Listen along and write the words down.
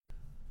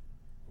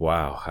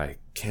Wow, I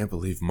can't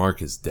believe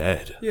Mark is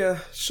dead. Yeah,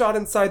 shot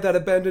inside that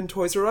abandoned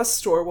Toys R Us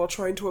store while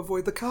trying to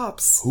avoid the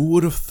cops. Who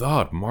would have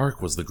thought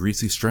Mark was the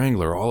greasy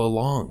strangler all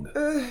along?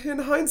 In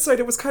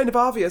hindsight, it was kind of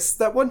obvious.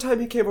 That one time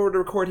he came over to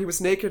record, he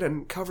was naked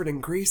and covered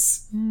in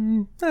grease.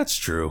 That's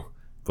true.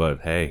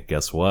 But hey,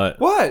 guess what?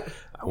 What?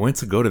 I went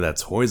to go to that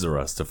Toys R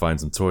Us to find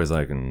some toys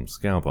I can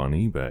scalp on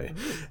eBay,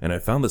 and I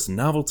found this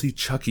novelty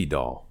Chucky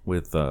doll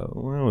with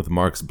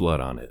Mark's blood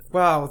on it.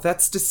 Wow,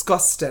 that's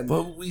disgusting.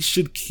 But we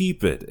should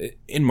keep it,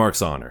 in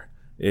Mark's honor.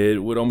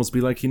 It would almost be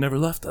like he never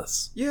left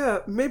us. Yeah,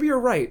 maybe you're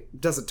right.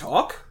 Does it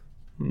talk?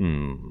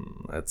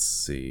 Let's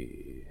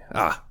see.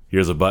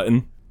 Here's a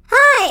button.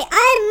 Hi,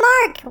 I'm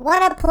Mark.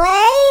 Wanna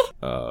play?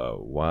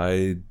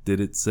 Why did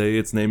it say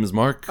its name is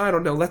Mark? I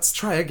don't know, let's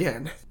try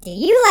again. Do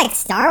you like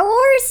Star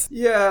Wars?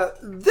 Yeah,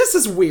 this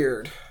is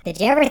weird. Did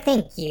you ever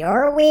think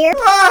you're weird?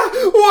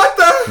 What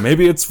the?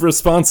 Maybe it's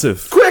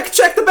responsive. Quick,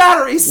 check the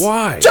batteries!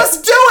 Why?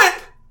 Just do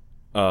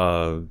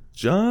it!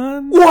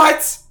 John?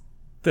 What?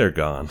 They're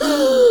gone.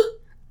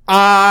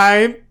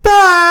 I'm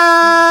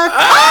back!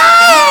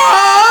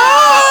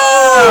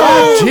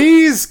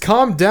 Jeez,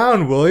 calm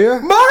down, will ya?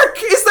 Mark,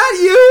 is that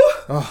you?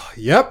 Oh,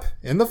 yep,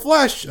 in the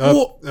flesh.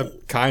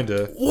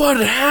 Kinda. What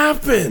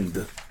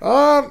happened?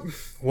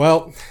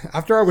 Well,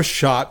 after I was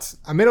shot,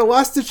 I made a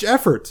last-ditch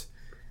effort.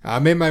 I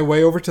made my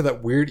way over to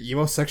that weird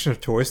emo section of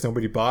toys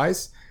nobody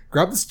buys,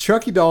 grabbed this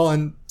Chucky doll,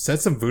 and said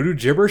some voodoo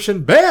gibberish,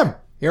 and bam!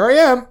 Here I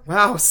am.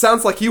 Wow,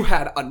 sounds like you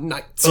had a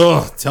night.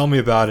 Ugh, tell me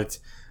about it.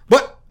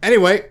 But,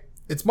 anyway,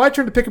 it's my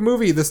turn to pick a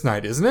movie this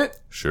night, isn't it?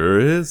 Sure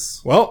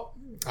is. Well,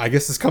 I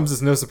guess this comes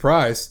as no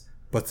surprise,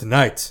 but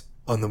tonight,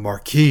 on the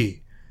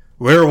marquee,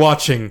 we're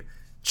watching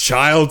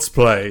Child's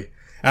Play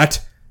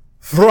at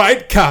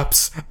Fright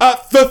Caps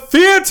at the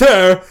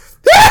theater!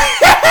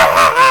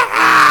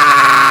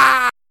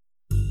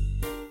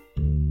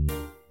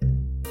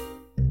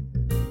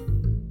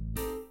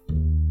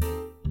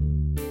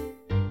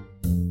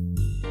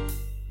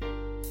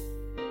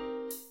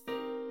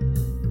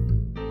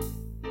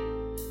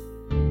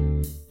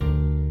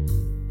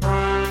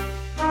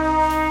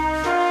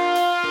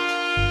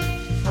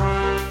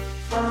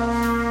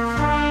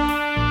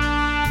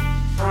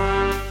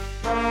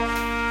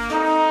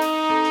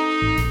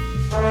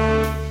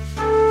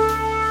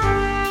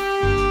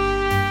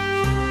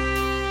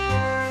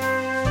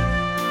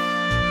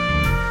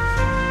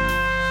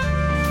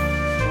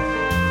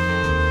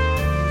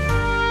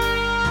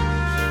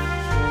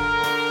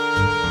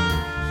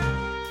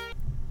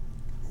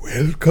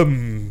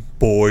 Welcome,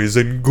 boys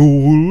and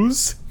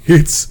ghouls.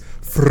 It's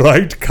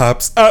Fright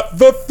Caps at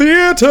the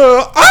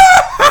theater.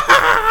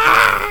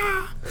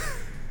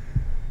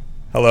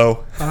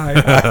 Hello. Hi.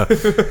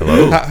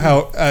 Hello.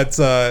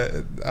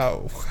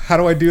 How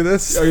do I do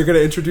this? Are you going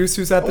to introduce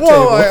who's at the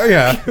Well, table?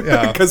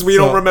 yeah. Because we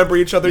don't remember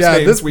each other's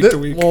names week to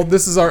week. Well,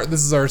 this is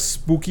our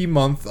spooky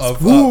month of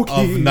Spooky.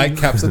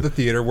 nightcaps at the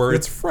theater, where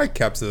it's Fright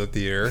Caps at the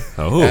theater.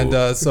 Oh.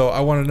 And so I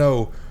want to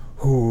know,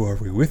 who are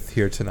we with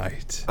here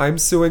tonight? I'm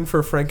suing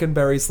for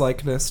Frankenberry's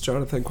likeness,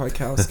 Jonathan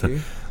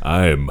Kwiatkowski.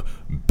 I'm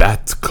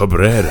Bat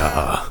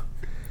Cabrera.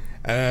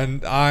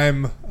 And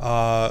I'm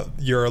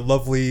your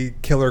lovely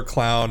killer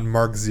clown,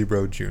 Mark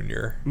Zebro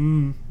Jr.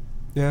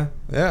 Yeah,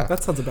 Yeah.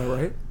 that sounds about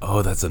right.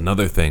 Oh, that's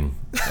another thing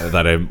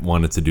that I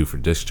wanted to do for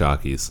disc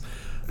jockeys.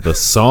 The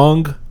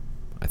song,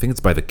 I think it's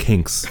by the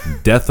Kinks,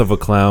 Death of a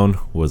Clown,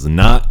 was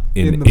not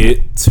in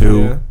it too,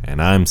 yeah.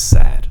 and I'm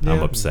sad. I'm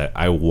Yeah. upset.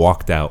 I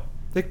walked out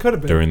It could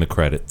have been. during the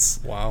credits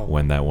Wow.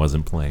 when that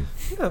wasn't playing.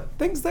 Yeah,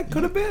 things that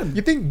could have been.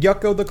 You think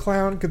Yucko the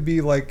Clown could be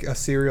like a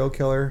serial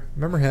killer?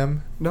 Remember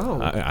him? No.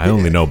 I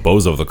only know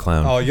Bozo the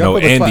Clown. Oh, Yucko no,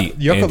 the Andy.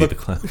 Clown. Yucko Andy the- the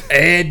Clown.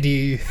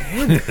 Andy.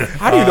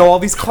 How do you know all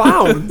these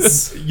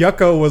clowns?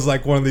 Yucko was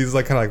like one of these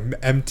like kind of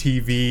like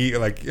MTV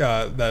like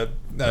that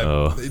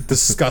Oh.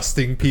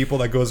 disgusting people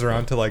that goes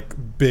around to like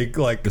big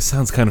like This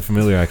sounds kind of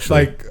familiar,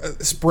 actually. like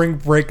spring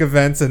break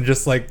events and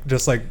just like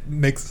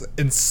makes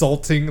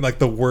insulting like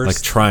the worst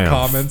Like Triumph.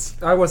 comments.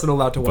 I wasn't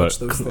allowed to watch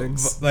But- those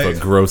things. but Like,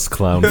 gross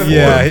clown form.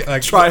 yeah,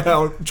 like Try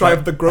out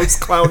the gross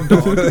clown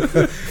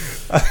dog.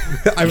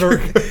 I remember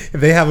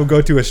they have him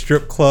go to a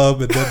strip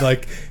club and then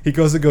like he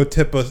goes to go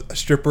tip a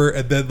stripper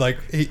and then like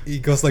he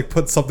goes like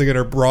put something in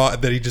her bra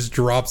and then he just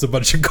drops a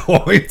bunch of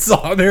coins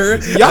on her.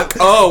 Yuck!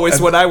 Oh, is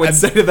what I would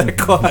say to that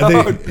clown.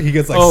 And then he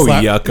gets like Oh,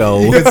 slapped,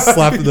 yucko. he gets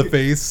slapped in the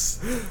face.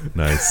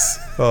 Nice.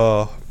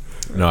 Oh.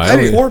 No, I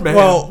Anyway, only, Poor man.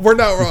 well,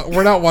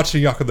 we're not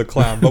watching Yucko the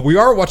Clown, but we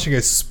are watching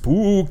a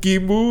spooky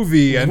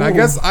movie, and I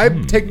guess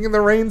I'm taking the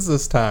reins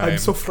this time. I'm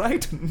so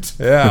frightened.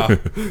 Yeah.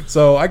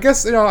 So I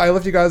guess, I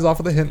left you guys off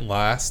with a hint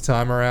last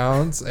time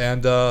around,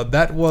 and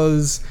that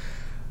was,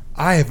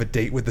 I have a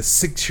date with a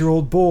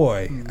 6-year-old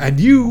boy, and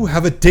you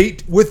have a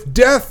date with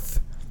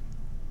death.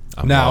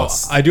 I'm Now,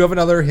 lost. I do have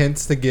another hint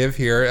to give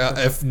here,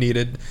 if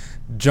needed.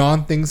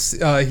 John thinks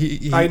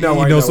he I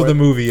know knows what it. the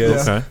movie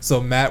is. Okay. So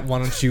Matt, why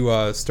don't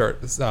you start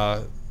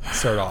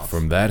off?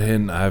 From that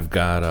hint, I've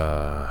got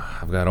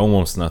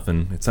almost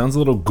nothing. It sounds a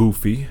little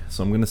goofy,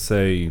 so I'm gonna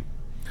say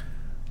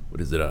what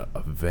is it? A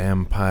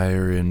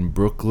vampire in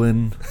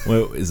Brooklyn?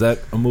 Wait, is that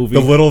a movie?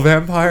 The Little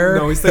Vampire?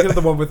 No, he's thinking of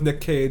the one with Nick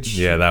Cage.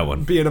 Yeah, that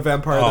one. Being a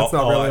vampire, that's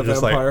not really a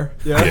just like- vampire.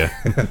 yeah.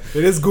 Yeah,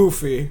 It is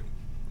goofy.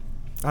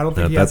 I don't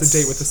think he has a that's-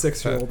 date with the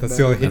 6-year-old. That's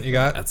the only hint you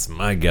got? that's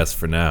my guess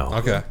for now.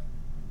 Okay.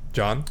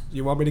 John,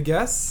 You want me to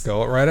guess?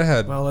 go right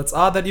ahead. Well, it's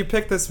odd that you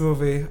picked this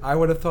movie. I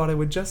would have thought it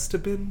would just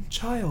have been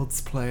Child's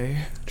Play.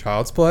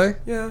 Child's Play?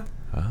 Yeah.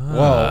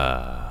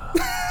 Ah.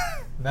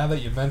 Now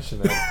that you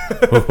mention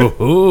it,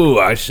 Ooh,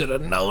 I should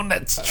have known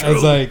that's true.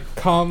 as I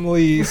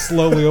calmly,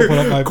 slowly open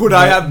up my Could my,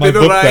 I have my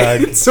been book right?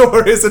 bag,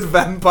 Or is it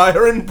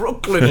Vampire in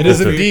Brooklyn? it is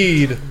movie?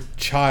 indeed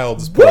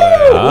Child's Woo!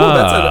 Play.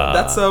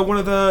 That's one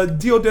of the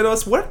Dio de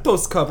los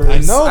Muertos covers. I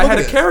know, I look had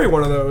at to it. carry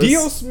one of those.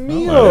 Dios I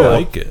mío!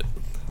 like it.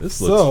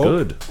 This looks So-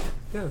 good.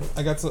 Yeah.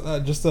 I got I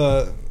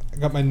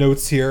got my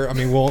notes here. I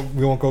mean,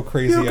 we won't go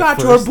crazy. You at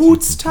got first. your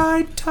boots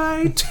tied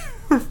tight,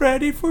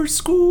 ready for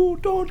school.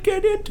 Don't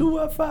get into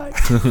a fight.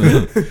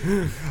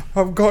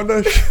 I'm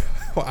gonna.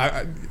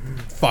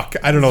 Fuck!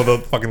 I don't know the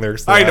fucking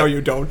lyrics. To I that. know you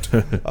don't.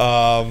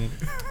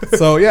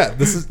 So yeah,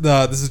 this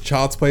is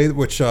Child's Play,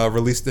 which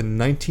released in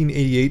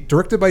 1988,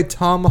 directed by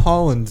Tom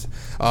Holland.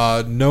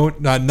 Not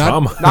Tom,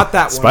 Not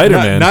that one.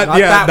 Spider-Man. not Not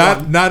yeah,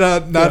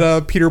 that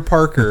not Peter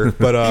Parker,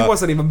 but he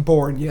wasn't even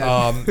born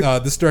yet.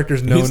 this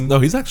director's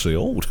known. he's actually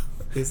old.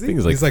 Is I he?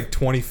 think He's like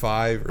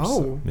 25 or Oh.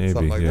 something, Maybe,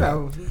 something like yeah.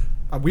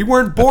 that. We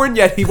weren't born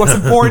yet. He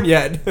wasn't born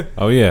yet.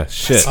 Oh yeah,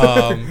 shit.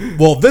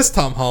 Well, this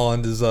Tom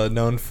Holland is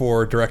known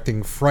for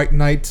directing Fright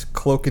Night,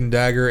 Cloak and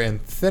Dagger,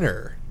 and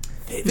Thinner.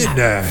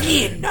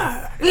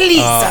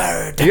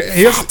 Lizard.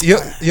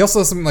 He also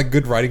has some like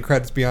good writing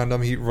credits beyond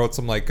him. He wrote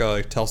some like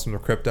Tales from the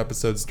Crypt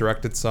episodes,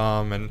 directed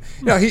some, and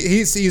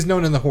he's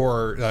known in the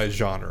horror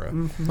genre.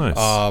 Nice.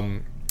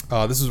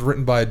 This was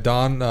written by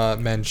Don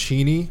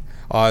Mancini.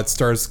 It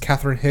stars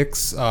Catherine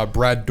Hicks,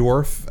 Brad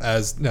Dourif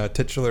as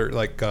titular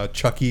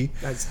Chucky,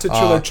 As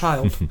titular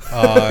child.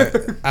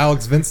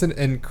 Alex Vincent,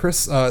 and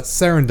Chris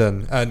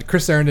Sarandon. And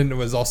Chris Sarandon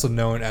was also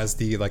known as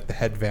the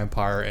head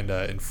vampire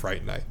in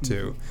Fright Night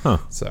too. Huh.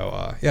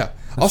 So yeah.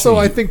 Also,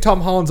 I think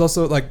Tom Holland's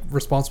also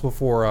responsible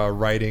for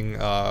writing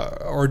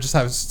or just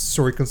have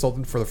story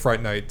consultant for the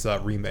Fright Night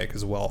remake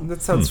as well.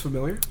 That sounds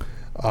familiar.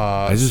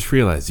 I just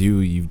realized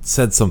you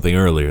said something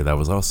earlier that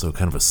was also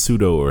kind of a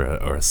pseudo or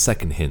a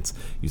second hint.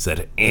 You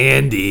said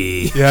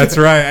Andy. Yeah, that's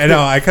right. I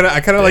know. I kind of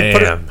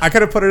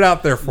Damn. put it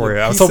out there for you.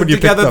 I was Piecing hoping you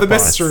picked together up the on it.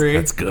 mystery.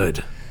 That's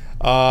good.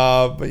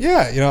 But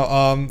yeah,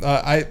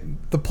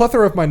 the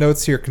plethora of my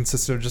notes here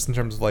consisted of just in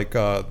terms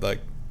of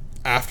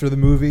after the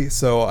movie.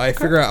 So I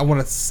figure I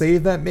want to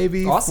save that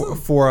maybe Awesome.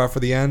 for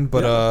the end.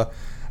 But Yeah.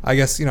 I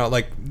guess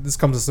this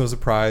comes as no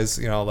surprise.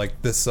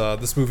 This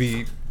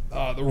movie,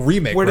 the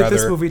remake. Where did rather,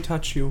 this movie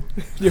touch you?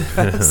 Your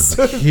past.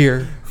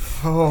 Here,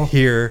 Oh.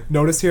 here.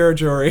 Notice here,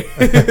 jury.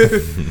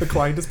 The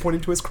client is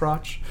pointing to his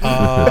crotch.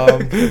 I'm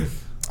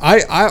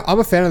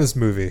a fan of this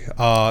movie.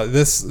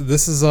 This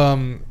is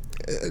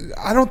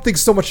I don't think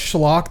so much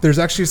schlock. There's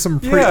actually some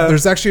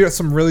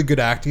some really good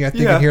acting I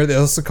think Yeah. in here. That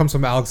also comes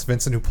from Alex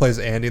Vincent, who plays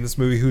Andy in this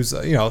movie, who's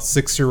a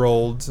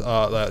 6-year-old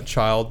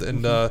child,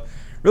 and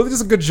really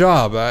does a good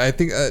job. I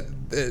think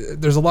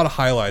there's a lot of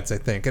highlights. I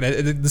think, and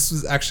this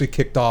was actually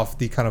kicked off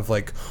the kind of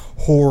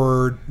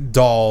horror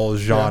doll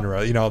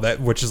genre.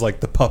 Which is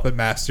the Puppet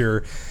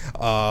Master,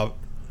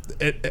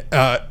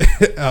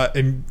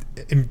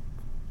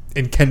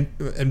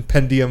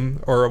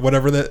 Impendium or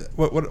whatever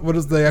what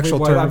is the actual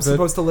Wait, what, term I'm of it?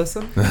 supposed to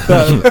listen?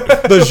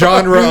 The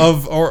genre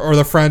of or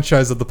the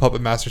franchise of the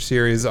Puppet Master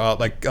series,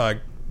 the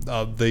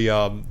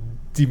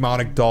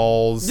demonic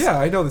dolls. Yeah,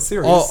 I know the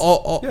series.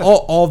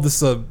 All this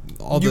the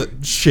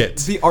shit.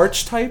 The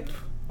archetype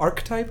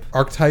Archetype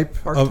Archetype?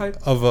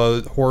 of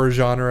a horror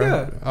genre.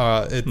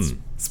 Yeah. It's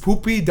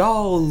Spoopy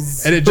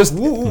dolls. and it just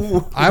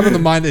Woo. I have in the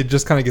mind it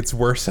just kind of gets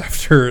worse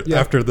after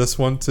this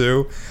one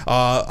too.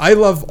 I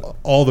love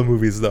all the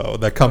movies though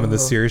that come in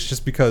this series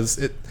just because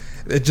it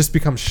just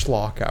becomes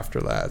schlock after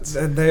that.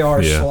 And they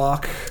are Yeah.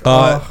 schlock.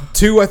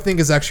 2 I think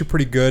is actually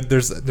pretty good.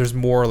 There's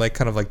more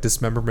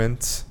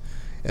dismemberment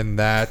in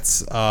that.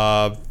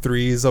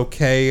 3 is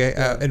okay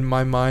in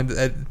my mind.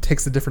 It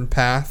takes a different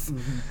path,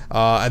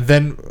 and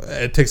then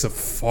it takes a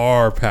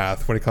far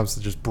path when it comes to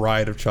just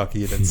Bride of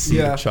Chucky and then Seed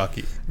Yeah. of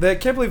Chucky. I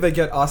can't believe they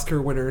get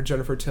Oscar winner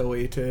Jennifer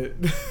Tilly to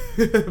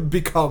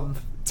become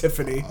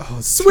Tiffany.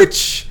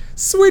 Switch.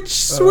 Oh,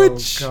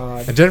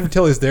 God. And Jennifer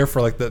Tilly is there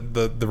for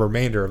the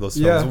remainder of those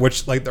films, Yeah.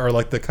 which are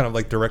the kind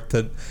of direct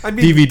to I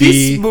mean, DVD.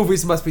 these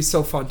movies must be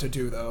so fun to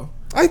do, though.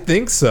 I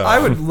think so. I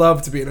would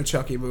love to be in a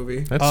Chucky movie.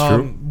 That's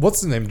true.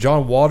 What's his name?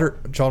 John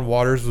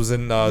Waters was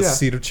in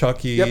Seed of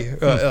Chucky.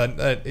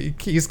 Yep.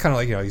 He's kind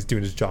of he's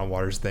doing his John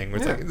Waters thing.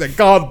 Where it's like,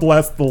 God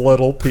bless the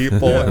little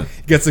people.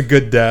 He gets a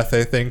good death,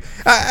 I think.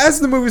 As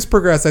the movies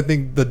progress, I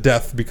think the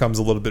death becomes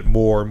a little bit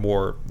more and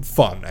more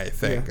fun, I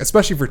think. Yeah.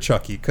 Especially for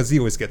Chucky, because he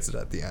always gets it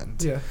at the end.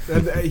 Yeah,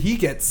 and he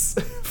gets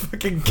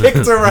fucking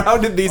kicked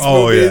around in these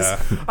Oh, movies. yeah.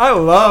 I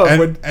love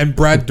when And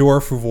Brad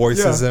Dourif, who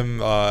voices Yeah.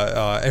 him,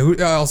 and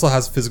who also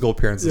has physical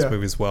appearance in Yeah. this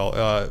movie as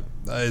well,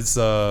 is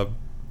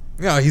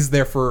he's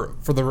there for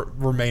the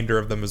remainder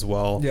of them as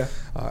well. Yeah.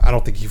 I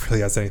don't think he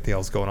really has anything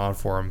else going on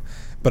for him.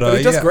 But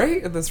he does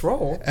great in this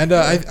role. And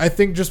I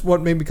think just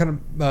what made me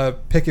kind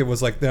of pick it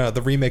was like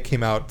the remake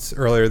came out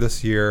earlier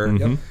this year,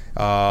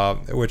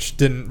 which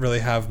didn't really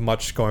have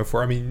much going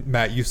for it. I mean,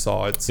 Matt, you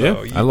saw it.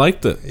 So I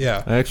liked it.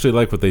 Yeah. I actually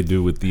like what they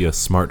do with the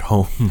smart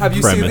home Have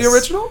you premise. seen the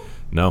original?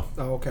 No.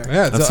 Oh, okay.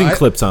 Yeah, I've seen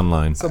clips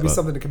online. So it'll be but-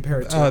 something to compare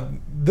it to.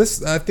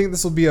 I think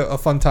this will be a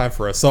fun time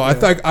for us. So I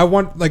think I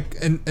want, like,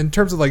 in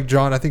terms of like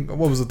John, I think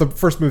what was it, the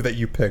first movie that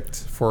you picked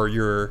for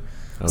your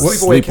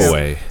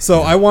Sleepaway.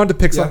 So I wanted to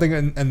pick something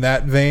in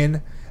that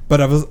vein, but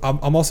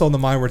I'm also in the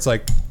mind where it's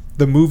like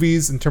the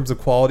movies in terms of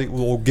quality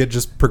will get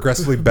just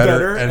progressively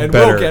better and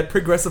better. we'll get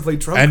progressively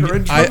drunker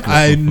and drunker.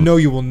 I know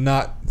you will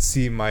not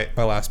see my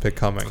last pick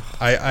coming.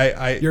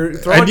 You're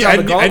throwing down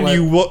the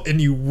gauntlet.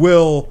 and you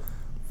will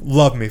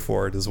love me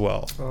for it as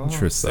well.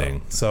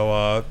 Interesting.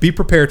 So be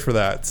prepared for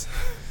that.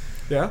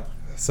 Yeah.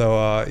 So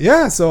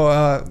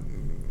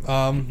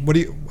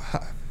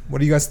what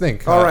do you guys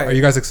think? All right. Are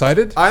you guys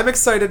excited? I'm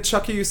excited.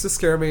 Chucky used to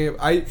scare me.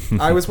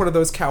 I was one of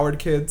those coward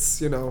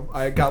kids. You know,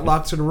 I got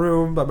locked in a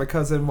room by my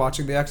cousin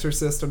watching The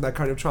Exorcist, and that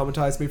kind of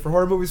traumatized me for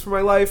horror movies for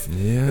my life.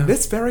 Yeah. In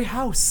this very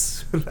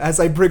house,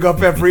 as I bring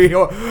up every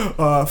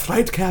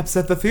flight caps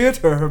at the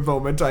theater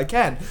moment I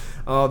can.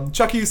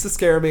 Chucky used to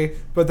scare me,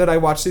 but then I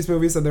watch these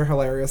movies and they're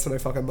hilarious and I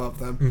fucking love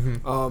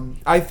them.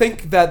 I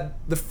think that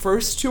the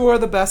first two are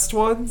the best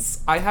ones.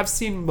 I have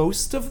seen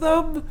most of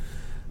them.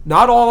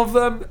 Not all of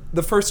them.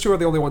 The first two are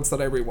the only ones that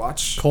I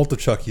rewatch. Cult of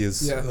Chucky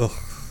is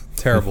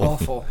terrible.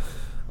 Awful.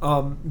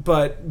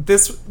 But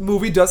this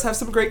movie does have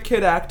some great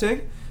kid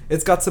acting.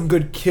 It's got some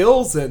good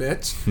kills in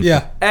it.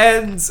 Yeah.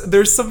 And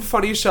there's some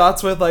funny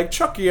shots with, like,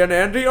 Chucky and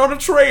Andy on a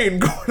train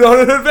going on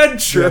an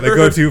adventure. Yeah, they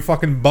go to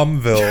fucking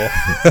Bumville.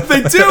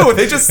 They do.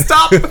 They just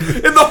stop in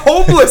the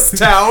homeless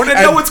town and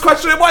no one's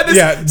questioning why this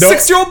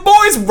 6-year-old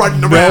boy's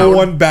running around. No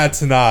one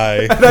bats an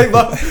eye. And I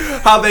love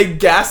how they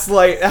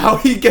gaslight, how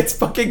he gets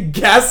fucking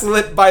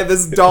gaslit by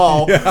this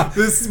doll. Yeah.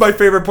 This is my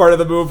favorite part of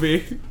the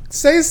movie.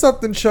 Say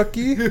something,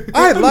 Chucky.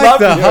 I like Love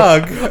the you.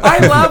 hug.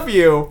 I love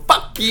you.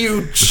 Fuck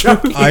you,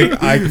 Chucky.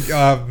 Matt, I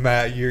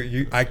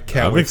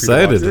can't. I'm wait for you to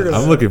watch excited. this.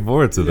 I'm looking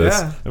forward to this.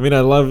 Yeah. I mean, I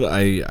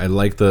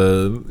like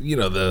the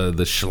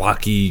the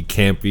schlocky,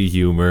 campy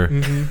humor.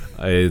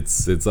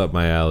 It's up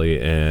my alley,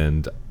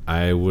 and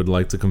I would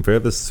like to compare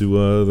this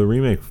to the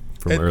remake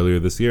from earlier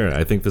this year.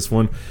 I think this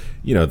one,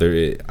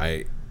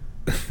 the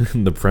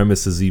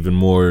premise is even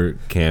more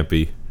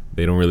campy.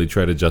 They don't really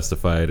try to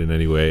justify it in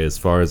any way. As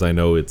far as I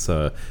know, it's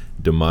a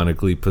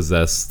demonically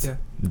possessed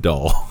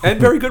doll. And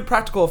very good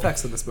practical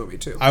effects in this movie,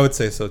 too. I would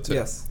say so too.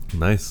 Yes.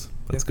 Nice.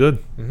 That's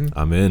good.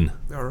 I'm in.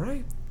 All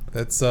right.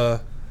 That's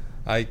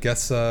I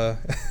guess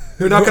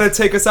You're not going to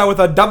take us out with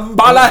a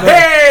Dambala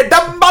hey,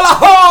 Dambala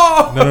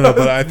ho! No,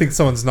 but I think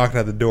someone's knocking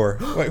at the door.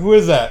 Wait, who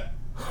is that?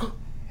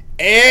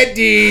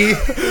 Andy!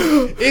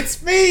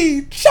 It's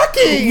me,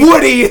 Chucky!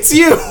 Woody, it's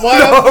you!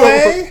 Wanna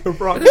play?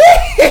 Wrong.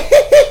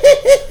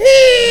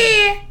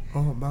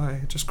 Oh my,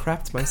 I just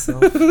crapped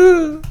myself.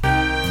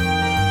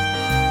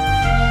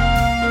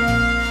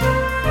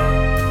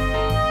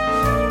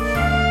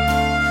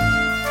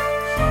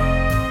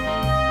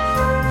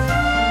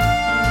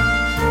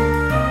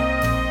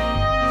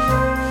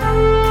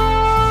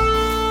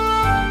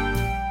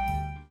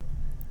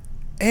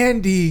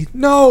 Andy,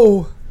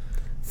 no!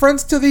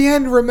 Friends to the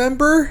end,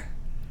 remember?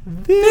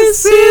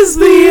 This is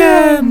the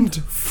end,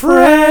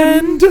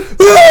 friend!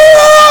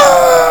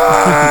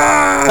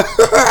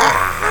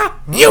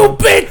 You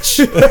bitch!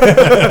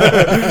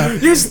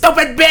 You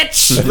stupid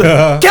bitch!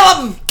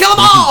 Kill them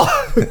all!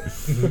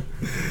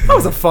 That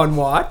was a fun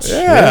watch.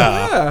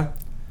 Yeah.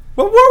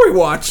 What were we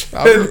watching?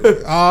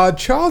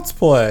 Child's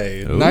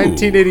Play,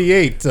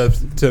 1988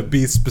 to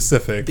be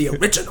specific. The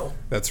original.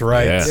 That's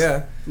right. Yeah.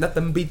 Yeah,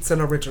 nothing beats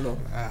an original.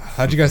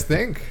 How'd you guys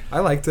think? I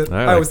liked it.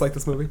 I I always liked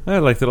this movie. I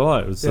liked it a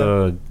lot. It was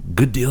a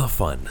good deal of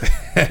fun.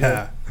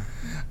 Yeah.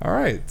 All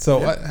right. So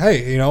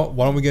hey,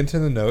 why don't we get into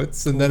the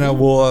notes and then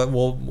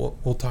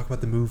we'll talk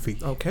about the movie.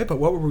 Okay, but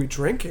what were we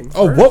drinking?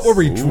 Oh, first? what were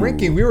we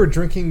drinking? We were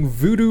drinking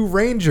Voodoo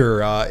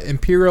Ranger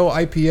Imperial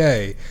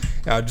IPA,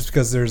 just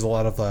because there's a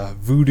lot of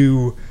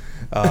voodoo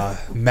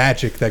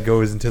magic that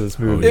goes into this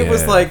movie. It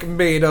was Yeah. like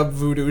made up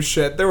voodoo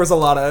shit. There was a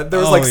lot of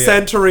Oh, like yeah.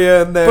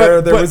 Santeria in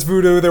there. There But- was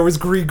voodoo. There was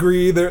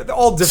gree. There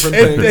all different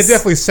It things.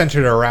 definitely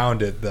centered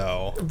around it,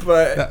 though.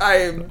 But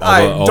I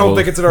Although- don't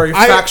think it's a very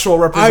I- factual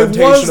I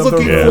representation was of the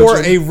looking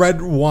religion. for a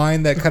red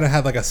wine that kind of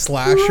had like a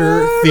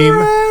slasher theme.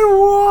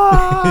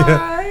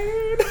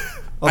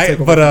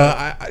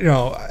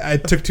 I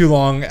took too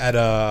long at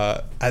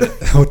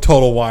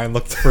Total Wine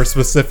looked for a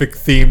specific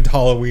themed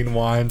Halloween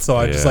wine, so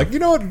I just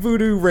Yeah. what,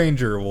 Voodoo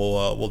Ranger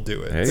will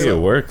do it. Hey, So-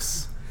 it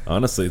works.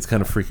 Honestly, it's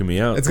kind of freaking me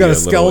out. It's got a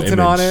little skeleton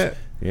on image. it.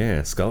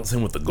 Yeah,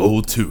 skeleton with the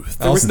gold tooth.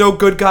 There was no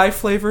good guy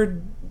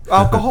flavored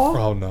alcohol.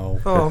 Oh no,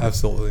 Oh.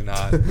 absolutely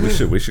not.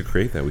 We should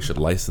create that. We should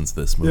license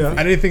this movie. Yeah.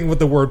 Anything with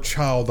the word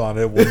child on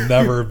it will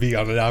never be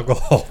on an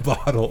alcohol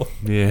bottle.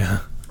 Yeah.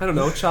 I don't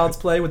know, Child's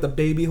Play with a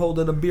baby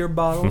holding a beer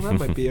bottle. That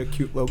might be a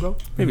cute logo.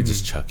 Maybe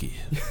just Chucky.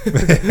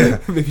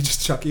 Maybe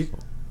just Chucky.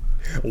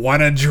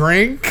 Want a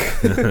drink?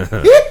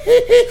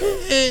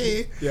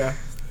 Yeah.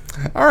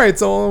 All right,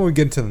 so we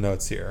get into the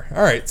notes here.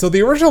 All right, so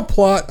the original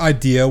plot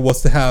idea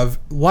was to have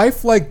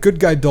lifelike good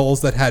guy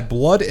dolls that had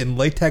blood and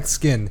latex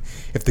skin.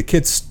 If the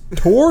kids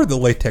tore the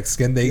latex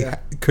skin, they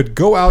could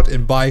go out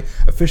and buy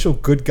official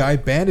good guy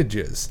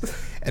bandages.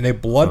 And a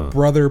blood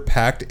brother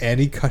packed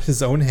Andy cut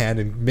his own hand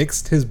and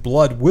mixed his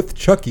blood with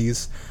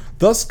Chucky's,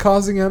 thus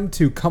causing him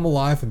to come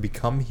alive and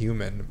become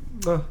human.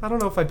 I don't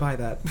know if I buy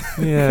that.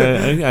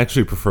 Yeah, I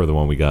actually prefer the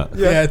one we got.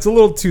 Yeah, it's a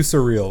little too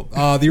surreal.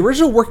 The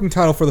original working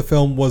title for the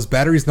film was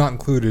Batteries Not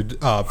Included,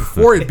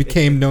 before it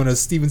became known as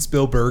Steven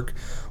Spielberg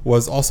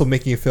was also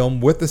making a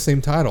film with the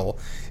same title.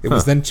 It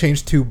was then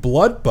changed to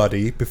Blood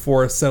Buddy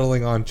before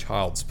settling on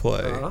Child's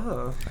Play.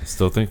 I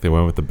still think they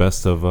went with the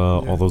best of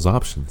all those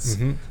options.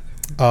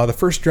 The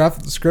first draft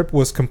of the script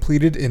was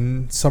completed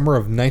in summer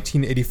of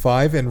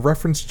 1985 and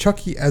referenced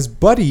Chucky as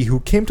Buddy,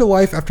 who came to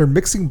life after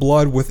mixing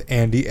blood with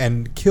Andy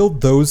and killed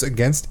those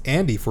against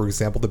Andy, for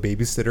example, the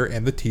babysitter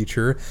and the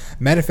teacher,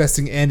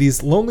 manifesting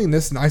Andy's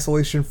loneliness and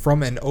isolation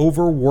from an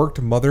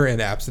overworked mother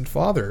and absent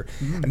father.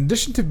 In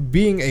addition to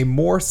being a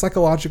more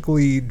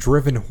psychologically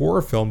driven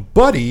horror film,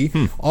 Buddy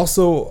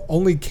also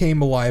only came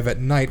alive at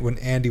night when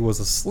Andy was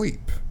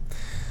asleep.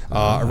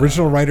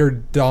 Original writer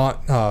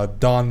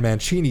Don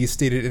Mancini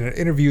stated in an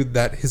interview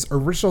that his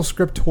original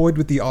script toyed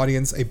with the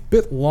audience a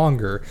bit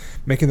longer,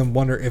 making them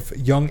wonder if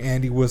young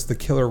Andy was the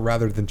killer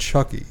rather than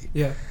Chucky.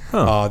 Yeah.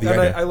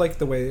 I like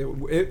the way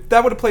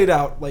that would have played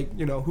out, like,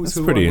 you know, who's That's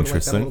who. pretty I would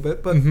like that a interesting. little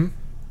bit,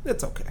 but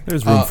it's okay.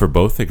 There's room for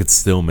both. They could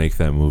still make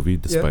that movie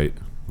despite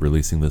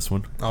releasing this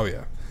one. Oh,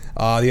 yeah.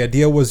 The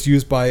idea was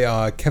used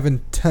by Kevin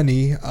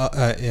Tunney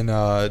in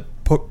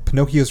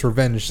Pinocchio's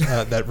Revenge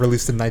that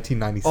released in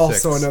 1996.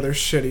 Also another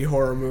shitty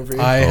horror movie.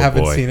 I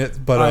haven't seen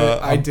it, but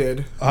I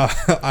did.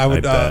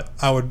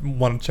 I would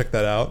want to check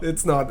that out.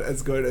 It's not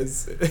as good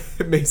as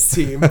it may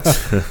seem.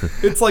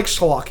 It's like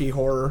schlocky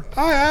horror.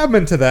 I'm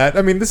into that.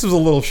 I mean, this was a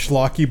little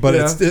schlocky, but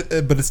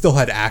it still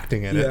had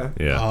acting in it.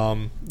 Yeah.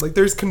 Like,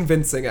 there's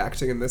convincing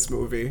acting in this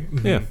movie.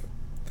 Yeah.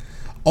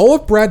 All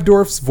of Brad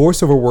Dourif's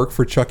voiceover work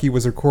for Chucky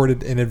was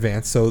recorded in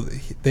advance, so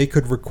they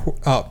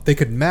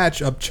could match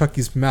up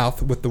Chucky's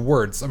mouth with the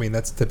words. I mean,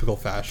 that's typical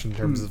fashion in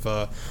terms of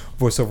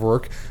voiceover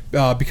work.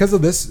 Because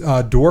of this,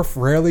 Dourif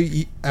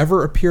rarely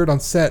ever appeared on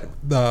set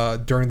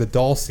during the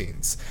doll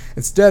scenes.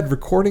 Instead,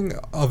 recording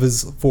of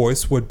his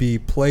voice would be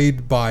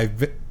played by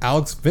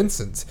Alex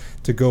Vincent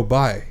to go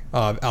by.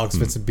 Alex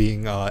Vincent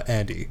being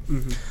Andy.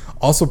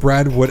 Also,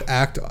 Brad would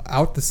act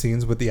out the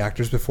scenes with the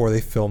actors before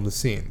they filmed the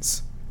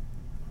scenes.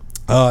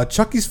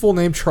 Chucky's full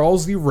name,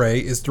 Charles Lee Ray,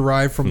 is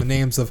derived from the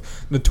names of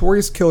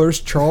notorious killers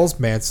Charles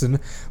Manson,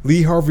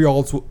 Lee Harvey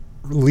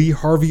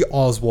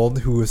Oswald,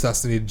 who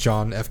assassinated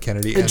John F.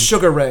 Kennedy, and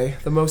Sugar Ray,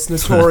 the most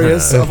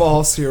notorious of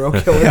all serial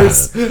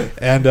killers,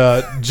 and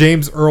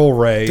James Earl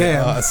Ray,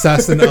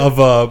 assassin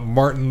of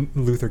Martin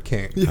Luther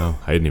King. Oh,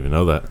 I didn't even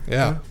know that.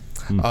 Yeah.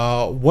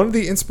 One of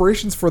the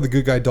inspirations for the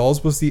Good Guy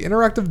dolls was the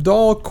interactive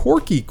doll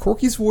Corky.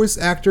 Corky's voice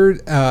actor,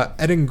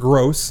 Eden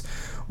Gross,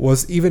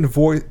 was even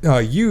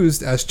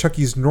used as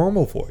Chucky's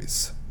normal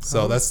voice.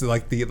 So that's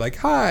like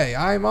hi,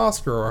 I'm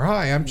Oscar, or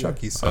hi, I'm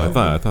Chucky. So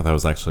I thought that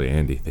was actually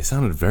Andy. They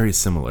sounded very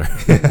similar.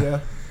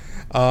 Yeah.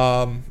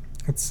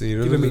 Let's see.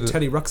 Giving me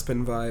Teddy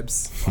Ruxpin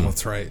vibes. Oh,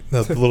 that's right.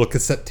 The little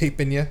cassette tape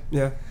in you.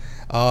 Yeah.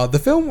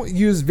 The film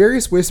used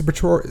various ways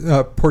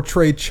to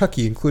portray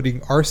Chucky,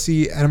 including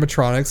RC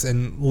animatronics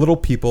and little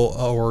people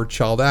or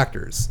child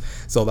actors.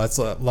 So that's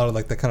a lot of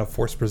like the kind of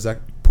forced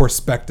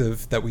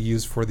perspective that we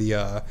use for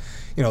the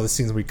the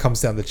scenes where he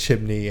comes down the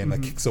chimney and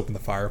like kicks open the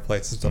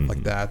fireplace and stuff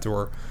like that,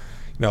 or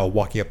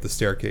walking up the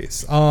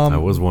staircase. I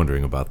was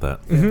wondering about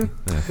that.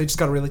 They just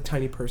got a really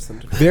tiny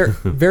person.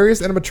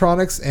 Various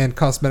animatronics and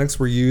cosmetics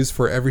were used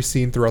for every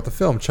scene throughout the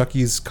film.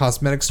 Chucky's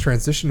cosmetics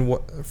transition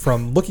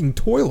from looking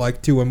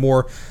toy-like to a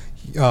more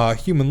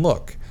human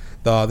look.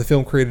 The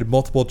film created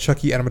multiple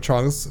Chucky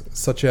animatronics,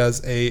 such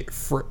as a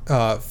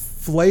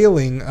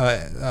flailing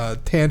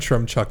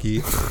tantrum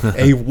Chucky,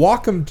 a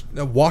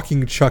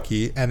walking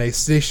Chucky, and a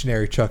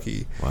stationary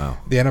Chucky. Wow.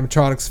 The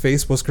animatronic's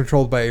face was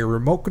controlled by a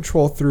remote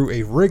control through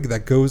a rig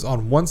that goes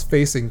on one's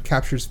face and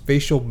captures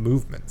facial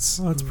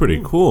movements. Oh, that's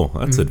pretty cool.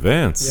 That's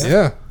advanced.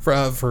 Yeah. For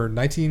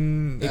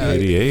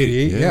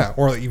 1988, yeah,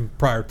 or even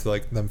prior to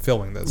like them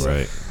filming this.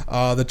 Right.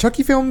 The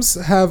Chucky films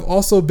have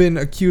also been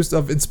accused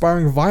of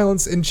inspiring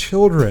violence in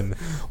children.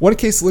 One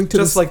case linked to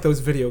just like those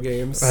video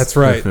games. That's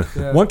right.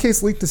 Yeah. One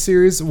case linked to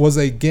series was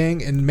a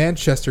gang in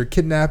Manchester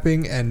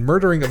kidnapping and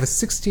murdering of a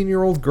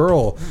 16-year-old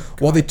girl.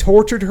 While they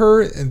tortured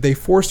her, and they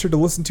forced her to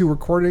listen to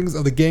recordings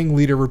of the gang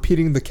leader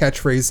repeating the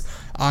catchphrase,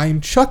 "I'm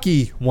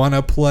Chucky,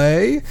 wanna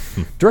play?"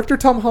 Director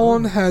Tom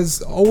Holland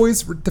has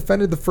always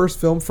defended the first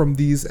film from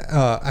these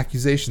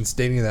accusations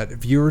stating that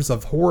viewers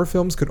of horror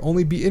films could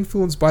only be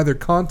influenced by their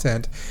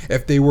content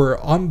if they were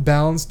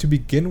unbalanced to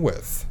begin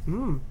with.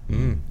 An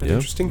Yep.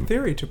 interesting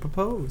theory to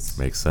propose.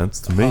 Makes sense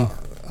to me.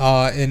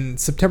 In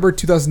September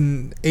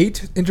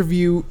 2008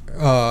 interview,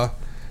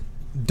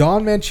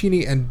 Don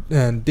Mancini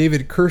and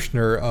David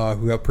Kirshner,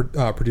 who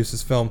have produced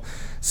this film,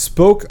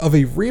 spoke of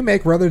a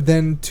remake rather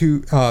than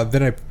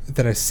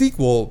a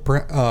sequel,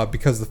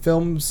 because the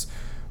films,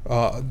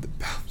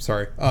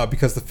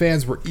 because the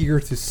fans were eager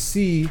to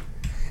see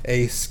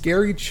a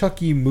scary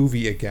Chucky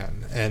movie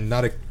again, and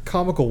not a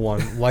comical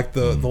one like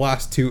the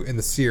last two in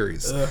the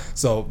series.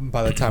 So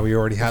by the time we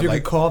already had You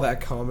could call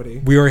that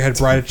comedy. we already had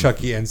Bride of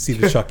Chucky and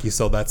Seed of Chucky,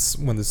 so that's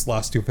when this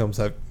last two films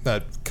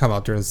that come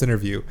out during this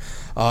interview.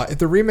 If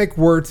the remake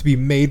were to be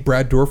made,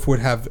 Brad Dourif would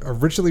have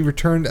originally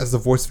returned as the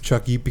voice of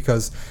Chucky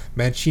because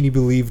Mancini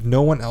believed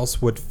no one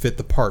else would fit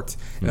the part.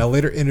 In a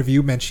later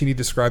interview, Mancini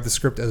described the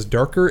script as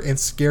darker and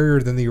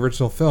scarier than the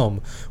original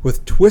film,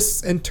 with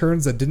twists and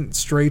turns that didn't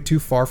stray too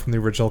far from the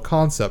original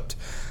concept.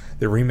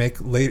 The remake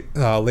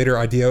later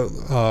idea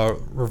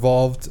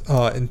revolved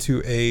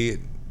into a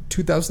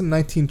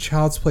 2019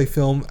 Child's Play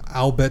film,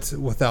 albeit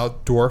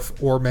without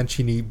Dourif or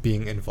Mancini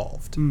being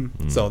involved.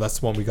 So that's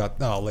the one we got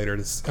earlier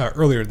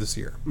this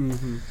year.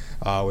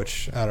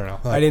 Which I don't know.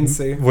 I didn't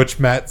see. Which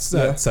Matt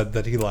said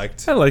that he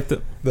liked. I liked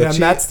it.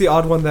 Matt's the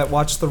odd one that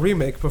watched the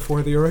remake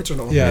before the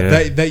original.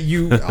 Yeah, that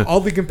you all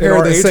the compare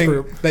our this age saying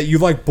group. that you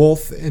like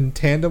both in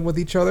tandem with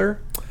each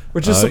other,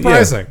 which is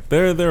surprising.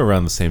 Yeah, they're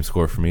around the same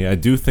score for me. I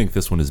do think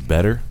this one is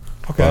better.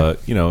 Okay.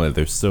 But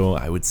they're still,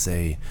 I would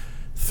say,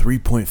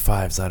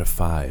 3.5s out of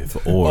 5.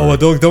 Or Oh,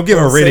 don't give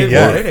a rating save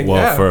yet. the rating. well,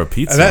 yeah. for a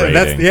pizza And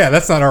rating.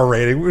 that's not our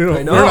rating.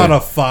 We're know. not a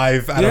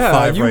 5 out of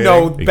 5 you rating.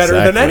 know better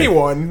than Exactly.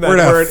 anyone that We're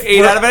we're, not- an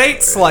 8 out of an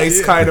 8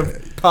 slice kind of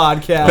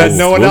podcast. that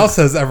no one We'll- else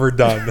has ever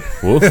done.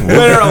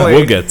 Literally.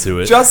 We'll get to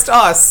it. Just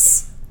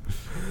us.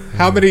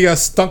 How many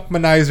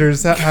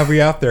stunkmanizers have we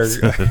out there?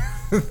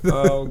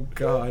 Oh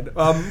God.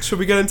 Should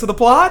we get into the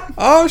plot?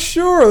 Oh,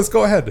 sure. Let's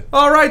go ahead.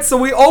 All right, so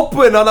we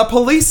open on a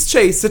police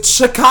chase. It's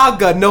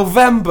Chicago,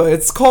 November.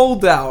 It's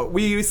cold out.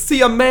 We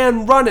see a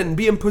man running,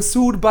 being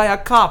pursued by a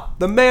cop.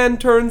 The man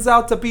turns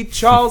out to be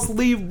Charles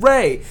Lee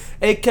Ray,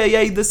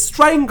 aka the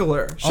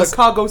Strangler,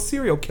 Chicago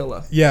serial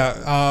killer.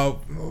 Yeah.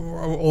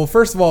 Well,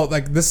 first of all,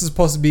 this is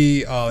supposed to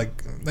be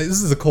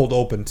this is a cold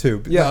open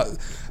too. Yeah.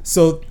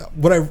 So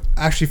what I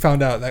actually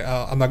found out,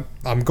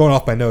 I'm going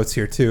off my notes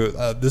here too.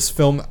 This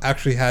film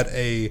actually had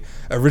a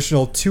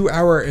original 2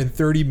 hour and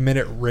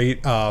 30-minute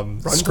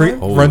screen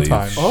Holy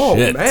runtime. Oh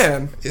Shit.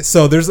 man,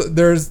 So there's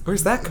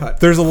where's that cut?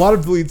 there's a lot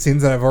of deleted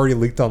scenes that I've already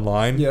leaked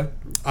online. Yeah.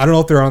 I don't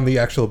know if they're on the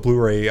actual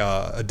Blu-ray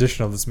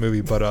edition of this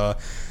movie, but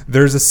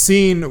there's a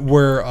scene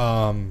where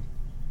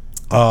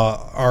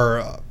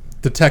our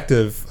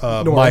detective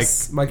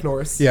Mike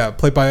Norris. yeah,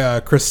 played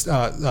by Chris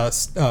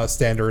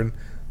Standard,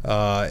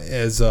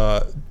 is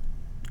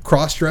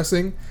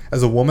cross-dressing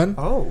as a woman.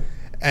 Oh.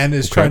 And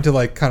is trying to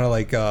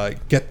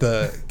get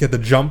the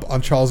jump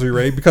on Charles Lee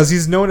Ray because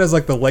he's known as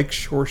the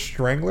Lakeshore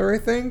Strangler, I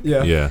think.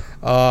 Yeah.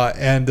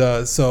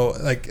 Yeah. So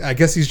I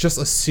guess he's just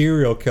a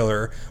serial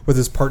killer with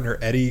his partner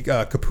Eddie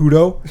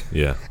Caputo.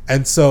 Yeah.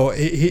 And so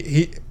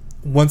he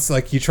once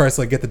he tries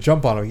to get the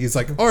jump on him, he's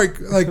like, all right,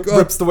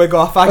 Rips the wig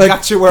off. I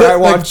got you where I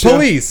want you.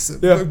 Police,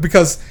 Yeah.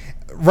 because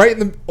right in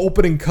the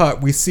opening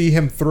cut, we see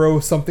him throw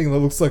something that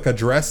looks like a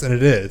dress, and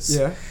it is.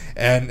 Yeah.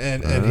 And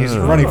he's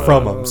running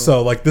from him.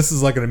 So this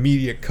is an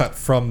immediate cut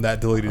from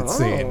that deleted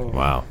scene.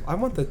 Wow. I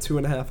want the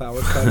 2.5 hour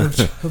cut of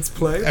Child's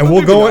Play. And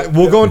we'll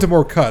go into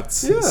more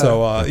cuts. Yeah.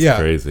 So That's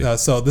crazy.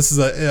 So this is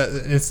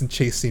an instant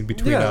chase scene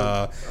between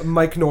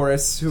Mike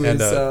Norris, who and,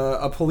 is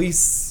a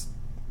police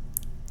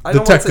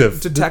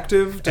detective,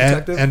 detective,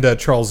 and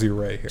Charles Lee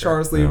Ray here.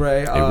 Charles Lee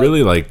Ray. It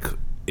really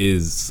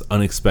is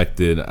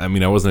unexpected. I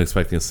mean, I wasn't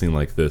expecting a scene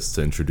like this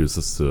to introduce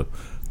us to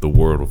the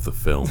world of the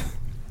film.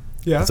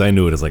 yeah. Because I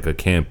knew it as a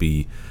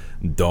campy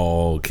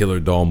killer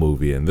doll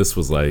movie, and this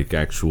was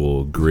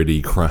actual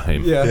gritty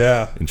crime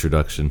Yeah.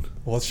 introduction.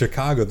 Well, it's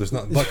Chicago. There's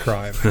nothing but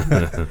crime.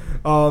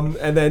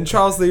 And then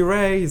Charles Lee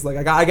Ray, he's like,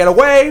 I gotta get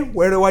away.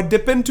 Where do I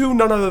dip into?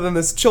 None other than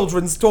this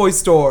children's toy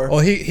store. Well,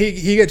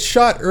 he gets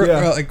shot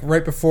Yeah.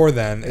 right before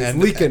then, and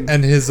leaking.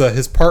 and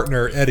his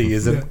partner Eddie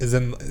is in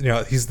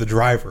he's the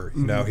driver.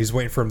 He's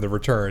waiting for him to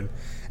return,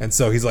 and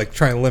so he's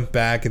trying to limp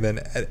back, and then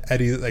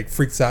Eddie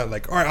freaks out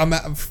all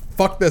right,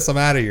 fuck this, I'm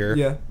out of here.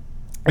 Yeah.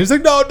 And he's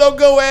like, no, don't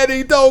go,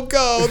 Eddie, don't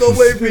go, don't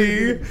leave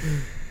me.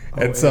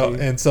 And so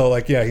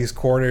Eddie. he's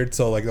cornered.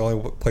 So the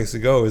only place to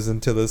go is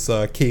into this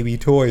KB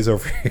Toys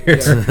over here.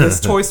 Yeah, this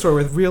toy store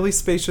with really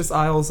spacious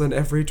aisles and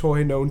every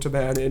toy known to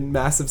man in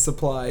massive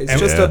supplies.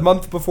 Just Yeah. a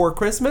month before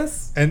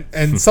Christmas. And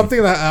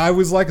something that I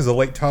always like is a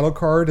late title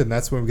card, and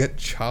that's when we get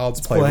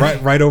Child's Play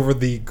right over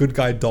the good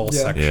guy doll Yeah.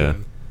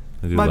 section.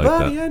 Yeah. I do My like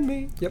body that. and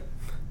me. Yep.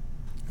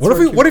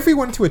 What if we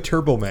went to a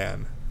Turbo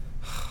Man?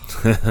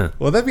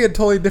 Would that be a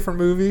totally different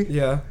movie?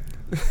 Yeah.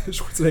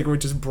 Schwarzenegger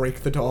would just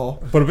break the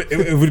doll. But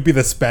it would be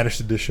the Spanish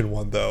edition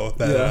one though.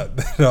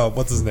 That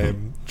what's his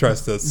name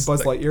tries to Buzz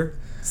Lightyear.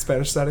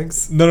 Spanish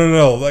settings.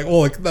 No.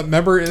 Like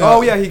remember?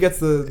 Oh yeah, he gets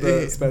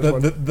the Spanish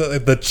one.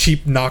 The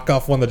cheap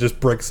knockoff one that just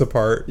breaks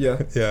apart.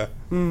 Yeah. Yeah.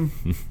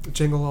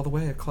 Jingle All the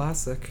Way, a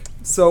classic.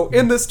 So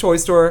in this toy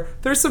store,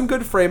 there's some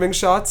good framing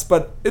shots,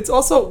 but it's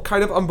also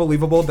kind of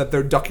unbelievable that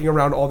they're ducking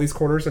around all these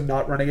corners and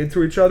not running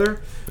into each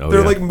other. Oh, they're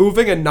yeah. like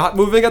moving and not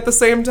moving at the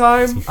same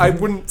time. I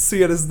wouldn't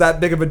see it as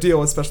that big of a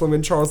deal, especially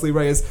when Charles Lee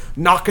Ray is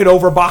knocking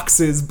over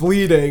boxes,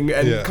 bleeding,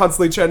 and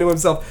constantly chanting to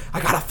himself, "I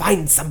gotta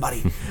find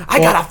somebody. I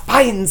gotta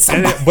find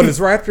somebody." But it's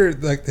right after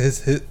like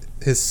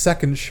his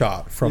second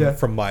shot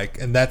from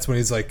Mike, and that's when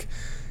he's like,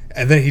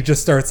 and then he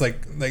just starts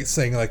like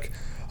saying like,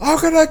 "I'm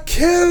gonna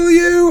kill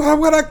you. I'm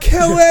gonna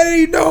kill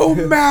Eddie no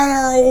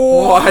matter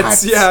what."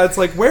 What? Yeah, it's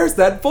like, where's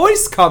that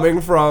voice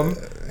coming from?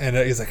 And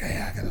he's like, "Hey,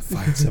 I gotta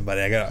find somebody.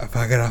 I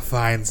gotta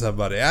find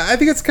somebody." I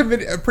think it's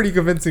a pretty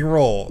convincing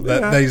role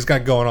that he's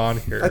got going on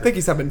here. I think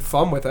he's having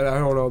fun with it. I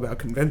don't know about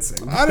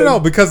convincing. I don't know,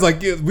 because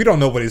like we don't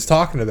know what he's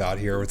talking about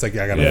here. It's like,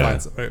 I gotta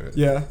find somebody.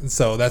 Yeah.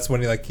 So that's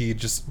when he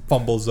just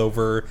fumbles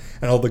over,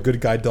 and all the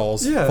good guy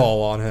dolls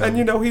fall on him.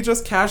 And he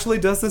just casually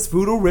does this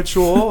voodoo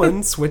ritual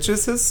and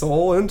switches his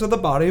soul into the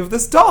body of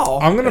this doll.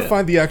 I'm gonna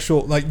find the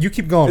actual, like, you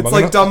keep going. It's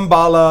like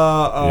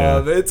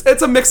Damballa.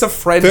 It's a mix of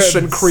French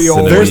and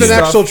Creole. There's an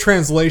stuff. actual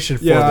translation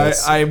for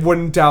this. I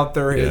wouldn't doubt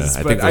there is.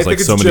 I but think there's like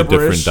it's so many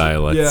gibberish. different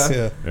dialects.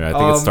 Yeah. I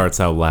think it starts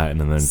out Latin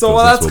and then So goes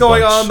while that's into a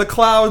going bunch. on, the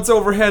clouds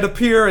overhead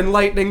appear and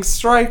lightning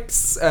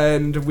strikes,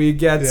 and we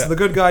get the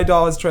good guy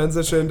doll has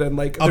transitioned, and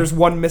like there's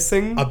one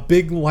missing. A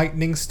big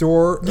lightning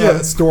storm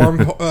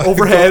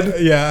Overhead.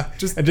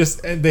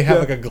 And they have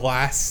like a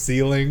glass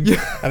ceiling,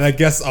 and I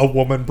guess a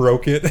woman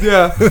broke it.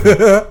 Yeah,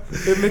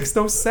 it makes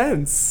no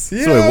sense.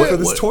 Yeah. So wait, For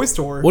this toy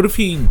store. What if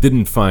he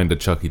didn't find a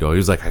Chucky doll? He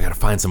was like, I gotta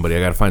find somebody. I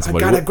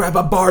gotta grab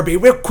a Barbie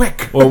real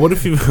quick. Well, what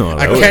if you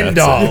A Ken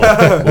doll.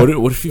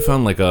 What if you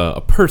found like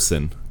a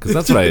person? Because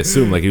that's what I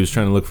assumed. Like he was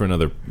trying to look for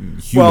another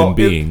human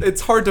being.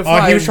 It's hard to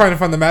find. He was trying to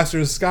find the master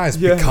of disguise.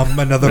 Yeah. Become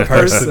another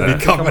person.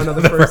 Become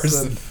another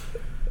person.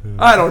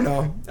 I don't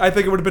know. I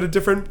think it would have been a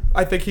different.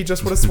 I think he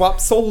just would have swapped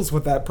souls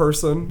with that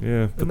person.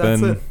 Yeah, but and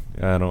that's then it.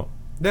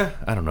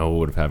 I don't know what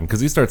would have happened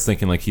because he starts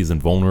thinking like he's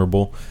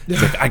invulnerable.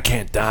 He's like, I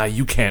can't die.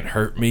 You can't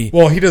hurt me.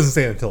 Well, he doesn't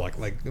say it until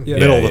like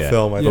middle of the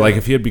film. But like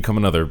if he had become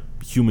another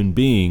human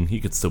being, he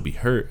could still be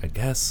hurt, I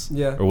guess.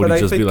 Yeah, or would but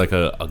he just be like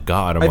a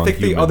god among I think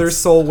humans? the other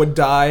soul would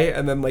die,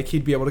 and then like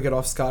he'd be able to get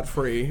off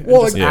scot-free and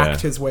just act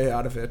his way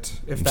out of it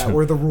if that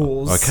were the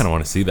rules. I kind of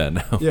want to see that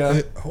now.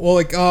 Yeah. Well,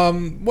 like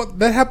what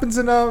that happens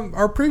in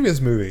our previous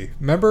movie.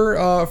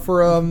 Remember for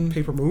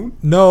Paper Moon?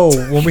 No,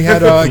 when we had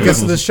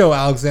guest of the show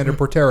Alexander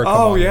Portera.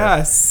 Oh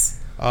yes.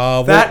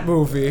 That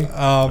movie.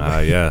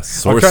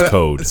 Source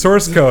Code.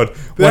 Source Code.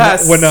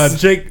 Yes. When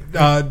Jake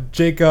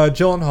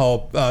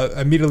Gyllenhaal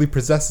immediately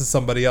possesses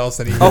somebody else,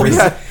 and he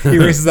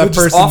erases that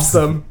person. Offs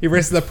them. He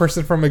erases that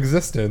person from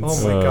existence.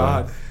 Oh my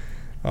god.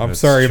 I'm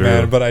sorry,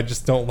 man, but I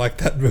just don't like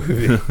that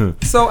movie.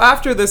 So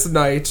after this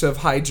night of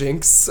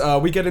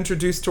hijinks, we get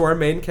introduced to our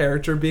main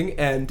character being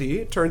Andy.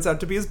 It turns out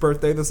to be his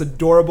birthday. This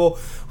adorable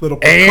little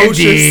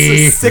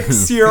precocious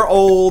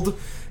 6-year-old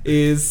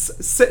is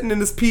sitting in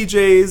his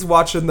PJs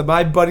watching the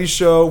My Buddy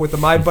show with the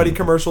My Buddy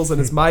commercials and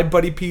his My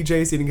Buddy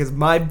PJs, eating his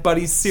My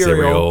Buddy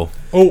cereal.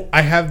 Oh,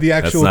 I have the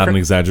actual... That's not an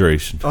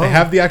exaggeration. I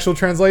have the actual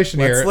translation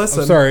here. Let's listen.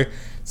 I'm sorry.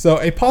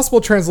 So, a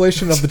possible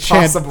translation of the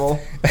chant...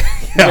 Possible.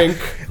 Yeah,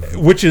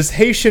 which is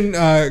Haitian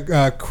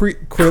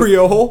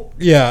Creole.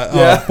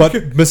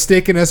 But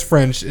mistaken as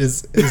French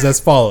is as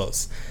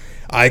follows.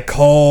 I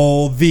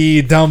call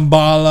thee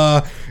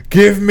Damballa,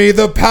 give me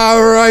the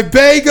power I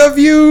beg of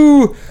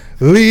you.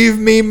 Leave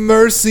me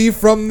mercy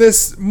from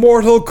this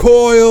mortal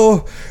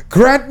coil.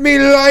 Grant me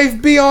life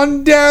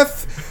beyond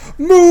death.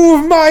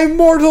 Move my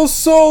mortal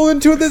soul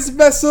into this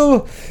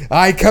vessel.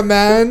 I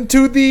command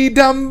to thee,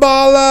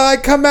 Damballa. I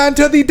command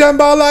to thee,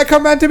 Damballa. I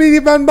command to thee,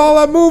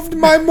 Damballa. Moved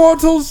my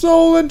mortal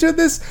soul into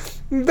this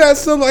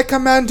vessel. I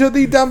command to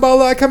thee,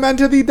 Damballa. I command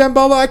to thee,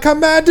 Damballa. I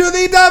command to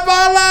thee,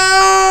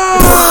 Damballa.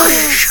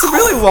 It's a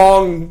really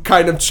long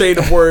kind of chain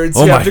of words.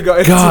 Oh you my have to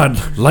go.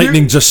 god!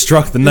 Lightning just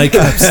struck the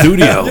nightcap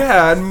studio.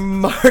 Yeah,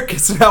 and Mark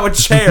is now a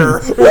chair.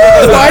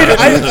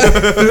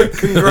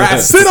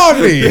 Congrats. Sit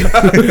on me.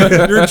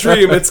 Your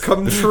dream, it's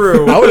come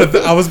true.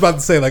 I was about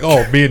to say like,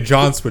 oh, me and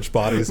John switch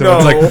bodies. And No.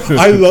 I was like,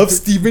 I love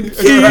Stephen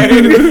King.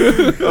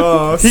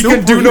 He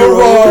can do no Superheroes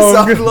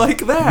wrong. sound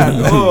like that.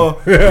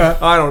 Oh,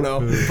 I don't know,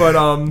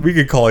 but We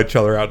could call each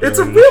other out. it's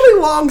a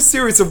really long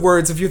series of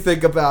words if you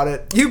think about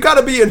it. You got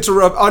to be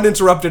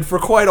uninterrupted for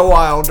quite a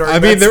while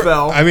during that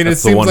spell. it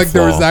That's the seems one like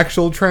there was flaw.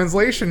 actual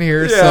translation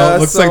here. Yeah, so it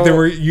looks like they so-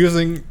 were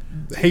using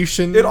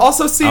Haitian. It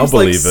also seems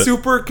like believe it.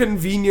 super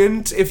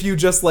convenient if you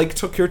just like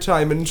took your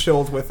time and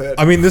chilled with it.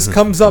 I mean, this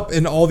comes up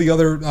in all the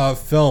other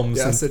films.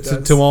 Yes, it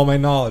does. To all my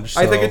knowledge.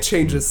 I think so- it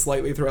changes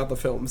slightly throughout the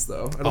films,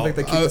 though. I don't think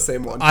they keep the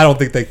same one. I don't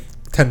think they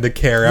tend to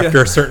care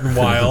after a certain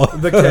while.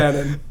 The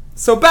canon.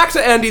 So back to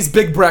Andy's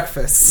big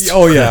breakfast.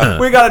 Oh yeah.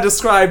 We gotta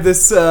describe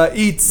this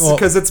eats Well-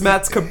 because it's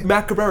Matt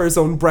Cabrera's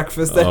own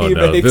breakfast that Oh, he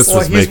no, makes. this Well,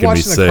 was he's making me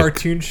watching a sick.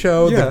 cartoon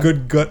show, Yeah.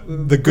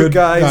 the good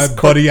Guys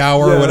buddy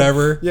hour, yeah, or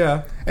whatever.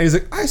 Yeah. And he's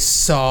like, I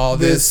saw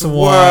this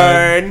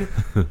one.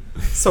 one.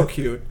 So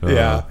cute.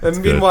 Yeah. That's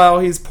And good. meanwhile,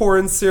 he's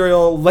pouring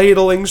cereal,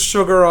 ladling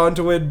sugar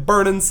onto it,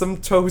 burning some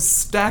toast,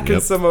 stacking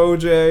Yep. some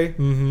OJ.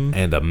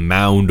 And a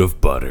mound of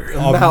butter.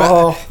 Oh,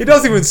 No. he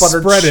doesn't even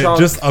Butter spread chunk.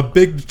 it, just a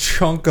big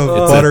chunk of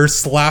butter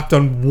slapped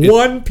on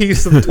one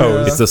piece of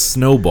toast. It's a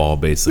snowball,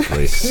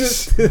 basically.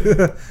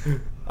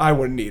 I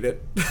wouldn't eat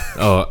it.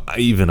 Oh,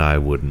 even I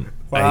wouldn't.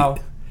 Wow.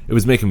 It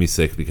was making me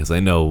sick because I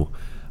know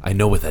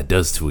what that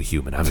does to a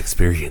human. I've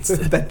experienced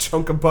it. That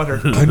chunk of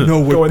butter. I know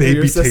what Going through your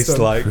baby tastes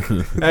system. like.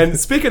 And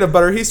speaking of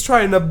butter, he's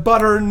trying to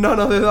butter none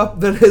other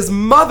than his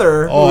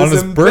mother, Oh, who on is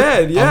his, in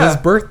bed. Yeah. on his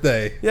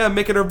birthday. Yeah,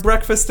 making her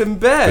breakfast in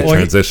bed. Well,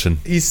 Transition.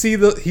 He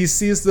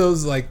sees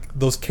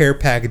those care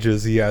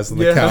packages he has on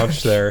the Yeah.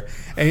 couch there,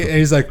 and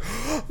he's like,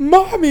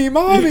 "Mommy."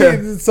 Yeah.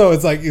 And so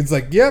it's like,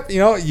 yep,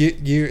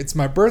 you, it's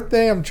my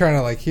birthday. I'm trying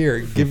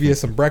to give you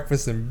some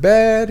breakfast in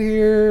bed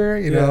here,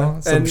 Yeah.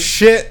 some And-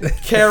 shit.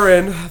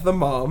 Karen, the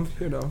mom,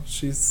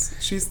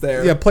 she's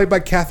there. Yeah, played by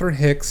Catherine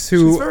Hicks,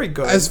 who, She's very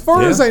good. as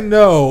far Yeah. as I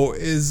know,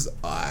 is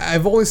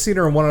I've only seen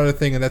her in one other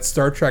thing, and that's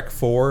Star Trek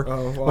 4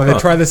 Oh, wow. when they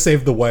try to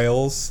save the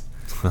whales.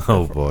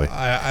 Oh boy.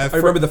 I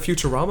remember the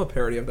Futurama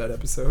parody of that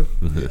episode.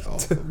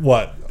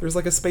 what There's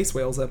like a Space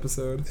Whales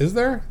episode. is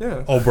there?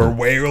 Yeah. Oh, we're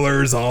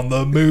whalers on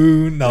the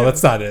moon. No,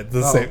 that's not it.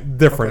 The Oh, same,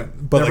 different. okay.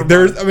 But Never like,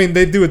 there's, mind. I mean,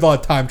 they do a lot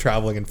of time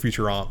traveling in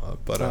Futurama,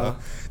 but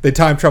they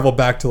time travel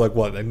back to the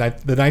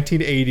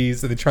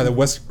 1980s, and they try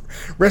to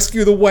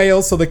rescue the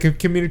whales so they can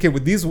communicate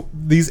with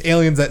these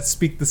aliens that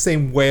speak the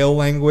same whale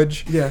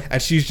language. Yeah.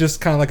 And she's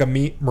just kind of like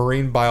a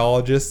marine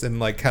biologist,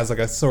 and has like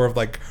a sort of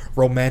like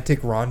romantic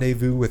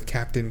rendezvous with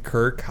Captain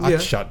Kirk. Hot Yeah.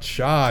 shot.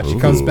 She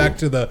comes Ooh. back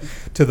to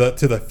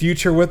the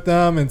future with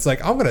them, and it's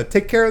like, I'm gonna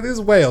take care of these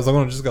whales.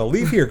 I'm just gonna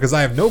leave here because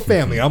I have no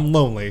family. I'm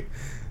lonely.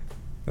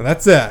 And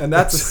that's it. And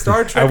that's a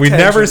Star Trek. And we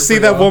tangent never for see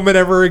that y'all. woman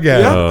ever again.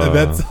 Yeah. And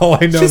that's all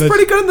I know. She's that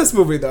pretty good in this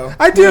movie, though.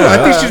 I do. I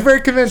think Yeah. she's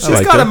very convincing. She's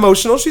like got her.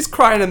 emotional. She's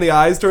crying in the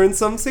eyes during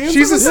some scenes.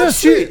 She's This a is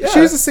sweet, yeah.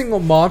 she's a single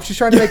mom. She's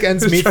trying to make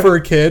ends meet trying- for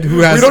a kid who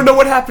has. We don't know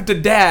what happened to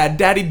Dad.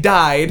 Daddy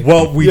died.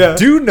 Well, we Yeah.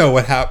 do know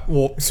what happened.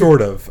 Well,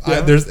 sort of.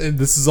 Yeah.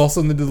 This is also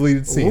in the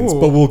deleted scenes,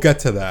 Ooh. but we'll get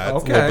to that a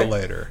Okay. little bit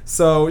later.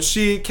 So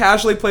she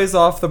casually plays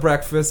off the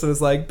breakfast and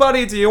is like,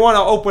 "Buddy, do you want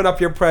to open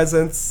up your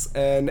presents?"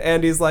 And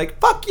Andy's like,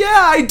 "Fuck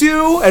yeah, I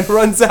do!" And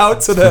runs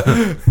out to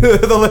the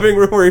the living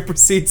room where he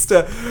proceeds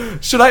to,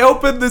 "Should I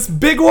open this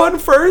big one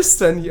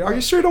first? And are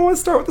you sure you don't want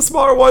to start with the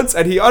smaller ones?"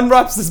 And he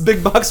unwraps this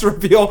big box to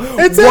reveal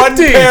It's one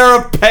empty. pair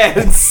of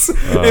pants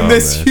in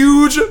this man.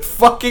 huge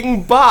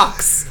fucking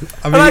box. mean-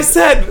 and I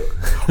said,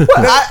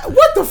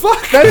 "What the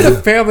fuck?" That's a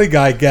Family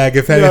Guy gag,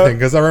 if Yeah. anything,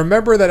 because I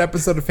remember that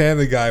episode of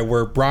Family Guy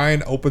where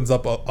Brian opens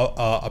up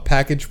a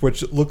package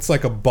which looks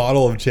like a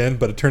bottle of gin,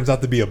 but it turns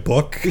out to be a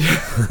book.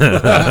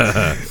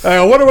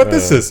 I wonder what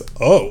this is.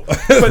 Oh,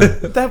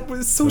 But that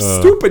was so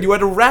stupid. You had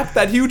to wrap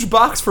that huge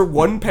box for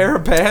one pair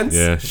of pants.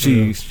 Yeah,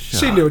 she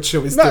She knew what she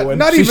was doing.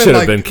 not She even should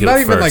have like been killed not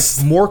even first.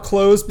 like more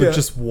clothes, but Yeah.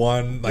 just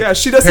one. Like, Yeah,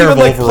 she doesn't pair even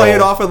of like play it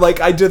overalls. off and like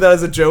I did that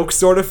as a joke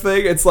sort of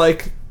thing. It's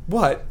like,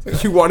 what?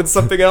 You wanted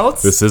something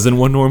else? This isn't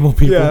what normal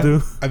people Yeah.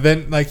 do. And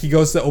then like he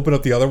goes to open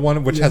up the other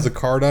one, which has a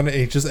card on it,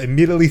 and he just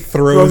immediately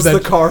Throws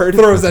throws the card.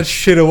 throws that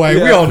shit away.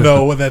 We Yeah. all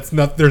know that's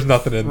not. There's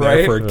nothing in there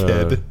Right? for a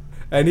kid.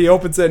 And he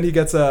opens it and he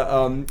gets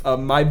a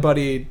My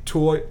Buddy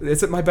tool.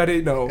 Is it My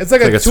Buddy? No. It's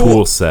like, Like a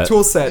tool set.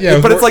 tool set. Yeah,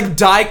 but it's we're- like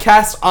die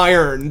cast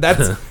iron.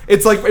 That's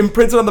it's like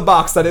imprinted on the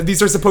box that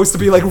these are supposed to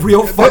be like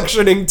real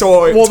functioning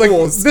tools.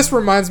 Well, this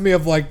reminds me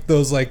of like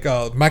those like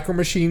Micro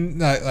Machine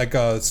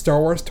Star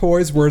Wars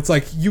toys where it's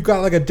like you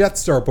got like a Death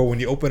Star, but when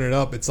you open it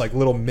up, it's like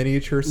little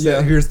miniature set.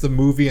 Yeah. Here's the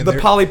movie and the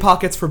they're- Polly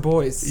Pockets for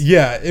boys.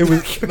 Yeah, it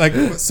was like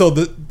so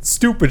the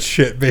stupid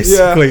shit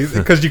basically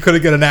because you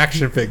couldn't get an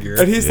action figure.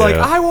 And he's like,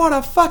 Yeah. I want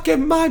a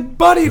fucking My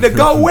Buddy to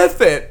go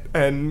with it.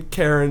 And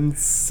Karen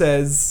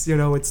says,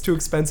 it's too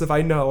expensive.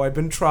 I know. I've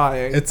been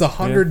trying. It's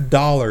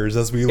 $100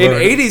 as we In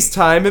learned. 80s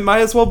time, it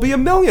might as well be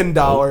 $1 million.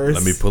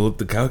 Let me pull up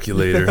the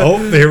calculator.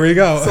 Oh, there we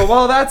go. So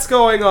while that's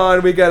going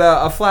on, we get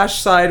a flash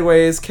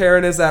sideways.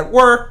 Karen is at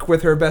work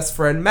with her best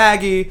friend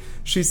Maggie.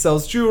 She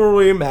sells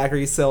jewelry.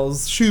 Maggie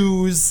sells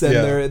shoes,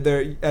 and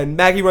Yeah. and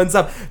Maggie runs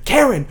up.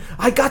 Karen,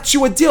 I got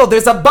you a deal.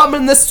 There's a bum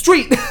in the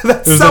street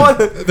that's there's selling.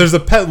 there's a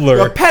peddler.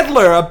 A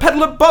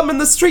peddler bum in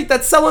the street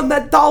that's selling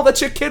that doll that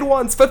your kid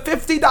wants for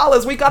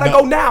 $50. We gotta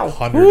go now.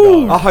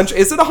 $100. $100?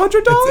 Is it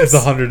 $100? It's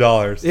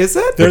 $100. Is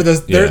it? They're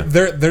the Yeah.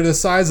 they're the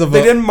size of They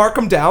a. didn't mark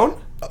them down.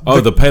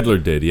 Oh, the peddler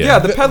did, yeah. Yeah,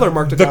 the peddler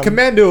marked it The down.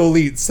 Commando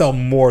Elite sell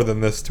more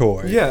than this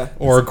toy. Yeah.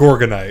 Or a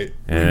Gorgonite.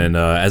 And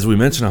as we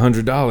mentioned,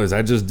 $100.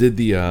 I just did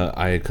the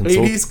I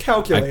 80s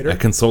calculator. I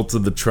consulted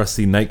the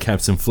trusty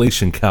Nightcaps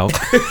inflation calc.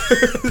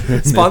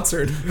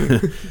 Sponsored.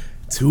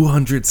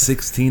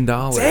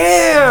 $216.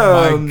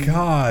 Damn! My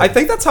God. I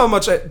think that's how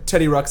much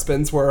Teddy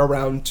Ruxpins were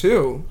around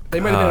too. They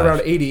might have been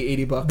around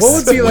 80 bucks. What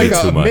would be Way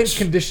like too a much. mint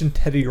condition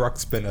Teddy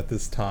Ruxpin at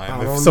this time I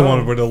if don't someone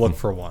know. were to look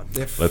for one?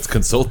 Let's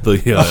consult the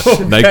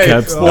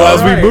nightcaps. Well,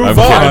 as we move I'm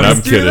on, kidding, I'm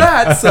let's do kidding.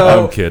 that.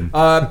 So, I'm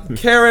kidding.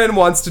 Karen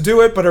wants to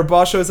do it, but her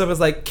boss shows up and is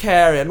like,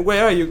 Karen,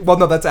 where are you? Well,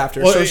 no, that's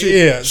after. Well, so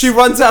yes. she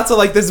runs out to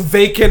like this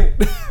vacant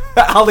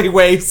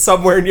alleyway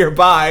somewhere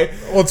nearby.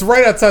 Well, it's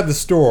right outside the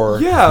store.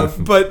 Yeah,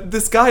 but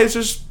this guy is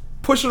just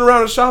pushing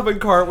around a shopping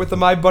cart with the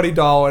My Buddy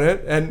doll in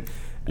it, and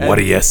What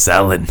are you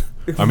selling?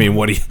 I mean,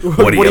 what are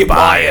you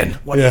buying?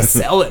 What are Yeah. you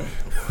selling?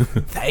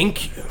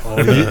 Thank you.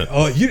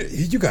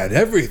 You got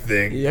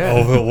everything. Yeah.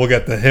 Oh, we'll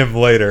get to him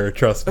later.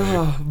 Trust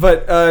me.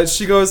 But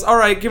she goes, all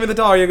right, give me the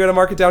dollar. You're going to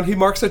mark it down. He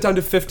marks it down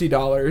to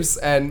 $50,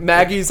 and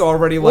Maggie's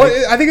already like...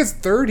 Well, I think it's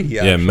 30.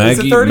 Yeah,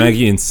 Actually. it 30?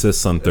 Maggie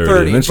insists on 30,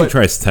 30, and then she but-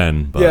 tries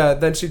 10. But Yeah,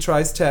 then she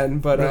tries 10,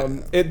 but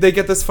they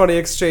get this funny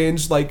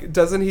exchange. Like,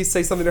 doesn't he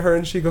say something to her,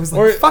 and she goes, like,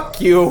 Or- fuck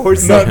you, or No,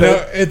 something.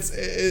 no,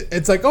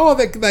 it's like, oh,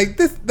 like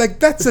this, like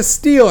that's a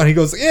steal, and he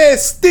goes, yeah,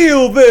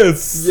 steal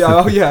this.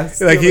 Yeah, oh, yeah.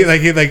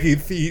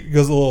 He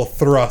goes a little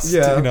thrust.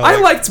 Yeah, you know, I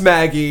like- liked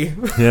Maggie.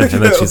 Yeah, and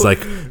then she's like,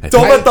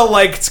 Don't let the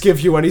liked give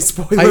you any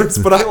spoilers,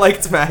 but I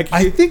liked Maggie.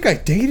 I think I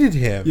dated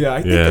him. yeah,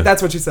 I think Yeah.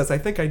 that's what she says. I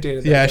think I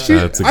dated that Yeah, guy. she.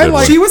 That's a I good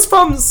like. She was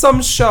from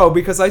some show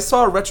because I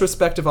saw a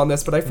retrospective on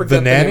this, but I forget The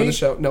the name of Nanny? the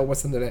show. No, it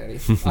wasn't The Nanny.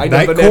 I know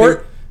Night The Nanny.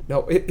 Court? No,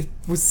 it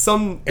was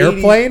some 80s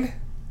Airplane.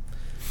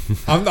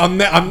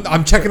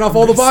 I'm checking off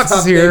all the boxes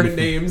Stop here. naming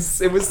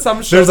names. It was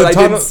some show There's that a I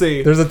ton didn't of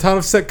see. there's a ton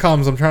of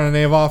sitcoms I'm trying to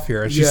name off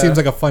here, and she Yeah. seems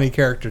like a funny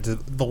character to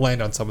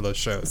land on some of those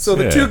shows. So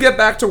the Yeah. two get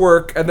back to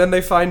work, and then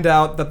they find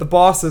out that the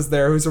boss is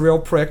there, who's a real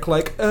prick.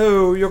 Like,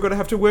 oh, you're gonna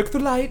have to work the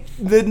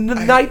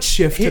night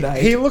shift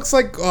tonight. He looks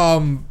like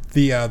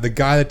the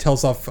guy that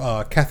tells off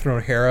Catherine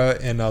O'Hara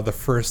in the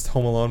first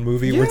Home Alone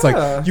movie, where it's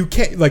Yeah.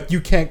 like you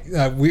can't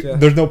Yeah.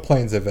 there's no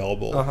planes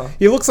available. Uh-huh.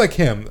 He looks like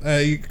him,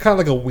 kind of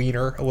like a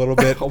wiener a little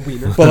bit, A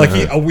wiener. but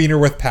like a wiener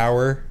with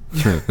power.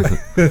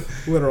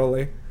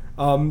 Literally.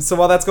 So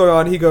while that's going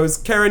on, he goes,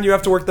 Karen, you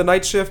have to work the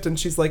night shift, and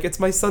she's like, it's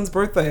my son's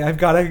birthday. I've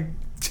got to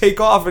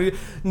take off. And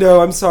no,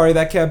 I'm sorry,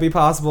 that can't be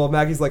possible.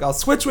 Maggie's like, I'll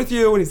switch with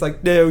you, and he's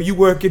like, no, you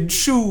work in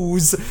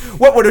shoes.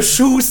 What would a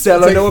shoe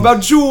seller like- know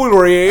about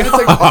jewelry? It's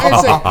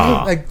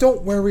like,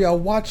 don't worry, I'll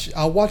watch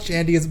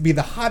Andy as be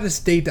the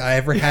hottest date I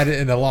ever had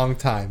in a long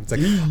time. It's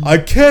like, I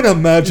can't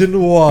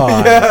imagine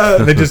why. Yeah.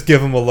 And they just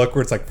give him a look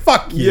where it's like,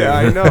 fuck you. Yeah,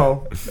 I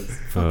know.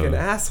 Fucking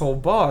asshole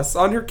boss.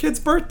 On her kid's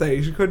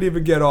birthday, she couldn't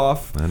even get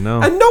off. I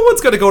know. And no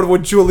one's gonna go to a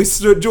jewelry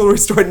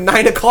store at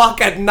 9 o'clock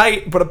at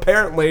night, but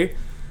apparently,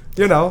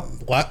 you know,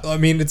 I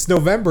mean, it's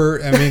November.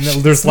 I mean,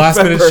 there's last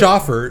minute November.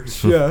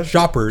 shoppers. Yeah.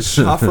 Shoppers.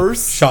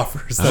 shoppers.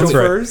 Shoppers. That's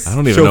Chauffeurs. I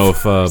don't even know if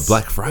Chauffeurs.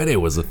 Black Friday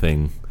was a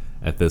thing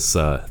at this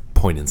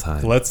point in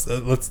time. Let's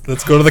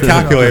go to the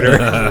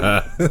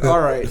calculator. All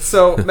right,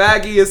 so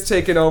Maggie is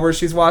taking over.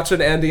 She's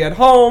watching Andy at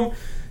home.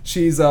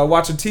 She's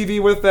watching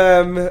TV with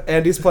them.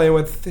 Andy's playing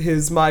with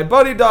his My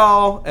Buddy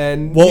doll,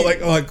 and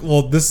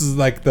well, this is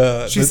like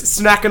she's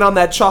snacking on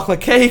that chocolate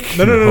cake.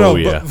 no. Oh,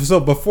 yeah. So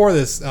before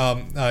this,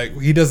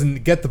 he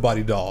doesn't get the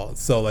buddy doll.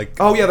 So like,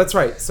 Oh yeah, that's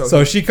right.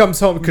 so she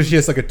comes home because she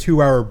has like a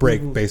 2-hour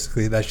break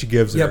basically that she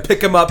gives her. yeah,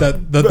 pick him up. The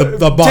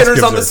boss Dinner's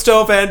gives on the her.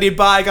 stove, Andy.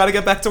 Bye. Gotta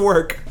get back to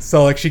work.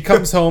 So like she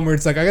comes home and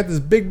it's like, I got this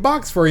big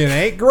box for you and it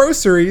ain't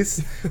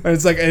groceries. And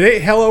it's like, it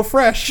ain't Hello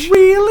Fresh.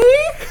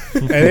 Really?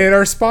 It ain't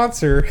our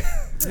sponsor.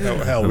 Oh,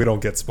 hell, we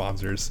don't get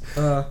sponsors.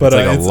 But It's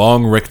like a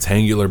long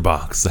rectangular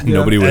box that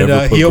nobody would and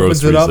ever put he opens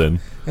groceries it up in.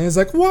 and he's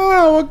like,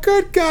 wow, a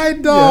good guy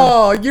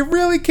doll. You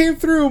really came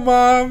through,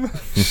 Mom.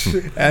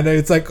 And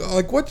it's like,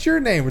 what's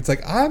your name? It's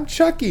like, I'm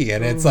Chucky.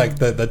 And it's like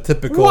the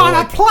typical Wanna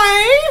like,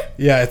 play?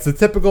 yeah, it's the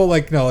typical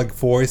like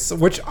voice,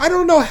 which I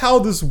don't know how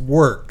this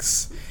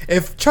works.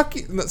 If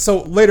Chucky,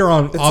 so later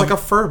on, It's like a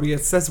Furby.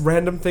 It says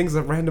random things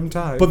at random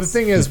times. but the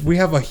thing is, we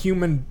have a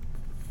human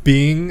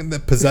being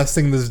that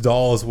possessing this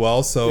doll as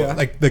well. So Yeah.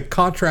 like the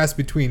contrast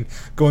between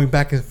going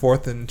back and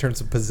forth in terms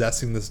of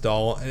possessing this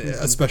doll,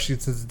 especially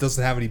since it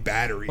doesn't have any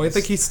batteries. Well, I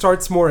think he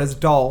starts more as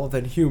doll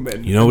than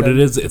human. You know and what then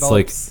it is? It's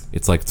develops-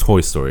 like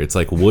Toy Story. It's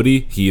like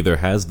Woody. He either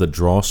has the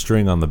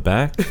drawstring on the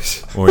back,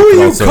 or Who he are can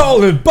you also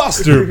calling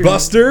Buster?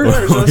 Buster?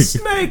 There's a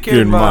snake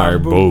in my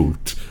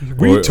boot.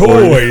 We Or-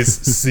 toys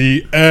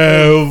see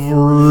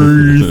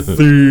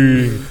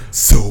everything.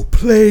 So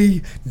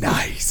play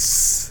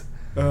nice.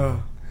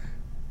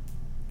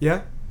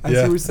 Yeah, I see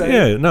Yeah. what you're saying.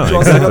 Yeah, no,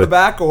 Draws it on exactly. the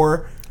back,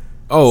 or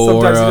Oh,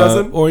 Sometimes he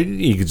doesn't. or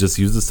you could just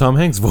use this Tom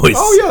Hanks voice.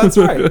 oh yeah, that's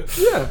right.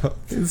 Yeah,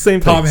 Same thing,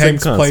 Tom same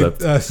Hanks played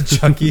concept.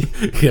 Chucky.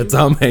 Yeah,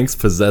 Tom Hanks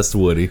possessed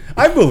Woody.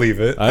 I believe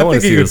it. I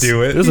wanna think he see could this.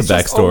 do it. There's he's a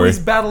just backstory. always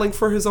battling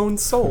for his own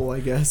soul, I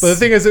guess. But the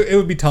thing is, it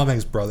would be Tom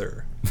Hanks'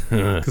 brother.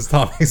 Because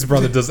Tom Hanks'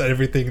 brother does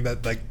everything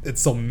that, like,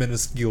 it's so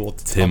minuscule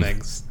to Tom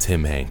Hanks.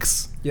 Tim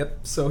Hanks.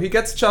 Yep. So he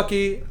gets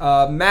Chucky.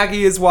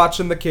 Maggie is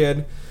watching the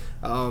kid.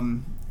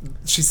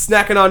 She's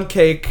snacking on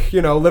cake,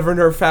 living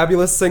her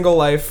fabulous single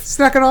life.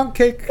 Snacking on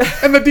cake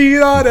and the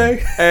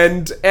D-Day.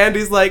 And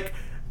Andy's like,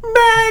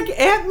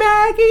 Aunt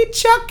Maggie,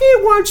 Chucky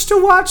wants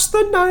to watch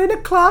the 9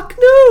 o'clock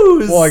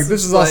news. Well, like,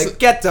 this is like, also-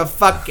 get to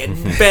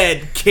fucking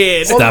bed,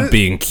 kid. Stop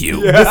being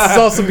cute. This is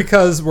also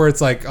because where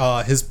it's like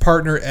his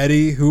partner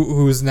Eddie,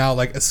 who is now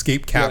like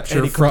escape catcher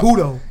Eddie from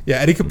Caputo.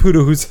 Eddie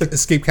Caputo, who's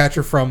escape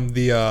catcher from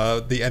the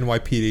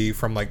NYPD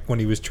from like when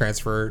he was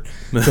transferred.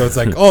 So it's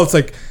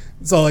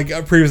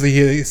like previously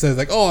he says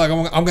like, oh, like,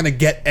 I'm gonna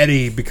get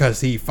Eddie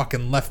because he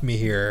fucking left me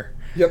here.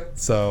 Yep.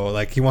 So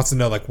like he wants to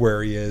know like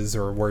where he is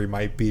or where he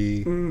might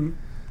be.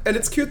 And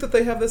it's cute that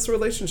they have this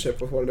relationship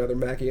with one another,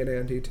 Maggie and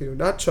Andy, too.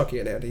 Not Chucky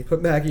and Andy, but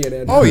Maggie and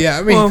Andy. Oh yeah,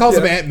 I mean he calls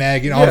yeah. him Aunt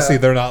Maggie, and obviously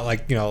they're not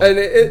like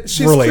And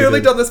she's related.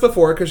 clearly done this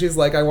before because she's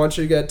like, I want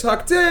you to get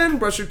tucked in,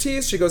 brush your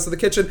teeth. She goes to the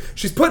kitchen.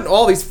 She's putting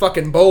all these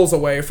fucking bowls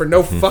away for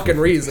no fucking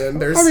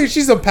reason. I mean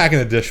she's unpacking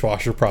the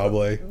dishwasher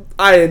probably.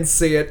 I didn't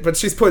see it, but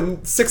she's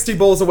putting 60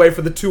 bowls away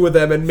for the two of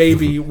them and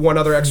maybe one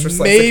other extra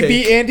slice of cake.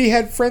 Maybe Andy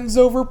had friends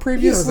over He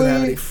previously. doesn't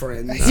have any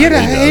friends. He had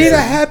a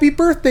happy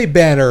birthday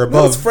banner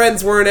above. His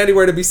friends weren't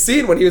anywhere to be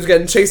seen when he was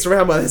getting chased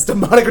around by this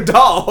demonic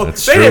doll.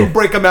 That's they true. didn't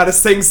break him out of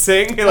Sing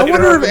Sing. I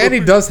wonder if Andy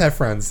does have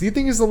friends. Do you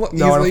think he's a No, I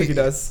don't think he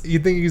does. You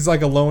think he's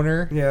like a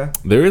loner? Yeah.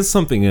 There is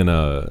something in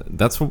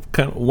that's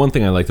kind of one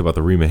thing I liked about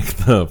the remake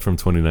from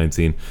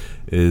 2019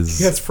 is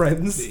He has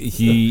friends.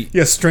 he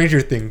Yeah,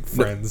 Stranger Thing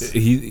friends.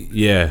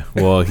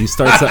 he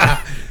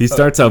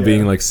starts out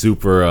being like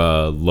super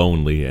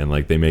lonely, and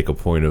like they make a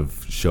point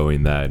of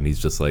showing that, and he's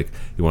just like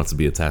he wants to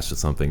be attached to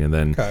something, and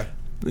then Okay.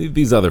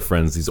 these other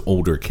friends, these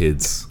older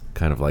kids,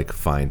 kind of like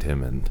find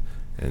him and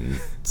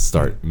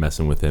start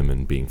messing with him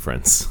and being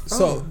friends.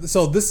 So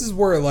this is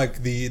where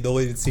like the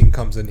deleted scene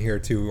comes in here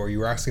too, where you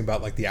were asking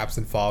about like the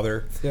absent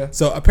father. Yeah.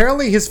 So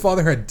apparently his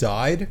father had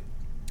died,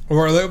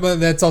 or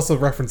that's also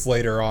referenced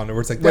later on, where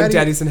it's like When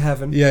Daddy's in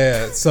heaven.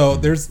 Yeah. So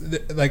there's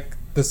like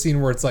the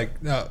scene where it's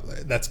like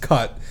that's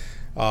cut.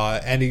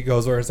 And he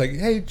goes where it's like,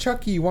 hey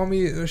Chucky, you want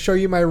me to show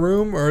you my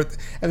room?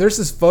 And there's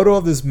this photo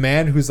of this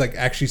man who's like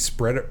actually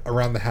spread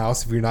around the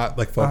house if you're not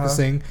like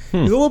focusing.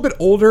 He's a little bit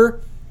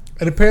older,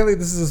 and apparently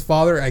this is his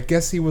father. I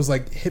guess he was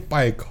like hit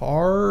by a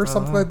car or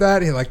something like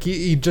that.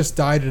 He just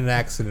died in an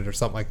accident or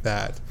something like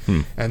that.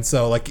 And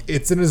so like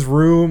it's in his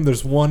room.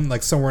 There's one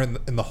like somewhere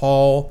in the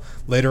hall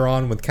later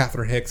on when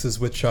Catherine Hicks is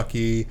with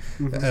Chucky,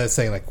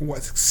 saying like,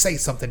 "What? Say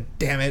something,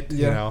 damn it!"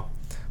 You know.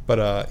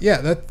 But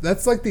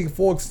that's like the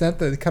full extent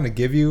that they kind of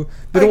give you.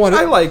 They don't want.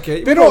 I like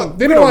it. They don't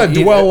want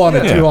to dwell on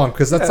it too long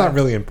because that's Yeah. not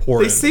really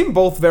important. They seem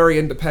both very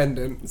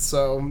independent,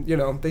 so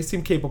they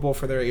seem capable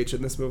for their age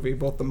in this movie,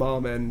 both the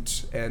mom and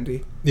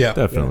Andy. yeah,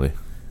 Definitely.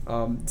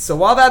 So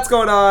while that's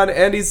going on,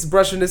 Andy's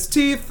brushing his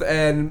teeth,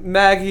 and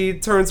Maggie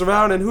turns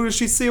around, and who does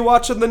she see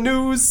watching the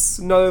news?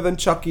 None other than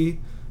Chucky,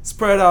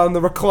 spread out on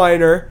the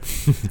recliner,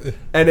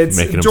 and it's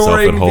Making himself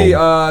during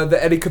at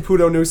the Eddie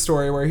Caputo news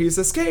story where he's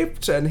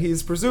escaped and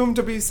he's presumed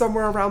to be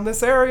somewhere around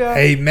this area.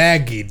 Hey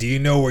Maggie, do you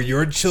know where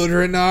your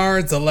children are?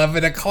 It's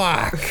 11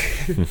 o'clock.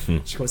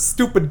 She goes,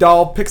 stupid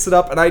doll, picks it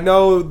up, and I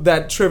know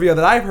that trivia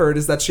that I've heard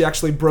is that she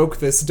actually broke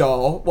this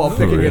doll while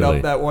picking it really?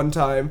 up that one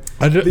time.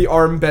 I ju- The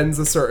arm bends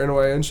a certain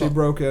way, and she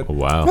broke it. Oh,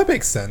 wow. That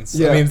makes sense.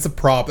 Yeah. I mean, it's a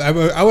prop. I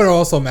would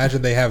also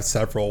imagine they have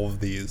several of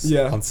these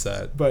on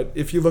set. But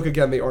if you look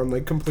again, the arm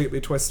like completely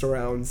twists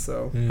around,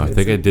 so... I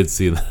think I did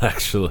see that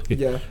actually.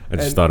 Yeah. I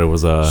just And thought it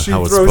was She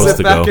how it's throws supposed it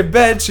to back go. in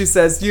bed. She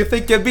says, "You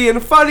think you're being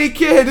funny,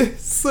 kid?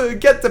 So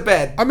get to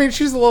bed." I mean,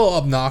 she's a little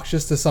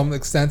obnoxious to some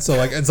extent, so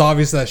like it's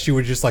obvious that she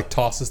would just like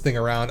toss this thing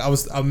around. I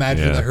was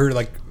imagining Yeah. that her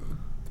like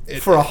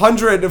For a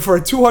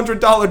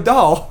 $200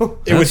 doll.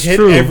 it would That's hit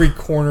true. every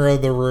corner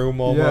of the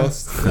room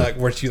almost, like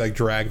where she like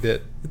dragged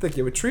it. I think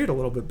you would treat it a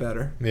little bit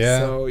better. Yeah.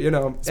 So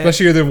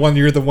Especially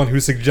you're the one who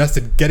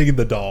suggested getting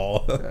the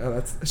doll.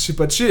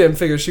 but she didn't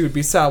figure she would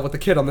be sad with the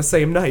kid on the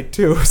same night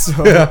too.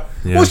 So Yeah.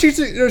 Yeah. Well,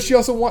 she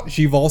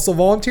also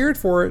volunteered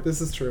for it.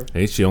 this is true.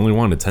 Hey, she only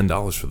wanted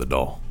 $10 for the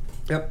doll.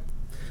 Yep.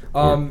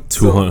 Or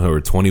So-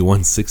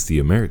 $21.60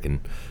 American,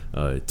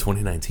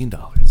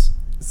 $2019.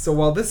 So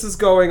while this is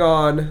going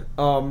on,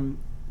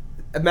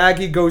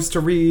 Maggie goes to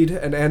read,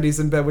 and Andy's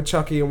in bed with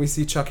Chucky, and we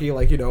see Chucky,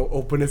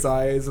 open his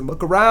eyes and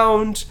look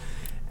around.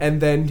 And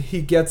then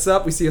he gets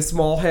up. We see a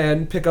small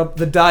hand pick up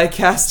the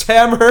die-cast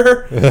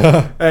hammer.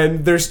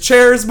 And there's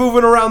chairs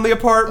moving around the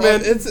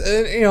apartment.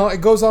 It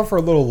goes on for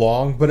a little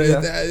long, but Yeah.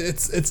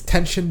 it's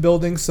tension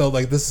building. So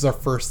like this is our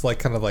first like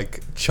kind of like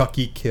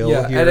Chucky kill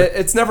Yeah, here. and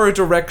it's never a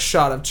direct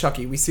shot of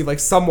Chucky. We see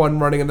someone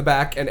running in the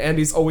back, and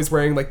Andy's always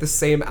wearing the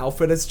same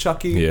outfit as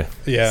Chucky. Yeah.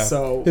 Yeah.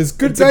 So his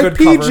good it's a time good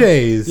cover.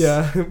 PJs.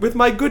 Yeah, with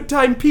my good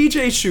time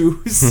PJ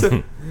shoes.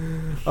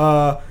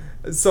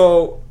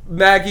 So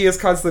Maggie is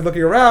constantly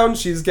looking around.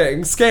 She's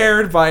getting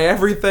scared by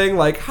everything.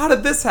 Like, how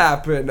did this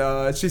happen?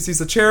 She sees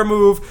a chair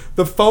move.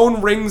 The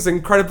phone rings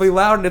incredibly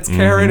loud, and it's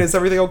Karen. Is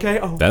everything okay?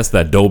 Oh, That's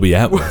that Dolby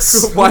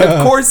Atmos. why,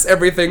 of course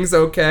everything's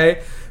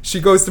okay. She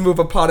goes to move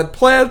a potted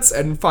plant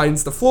and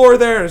finds the floor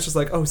there, and it's just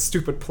like, oh,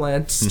 stupid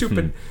plant,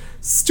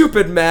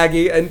 stupid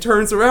Maggie, and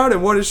turns around,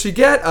 and what does she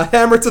get? A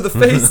hammer to the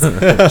face.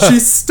 She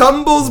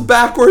stumbles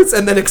backwards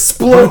and then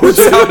explodes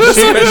out this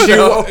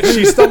window.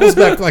 She stumbles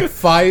back like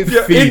 5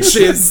 feet.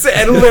 Inches,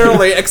 and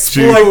literally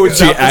explodes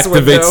She out this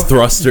window. activates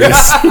thrusters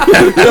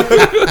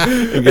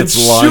and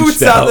gets launched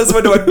Shoots out this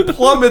window and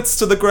plummets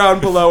to the ground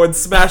below and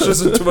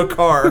smashes into a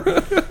car.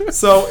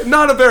 So,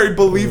 not a very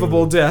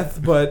believable death,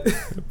 but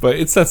But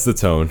it sets the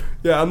tone.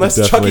 yeah, unless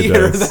It Chucky hit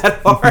her definitely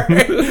that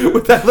hard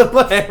with that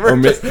little hammer.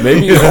 Or just-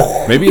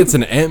 maybe it's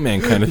an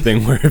Ant-Man kind of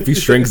thing where if he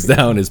shrinks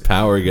down, his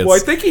power gets... well, I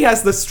think he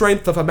has the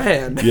strength of a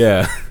man.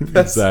 Yeah,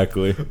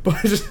 exactly. But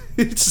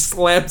he just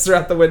slams her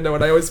out the window,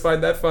 and I always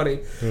find that funny.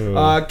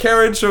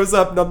 Karen shows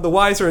up none the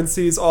wiser and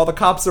sees all the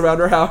cops around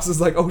her house. Is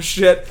like, oh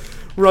shit.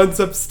 Runs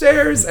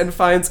upstairs and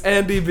finds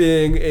Andy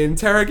being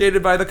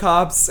interrogated by the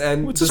cops,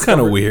 and Which is kind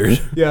of weird.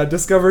 Yeah,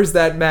 discovers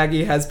that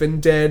Maggie has been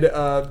dead.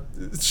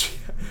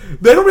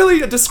 They don't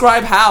really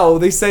describe how.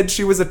 They said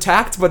she was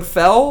attacked but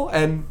fell,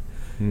 and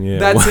Yeah,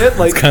 that's it.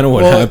 Like, that's kind of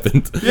what well,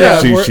 happened.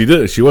 yeah, she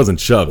did. She wasn't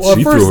shoved. Well, at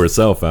She first, threw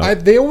herself out.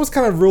 They almost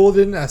kind of ruled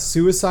it in as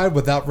suicide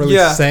without really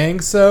Yeah.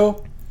 saying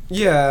so.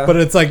 yeah, But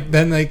it's like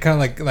then they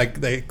kind of like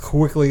they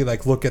quickly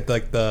like look at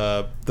like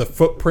the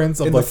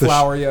footprints of In like the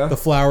flour, yeah. the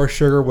flour,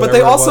 sugar, but whatever.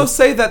 they it also was.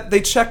 say that they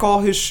check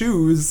all his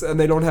shoes and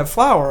they don't have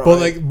flour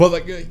on it. But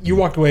like you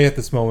walked away at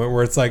this moment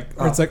where it's like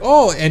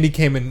oh, Andy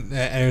came in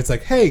and it's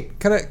like, hey,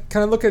 can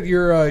I look at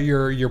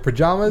your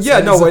pajamas? Yeah,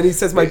 And no, it's when like, he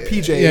says my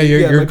PJ. yeah,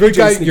 you're my good PJ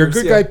guy. You're sneakers,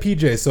 good yeah. guy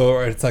PJ. So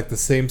it's like the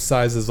same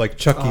size as like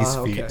Chucky's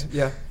Okay, feet.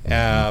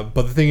 yeah.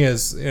 But the thing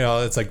is,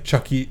 it's like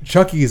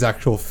Chucky's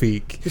actual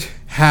feet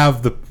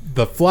have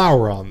the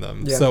flour on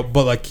them. Yeah. So,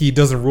 but like he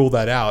doesn't rule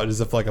that out as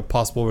if like a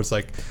possible. Where it's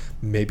like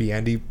maybe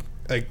Andy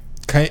like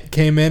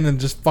came in and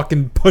just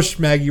fucking pushed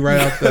Maggie right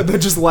out the. They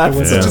just left.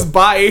 Yeah. Just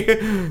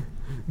bye.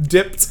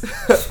 Dipped.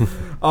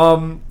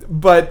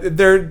 But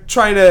they're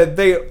trying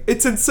to.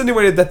 It's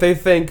insinuated that they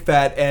think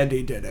that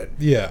Andy did it.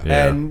 Yeah.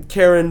 Yeah. And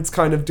Karen's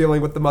kind of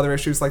dealing with the mother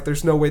issues. Like,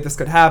 there's no way this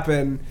could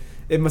happen.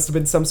 It must have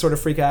been some sort of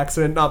freak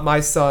accident, not my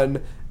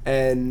son.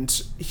 And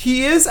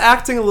he is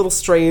acting a little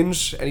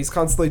strange, and he's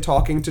constantly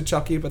talking to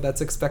Chucky, but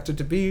that's expected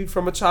to be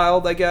from a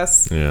child, I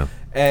guess. Yeah.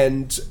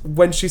 And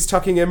when she's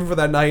tucking him for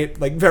that night,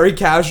 like, very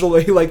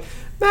casually, like,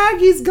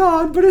 Maggie's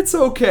gone, but it's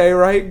okay,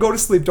 right? Go to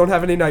sleep. Don't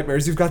have any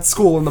nightmares. You've got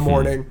school in the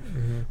morning.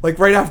 Like,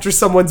 right after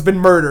someone's been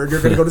murdered,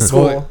 you're going to go to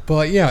school. But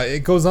like, yeah, it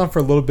goes on for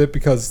a little bit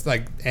because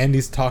like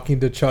Andy's talking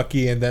to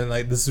Chucky, and then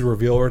like this is a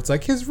reveal where it's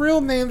like his real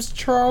name's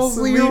Charles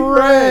Lee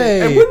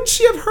Ray. And wouldn't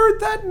she have heard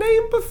that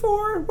name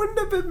before? Wouldn't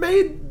have it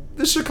made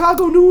the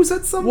Chicago news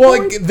at some Well,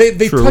 point? like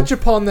they True. touch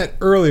upon that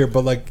earlier,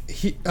 but like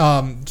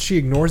she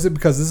ignores it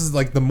because this is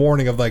like the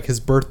morning of like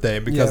his birthday,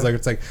 because Yeah. like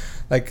it's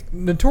like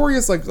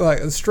notorious like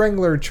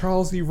strangler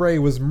Charles Lee Ray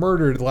was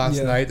murdered last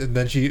Yeah. night, and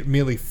then she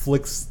immediately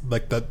flicks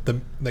like the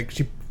like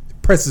she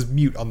presses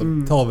mute on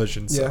the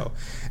television, so Yeah.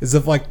 as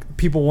if like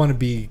people want to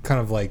be kind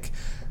of like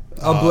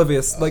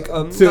Oblivious, like to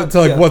not-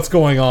 like yeah. what's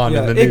going on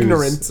in the news.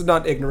 ignorant,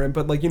 not ignorant,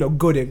 but like,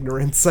 good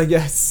ignorance, I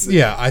guess.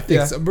 Yeah, I think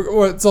Yeah. so. But,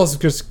 well, it's also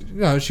just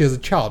she has a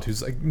child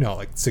who's like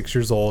like 6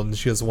 years old, and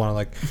she doesn't want to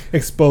like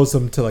expose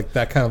them to like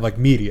that kind of like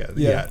media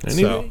Yeah. yet. And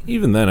So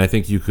even then, I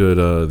think you could.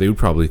 They would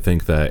probably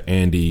think that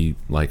Andy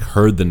like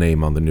heard the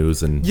name on the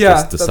news and Yeah,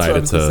 just that's what I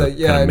decided was gonna to say.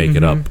 Yeah, kind of make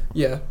it up.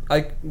 Yeah,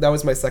 that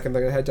was my second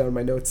thing I had down in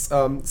my notes.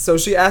 So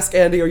she asked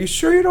Andy, "Are you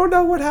sure you don't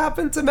know what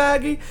happened to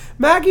Maggie?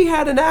 Maggie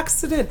had an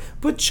accident,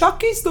 but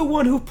Chucky's the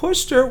one who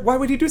pushed her. Why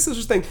would he do such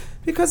a thing?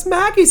 Because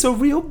Maggie's a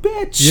real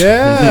bitch."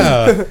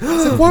 yeah, it's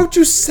like, why would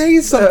you say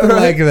something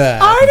like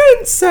that? I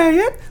didn't say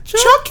it.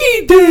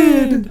 Chucky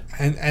did.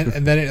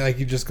 And then it, like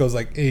he just goes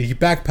like he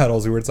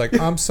backpedals where it's like,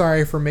 I'm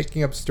sorry for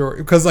making up story,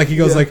 because like he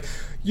goes Yeah. like,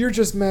 you're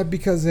just mad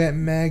because Aunt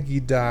Maggie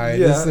died,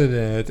 Yeah. isn't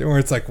it? Where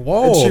it's like,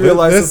 whoa, And she this-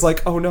 realizes, this-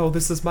 like, oh no,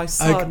 this is my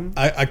son.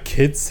 a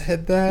kid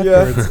said that.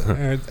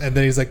 Yeah. And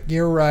then he's like,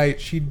 you're right,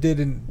 she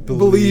didn't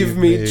Believe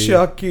me,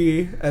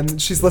 Chucky.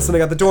 And she's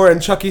listening at the door,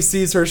 and Chucky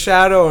sees her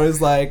shadow and is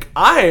like,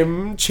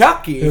 I'm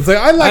Chucky. It's like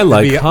I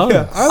like to be- hugs.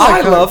 Yeah, I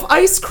like hugs. love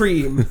ice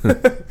cream.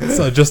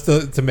 So just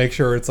to make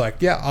sure it's like,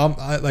 yeah,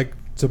 I like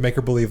to make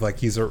her believe like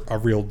he's a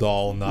real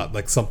doll, not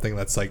like something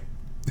that's like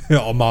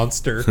a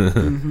monster.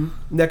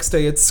 Next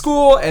day at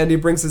school, Andy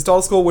brings his doll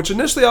to school, which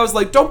initially I was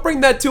like, don't bring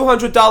that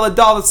 $200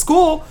 doll to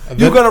school. You're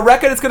then- going to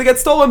wreck it. It's going to get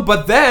stolen.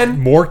 But then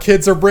More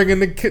kids are bringing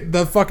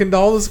the fucking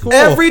doll to school.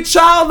 every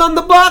child on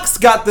the block's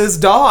got this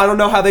doll. I don't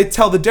know how they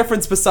tell the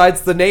difference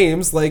besides the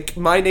names. Like,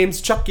 my name's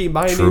Chucky.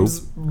 My True. name's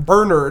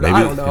Bernard. Maybe,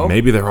 I don't know.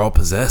 maybe they're all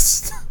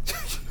possessed.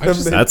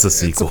 That's a It's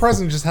sequel.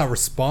 surprising just how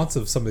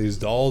responsive some of these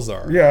dolls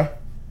are. Yeah.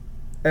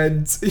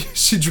 And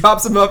she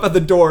drops him up at the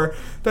door.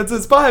 That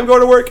says, bye, I'm going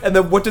to work. And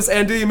then what does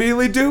Andy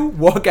immediately do?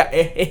 Walk out.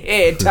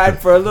 Time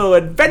for a little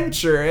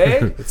adventure,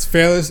 eh? It's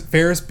Ferris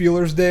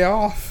Bueller's Day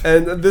Off.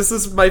 And this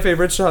is my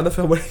favorite shot in the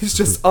film, where he's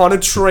just on a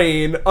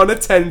train,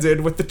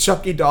 unattended, with the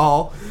Chucky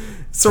doll.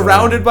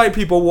 surrounded by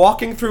people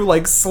walking through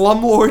like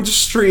slumlord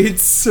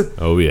streets.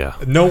 Oh yeah.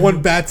 No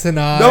one bats an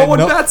eye. No one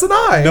bats an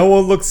eye. No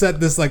one looks at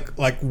this like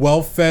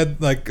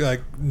well-fed, like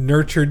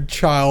nurtured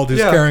child who's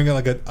carrying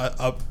like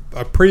a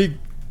pretty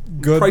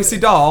good pricey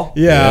doll.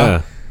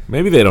 Yeah.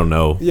 Maybe they don't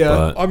know. Yeah.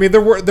 But I mean,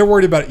 they're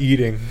worried about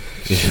eating.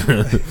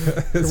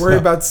 They're worried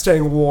about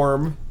staying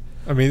warm.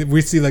 I mean,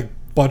 we see like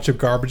bunch of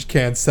garbage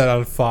cans set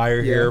on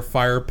fire here, Yeah.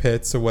 fire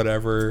pits or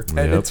whatever.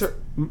 And Yep.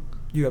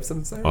 you have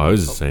something to say? I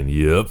was just saying,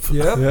 yep.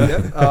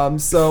 Yep.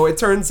 So it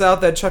turns out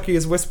that Chucky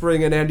is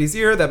whispering in Andy's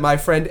ear that my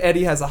friend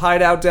Eddie has a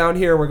hideout down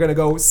here. We're gonna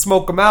go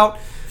smoke him out.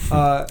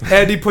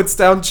 Andy puts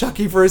down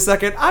Chucky for a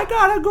second. I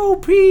gotta go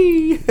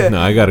pee. No,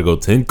 I gotta go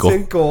tinkle.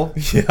 Tinkle.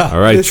 Yeah. All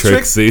right, This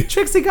Trixie.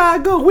 Trixie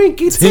gotta go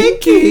winky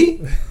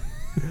tinky.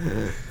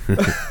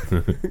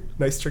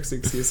 Nice Trixie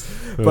excuse.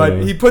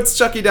 But he puts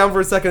Chucky down for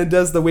a second and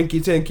does the winky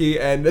tinky,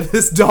 and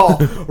this doll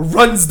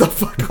runs the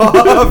fuck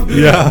off.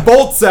 Yeah.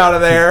 Bolts out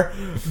of there,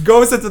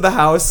 goes into the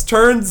house,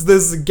 turns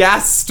this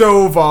gas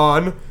stove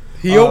on.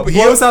 He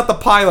blows out the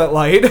pilot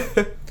light.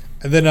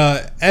 And then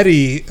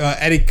Eddie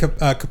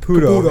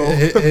Caputo,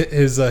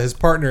 his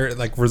partner,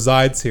 like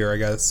resides here, I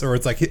guess, or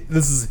it's like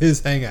this is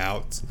his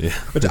hangout. Yeah.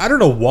 Which I don't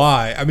know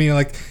why. I mean,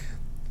 like,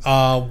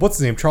 what's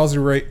his name? Charles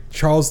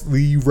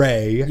Lee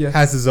Ray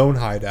has his own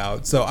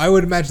hideout, so I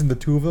would imagine the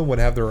two of them would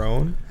have their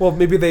own. Well,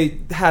 maybe they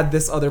had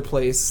this other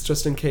place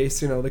just in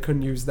case they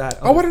couldn't use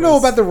that. I want to know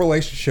about their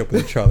relationship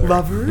with each other.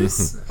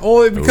 Lovers.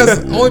 only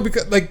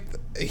because like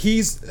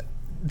he's.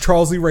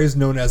 Charles Lee Ray is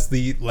known as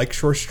the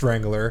Lakeshore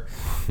Strangler.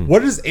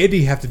 What does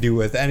Andy have to do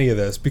with any of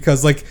this?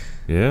 Because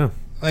Yeah.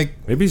 like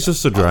Maybe he's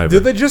just a driver.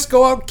 did they just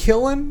go out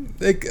killing?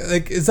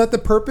 Like is that the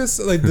purpose?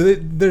 Like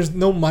there's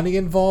no money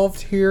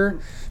involved here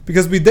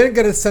because we didn't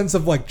get a sense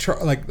of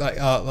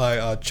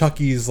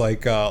Chucky's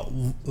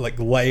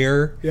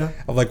layer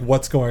of like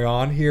what's going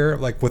on here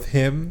like with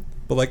him.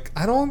 But like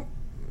I'm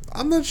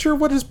not sure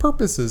what his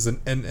purpose is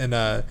and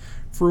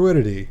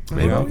fluidity. I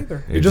don't know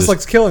either. He just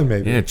likes killing,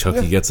 maybe. Yeah,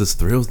 Chucky gets his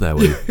thrills that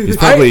way.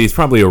 He's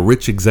probably a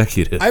rich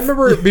executive. I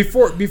remember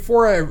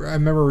before I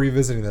remember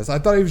revisiting this, I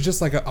thought he was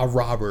just like a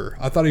robber.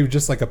 I thought he was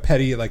just like a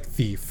petty like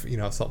thief,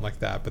 something like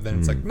that. But then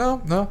it's like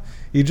no,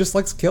 he just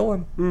likes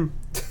killing.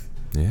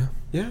 Yeah.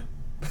 Yeah.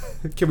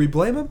 Can we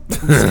blame him?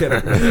 I'm just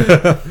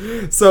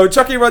kidding. So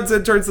Chucky runs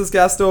in, turns this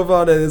gas stove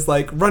on, and is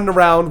like running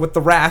around with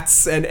the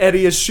rats, and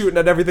Eddie is shooting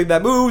at everything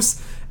that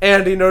moves.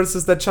 And he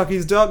notices that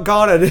Chucky's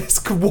gone and is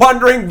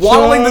waddling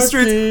the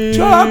streets.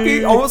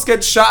 Chucky almost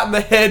gets shot in the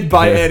head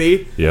by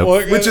Eddie,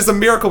 Yep. which is a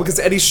miracle because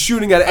Eddie's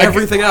shooting at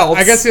everything else.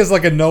 I guess he has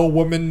like a no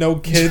woman, no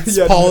kids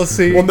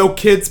policy. Well, no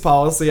kids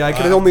policy. I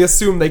can only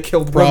assume they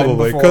killed women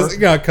Probably before.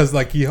 because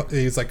like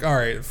he's like, all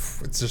right,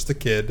 it's just a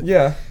kid.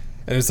 Yeah.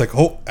 And it's like,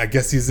 oh, I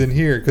guess he's in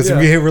here because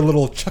we hear a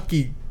little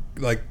Chucky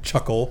like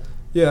chuckle.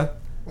 Yeah.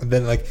 And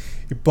then like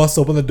he busts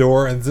open the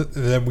door, and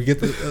then we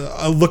get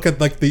a look at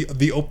like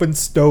the open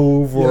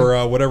stove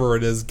or whatever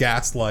it is,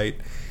 gas light,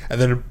 and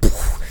then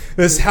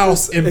this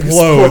house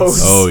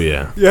implodes. Oh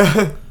yeah.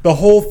 Yeah. The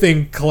whole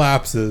thing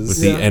collapses With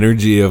the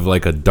energy of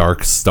like a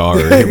dark star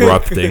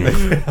erupting.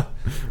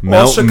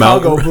 While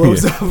Chicago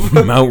blows up.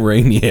 Mount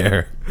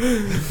Rainier.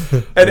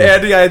 And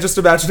Andy, I just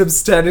imagined him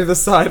standing to the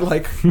side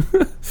like,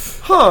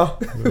 huh.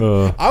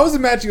 I was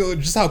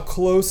imagining just how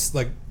close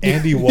like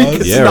Andy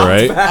was. Yeah,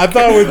 right. I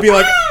thought it would be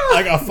like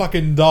a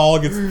fucking doll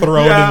gets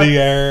thrown in the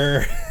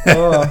air.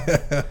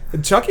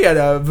 And Chucky had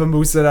a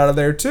Vamoose out of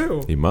there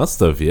too. He must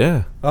have,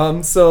 yeah.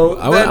 So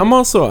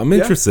I'm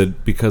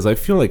interested because I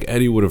feel like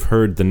Eddie would have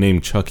heard the name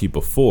Chucky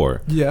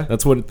before. Yeah.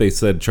 That's what they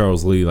said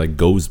Charles Lee like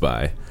goes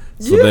by.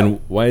 So then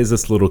why is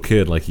this little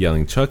kid like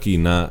yelling Chucky,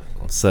 not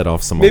set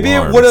off some maybe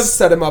alarms? it would have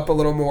set him up a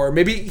little more.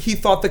 Maybe he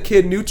thought the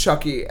kid knew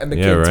Chucky and the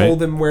kid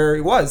told him where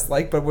he was,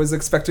 but was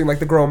expecting like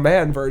the grown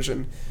man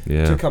version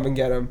to come and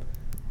get him.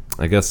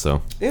 I guess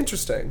so.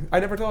 Interesting. I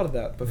never thought of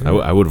that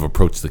before. I would have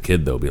approached the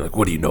kid though, be like,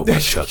 "What do you know about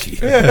Chucky?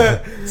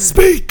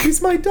 Speak." He's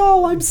my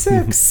doll. I'm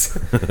 6.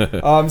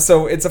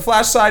 So it's a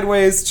flash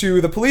sideways to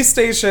the police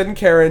station.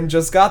 Karen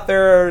just got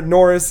there.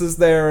 Norris is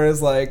there and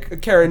is like,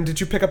 "Karen,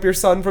 did you pick up your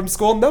son from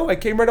school?" "No, I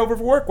came right over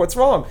for work. What's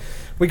wrong?"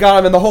 "We got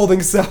him in the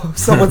holding cell.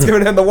 Someone's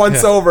giving him the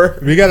once over."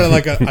 We got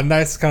a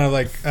nice kind of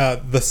like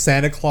the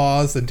Santa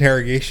Claus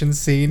interrogation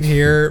scene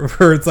here,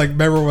 where it's like,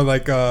 remember when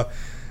like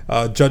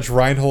Judge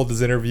Reinhold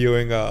is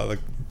interviewing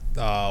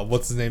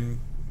what's his name,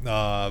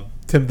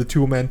 Tim the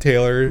Toolman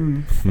Taylor,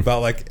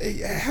 about like,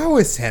 hey, how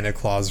is Santa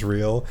Claus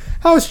real?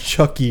 How is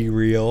Chucky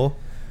real?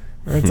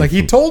 Or it's like,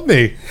 he told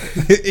me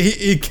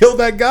he killed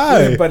that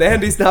guy. But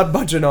Andy's not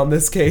budging on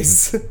this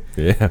case.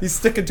 Yeah. He's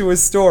sticking to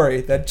his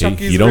story that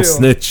Chucky's He don't real.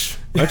 snitch.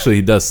 Actually,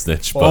 he does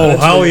snitch, Oh but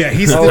hell yeah,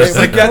 he's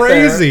like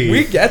crazy.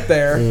 We get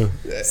there.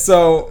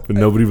 So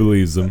nobody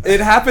believes him.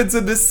 it happens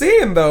in this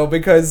scene though,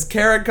 because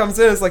Karen comes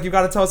in. It's like, you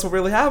got to tell us what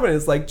really happened.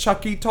 It's like,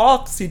 Chucky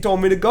talks. He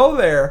told me to go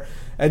there.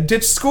 and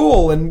ditch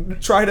school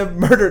and try to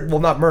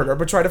not murder,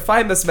 but try to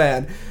find this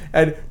man.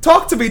 And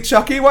talk to me,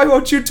 Chucky. Why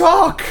won't you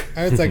talk?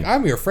 And it's like,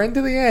 I'm your friend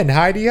to the end,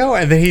 Heidi-O.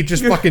 And then he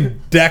just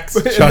fucking decks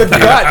In the Chucky.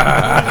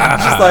 gut.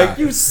 She's like,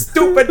 you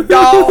stupid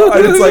doll.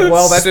 And it's like,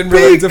 well, that didn't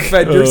really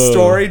defend your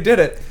story, did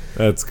it?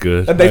 That's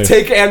good. And they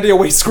take Andy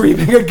away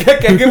screaming and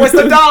kicking. It was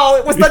the doll.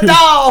 It was the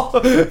doll.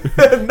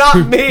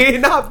 Not me.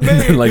 Not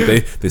me. Like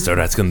they start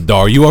asking the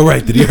doll, "Are you all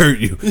right? Did he hurt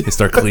you?" They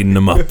start cleaning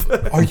him up.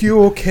 Are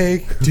you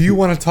okay? Do you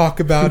want to talk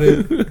about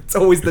it? It's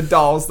always the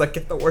dolls that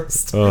get the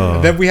worst.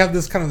 And then we have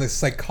this kind of the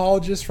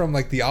psychologist from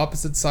like the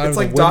opposite side It's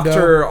of like the window.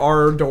 Dr.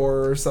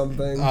 Ardor or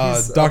something.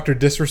 Dr.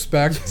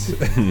 Disrespect.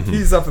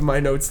 He's up in my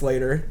notes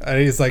later. And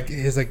he's like,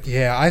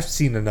 yeah, I've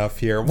seen enough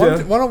here. Why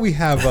don't we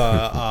have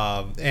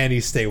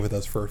Annie stay with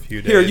us for a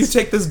few days? Here, you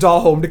take this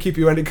doll home to keep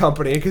you any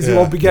company because you Yeah.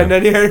 won't be getting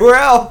anywhere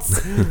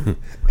else.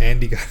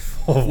 Andy got...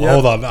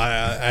 Hold on. I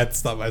had to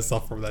stop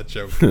myself from that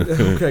joke.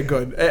 Okay,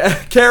 good.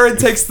 Karen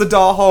takes the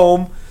doll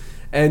home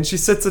and she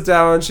sits it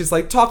down. She's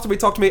like, talk to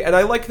me. And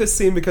I like this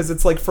scene because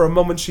it's like for a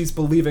moment she's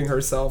believing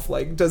herself.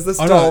 Like, does this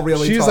doll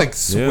really She's talk? like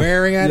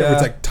swearing at it. Yeah.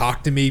 It's like,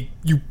 talk to me,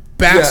 you Yeah,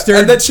 bastard.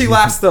 and then she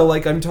laughs though,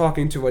 like, I'm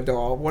talking to a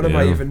doll. What am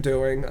I Yeah. even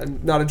doing? I'm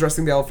not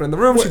addressing the elephant in the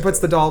room. She puts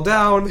the doll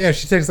down. Yeah,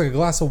 she takes like a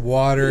glass of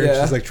water Yeah.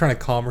 and she's like trying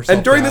to calm herself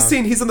And during down. this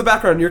scene, he's in the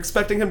background. You're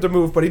expecting him to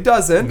move, but he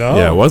doesn't. No.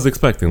 Yeah, I was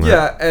expecting that.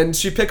 Yeah, and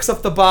she picks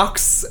up the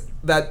box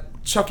that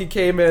Chucky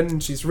came in,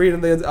 and she's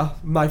reading the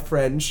my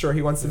friend, sure,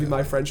 he wants to be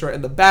my friend, sure,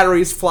 and the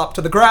batteries flop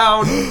to the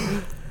ground,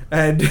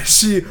 and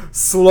she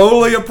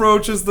slowly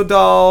approaches the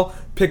doll,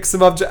 picks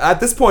him up. At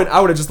this point, I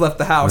would have just left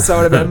the house.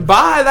 I would have been,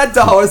 bye, that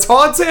doll is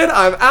haunted,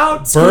 I'm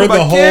out, screw Burn my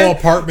the whole kid,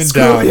 apartment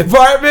screw down. the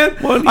apartment.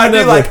 Well, you I'd be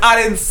never- like,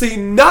 I didn't see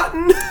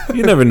nothing.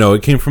 You never know.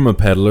 It came from a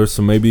peddler,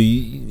 so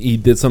maybe he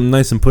did something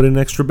nice and put in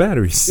extra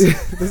batteries.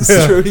 This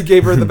is true, he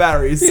gave her the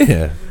batteries.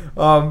 Yeah.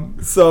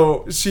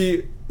 So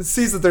she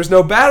sees that there's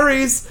no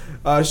batteries.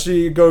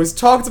 She goes,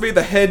 talk to me.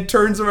 The head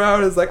turns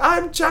around and is like,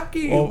 I'm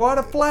Chucky. Want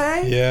to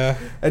play? Yeah.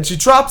 And she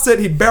drops it.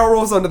 He barrel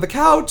rolls onto the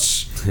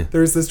couch.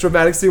 There's this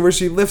dramatic scene where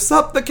she lifts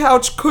up the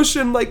couch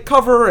cushion, like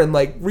cover, and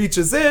like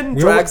reaches in,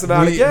 drags him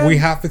out again. We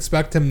half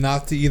expect him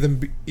not to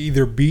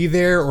either be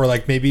there or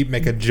like maybe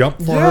make a jump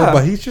for her,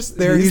 but he's just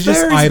there. He's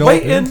just idle.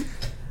 waiting.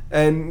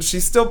 And she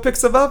still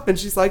picks him up and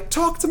she's like,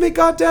 talk to me,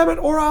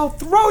 goddammit, or I'll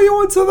throw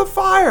you into the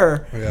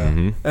fire.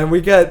 Yeah. And we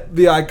get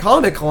the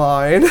iconic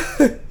line.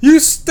 You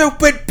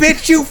stupid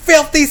bitch, you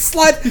filthy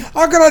slut!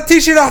 I'm gonna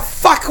teach you to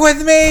fuck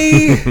with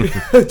me!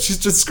 She's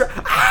just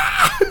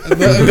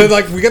and then,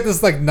 like, we get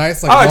this, like,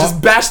 nice, like, I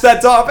just bashed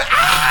that dog.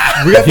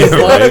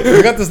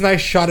 we got this nice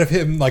shot of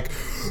him, like,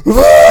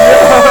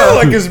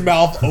 like his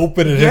mouth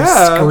open and him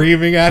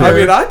screaming at her. I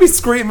mean, I'd be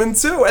screaming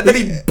too. And then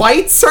he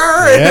bites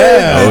her and Yeah.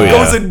 then Oh,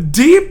 goes yeah. in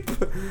deep.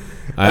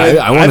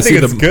 I want I to think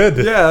see it's good.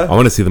 Yeah. I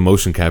want to see the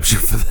motion capture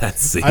for that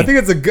scene. I think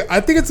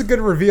it's a good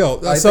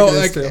reveal. I So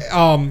think it is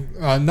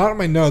like not in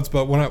my notes,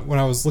 but when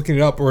I was looking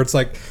it up, where it's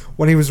like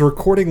when he was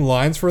recording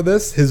lines for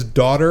this, his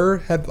daughter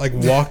had like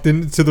walked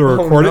into the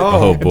recording no.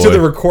 Oh, into boy.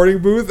 the recording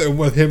booth, and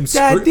with him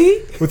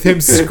Daddy?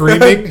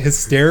 screaming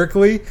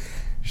hysterically.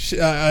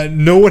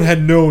 No one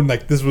had known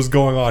like this was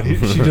going on.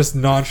 She just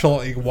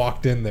nonchalantly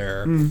walked in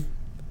there, and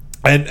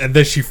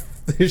then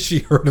she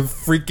heard him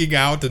freaking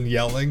out and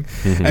yelling,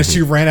 and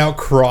she ran out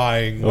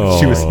crying when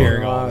she was Oh.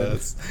 hearing all God.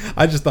 this.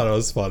 I just thought it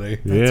was funny.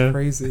 yeah.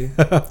 Crazy.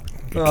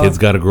 Kids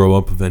got to grow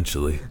up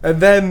eventually.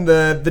 And then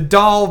the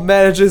doll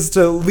manages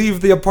to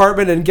leave the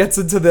apartment and gets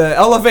into the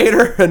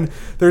elevator. And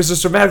there's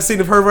this dramatic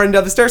scene of her running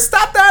down the stairs.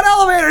 Stop that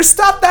elevator!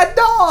 Stop that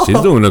doll! She's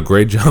doing a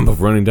great job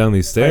of running down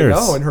these I stairs.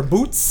 know, in her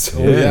boots.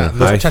 yeah.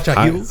 Those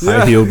cha-cha heels.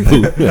 High heel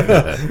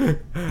boot.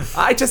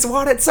 I just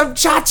wanted some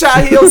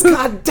cha-cha heels,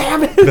 god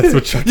damn it! That's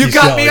what Chucky's You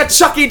got me yelling. a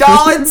Chucky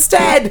doll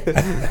instead!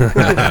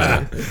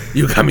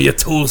 You got me a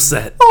tool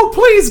set. Oh,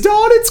 please,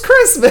 Dawn, it's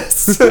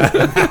Christmas!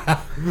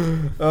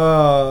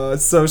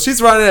 So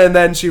she's running, and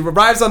then she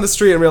arrives on the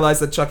street and realizes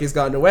that Chucky's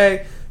gotten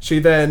away. She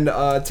then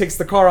takes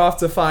the car off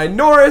to find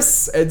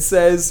Norris and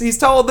says, he's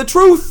told the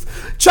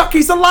truth!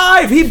 Chucky's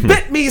alive! He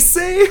bit me,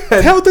 see?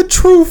 And, Tell the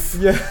truth.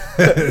 yeah.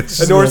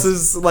 And Norris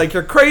is like,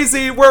 you're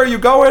crazy. Where are you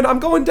going? I'm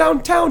going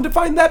downtown to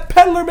find that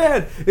peddler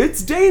man.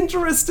 It's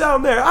dangerous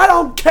down there. I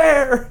don't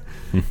care.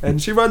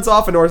 And she runs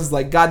off, and Norris is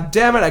like, God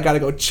damn it, I gotta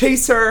go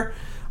chase her.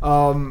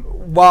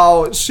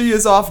 While she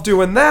is off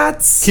doing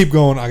that, Keep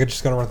going. I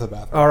just gotta run to the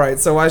bathroom. all right.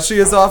 So while she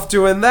is off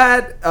doing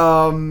that,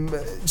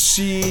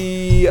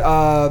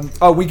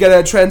 we get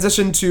a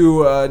transition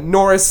to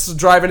Norris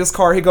driving his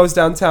car. He goes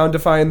downtown to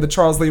find the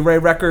Charles Lee Ray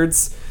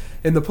records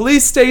in the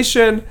police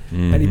station,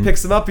 and he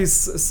picks them up.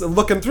 He's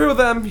looking through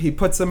them. He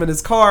puts them in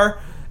his car.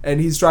 And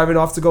he's driving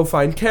off to go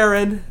find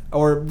Karen,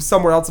 or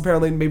somewhere else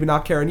apparently, maybe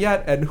not Karen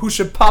yet. And who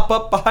should pop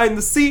up behind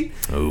the seat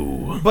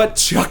Oh. but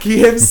Chucky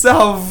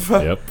himself?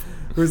 Yep.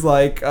 Who's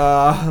like,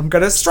 I'm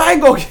gonna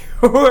strangle you.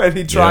 And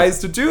he tries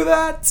to do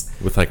that.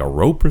 With like a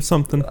rope or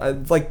something.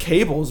 Like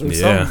cables or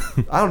Yeah.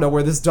 something. I don't know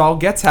where this doll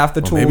gets half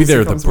the tools. Maybe they're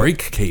he the comes with.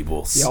 brake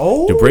cables.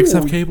 Oh, Do brakes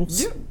have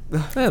cables?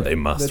 Yeah. Yeah, they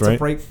must, That's right? a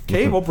brake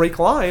cable, brake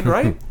line,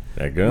 right?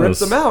 That goes.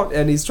 rips him out,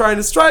 and he's trying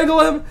to strangle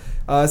him.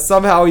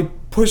 Somehow he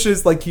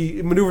pushes, like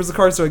he maneuvers the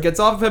car so it gets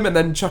off of him, and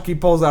then Chucky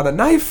pulls out a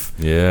knife.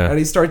 Yeah. And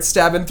he starts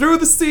stabbing through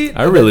the seat.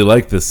 I really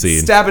like this scene.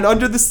 Stabbing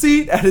under the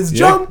seat at his Yeah,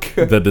 junk.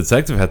 The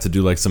detective had to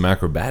do like some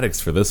acrobatics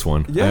for this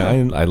one. Yeah.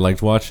 I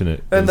liked watching it.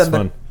 It And was then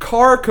fun. the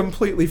car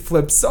completely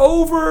flips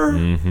over,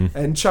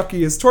 and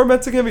Chucky is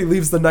tormenting him. He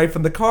leaves the knife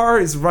in the car.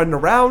 He's running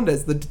around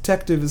as the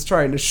detective is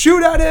trying to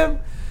shoot at him.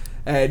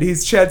 And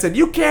he's chanting,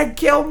 "You can't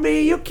kill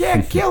me! You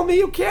can't kill me!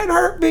 You can't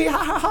hurt me!" Ha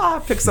ha ha!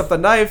 Picks up the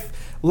knife,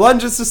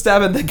 lunges to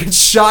stab, and then gets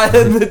shot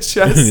in the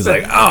chest. He's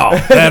like, "Oh,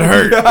 that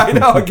hurt." Yeah, I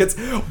know. It gets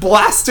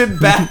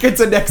blasted back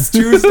into next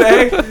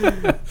Tuesday.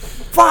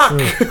 Fuck!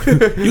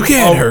 You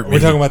can't hurt me. We're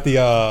talking about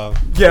the.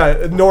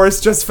 Yeah,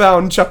 Norris just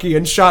found Chucky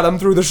and shot him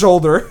through the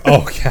shoulder.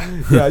 Oh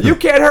yeah. Yeah, you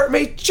can't hurt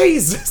me,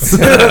 Jesus.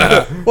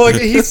 Well, like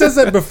he says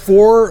that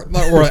before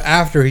or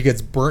after he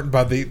gets burnt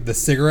by the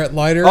cigarette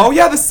lighter. Oh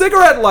yeah, the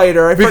cigarette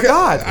lighter. I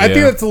forgot. I think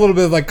Yeah. that's a little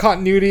bit of like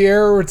continuity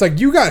error. Where it's like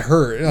you got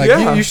hurt. Like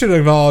Yeah. you should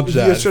acknowledge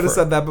that. You should have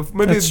said that before.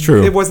 Maybe That's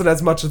true. it wasn't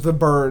as much as the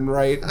burn,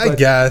 right? I But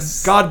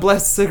guess. God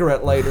bless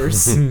cigarette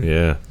lighters.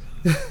 Yeah.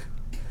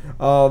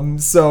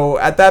 So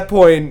at that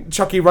point,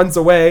 Chucky runs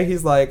away.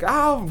 He's like,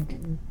 "I'll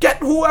get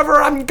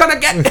whoever I'm gonna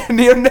get, and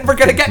you're never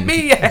gonna get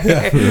me."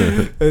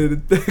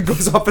 And it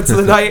goes off into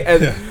the night,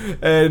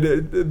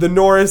 and the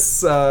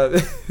Norris,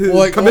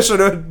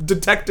 Commissioner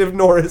Detective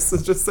Norris,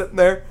 is just sitting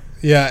there.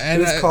 Yeah,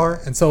 and his car.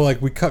 and so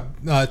like we cut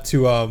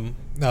to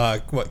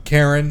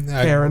Karen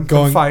Karen from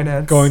going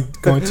finance.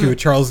 going to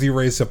Charles Lee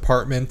Ray's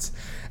apartment,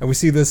 and we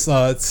see this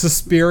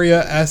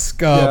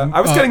Suspiria-esque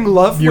I was getting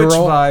Love Witch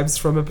mural. vibes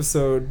from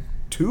episode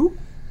 2,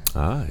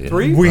 Ah, yeah.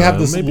 3. We have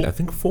this maybe I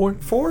think 4.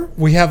 4.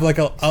 We have like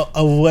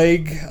a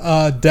leg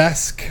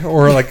desk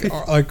or like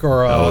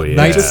or a Oh, yeah.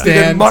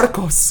 nightstand.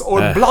 Marcos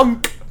or Ah.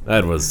 Blanc.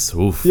 That was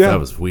Yeah. That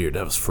was weird.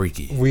 That was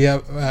freaky. We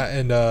have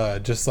and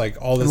just like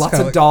all this Lots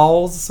kinda of like,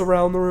 dolls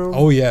around the room.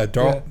 Oh yeah,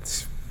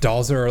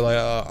 dolls are like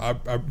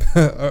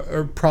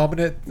are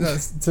prominent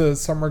to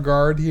some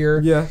regard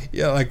here. Yeah.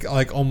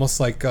 like almost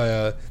like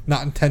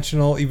not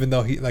intentional, even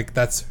though he like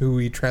that's who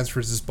he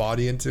transfers his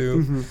body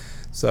into.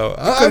 So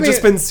Could have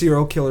just been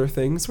serial killer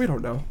things. We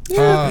don't know.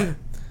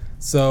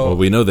 So Well,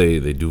 we know they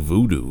do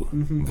voodoo.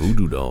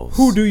 Voodoo dolls.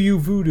 who do you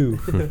voodoo?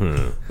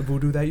 The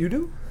voodoo that you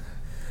do.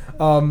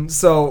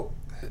 So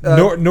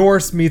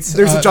Norris meets.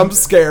 there's a jump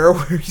scare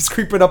where he's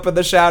creeping up in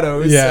the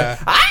shadows. Yeah.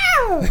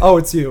 Oh,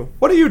 it's you.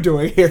 What are you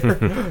doing here?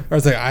 Or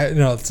it's like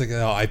it's like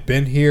I've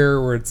been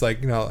here. Where it's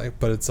like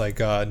but it's like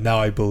now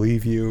I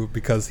believe you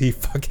because a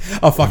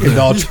fucking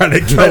doll trying to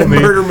Trying kill to me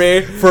murder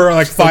me. for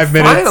like 5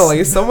 minutes.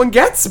 Finally, someone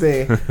gets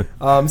me.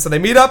 So they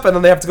meet up, and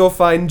then they have to go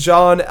find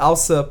John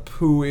Alsop,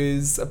 who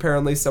is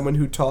apparently someone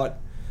who taught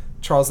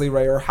Charles Lee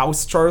Ray or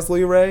House Charles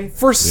Lee Ray.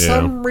 For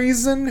some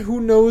reason,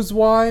 who knows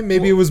why?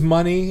 Maybe it was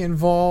money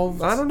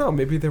involved. I don't know.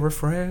 Maybe they were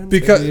friends.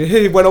 Because- Maybe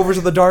he went over to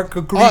the dark.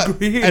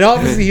 And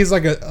obviously he's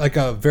like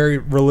a very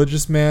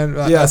religious man.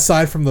 Yeah.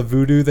 Aside from the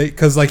voodoo,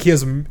 because like he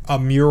has a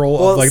mural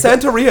Well, of like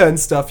Santeria and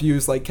stuff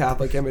use like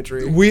Catholic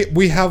imagery.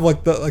 we have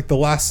like the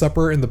Last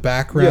Supper in the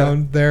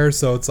background there,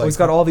 so it's like He's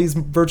got all these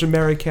Virgin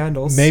Mary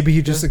candles. maybe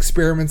he just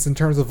experiments in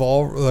terms of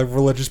all like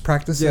religious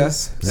practices.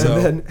 Yes. So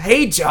And then,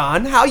 "Hey,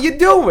 John, how you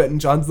doing?"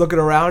 John's looking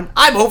around.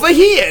 "I'm over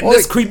here in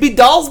this creepy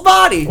doll's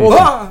body." well,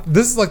 Ah!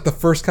 this is like the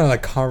first kind of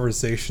like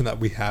conversation that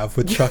we have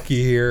with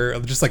Chucky here,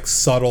 just like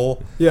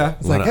subtle. Yeah.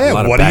 It's like, Lot of- hey,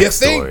 lot of what do you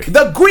backstory. think?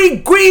 The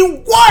gree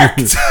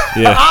worked.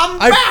 Yeah. I'm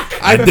back.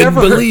 I didn't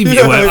believe you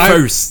at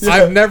first.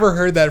 I've never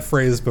heard that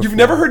phrase before. You've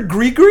never heard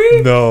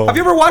Gree? No. Have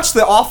you ever watched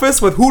The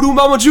Office with Hoodoo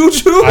Mama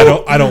Juju?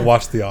 I don't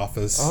watch The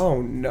Office.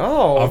 Oh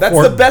no, Unfor-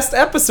 that's the best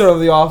episode of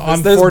The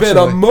Office. There's been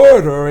a Unfortunately.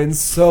 murder in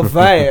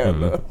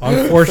Savannah.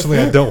 Unfortunately,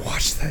 I don't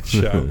watch that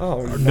show.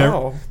 Oh, Or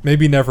no.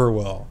 Maybe never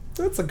will.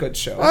 That's a good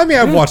show. I mean,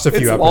 I've watched a few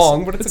it's episodes.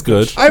 long, but it's a good.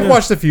 good. show. I've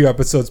watched a few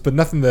episodes, but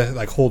nothing to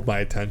like hold my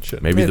attention.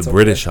 Maybe It's the okay.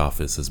 British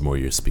Office is more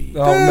your speed.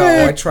 Oh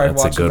no, I tried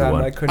That's a watching good that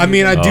one. and I couldn't. I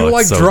mean, I even- do Oh,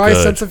 like it's so dry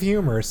good. sense of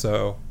humor,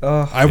 so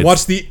Ugh. I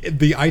watched the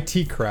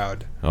IT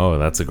Crowd. Oh,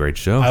 that's a great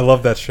show. I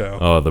love that show.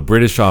 Oh, the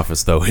British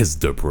Office though is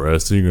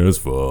depressing as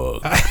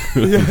fuck.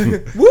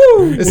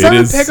 Woo! Is It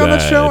Simon is Pegg on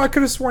that sad. show? I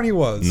could have sworn he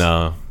was.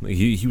 No,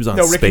 he was on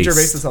No, Ricky Space.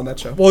 Gervais is on that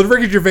show. Well,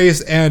 Ricky Gervais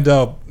and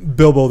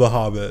Bilbo the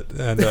Hobbit,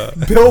 and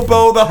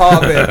Bilbo the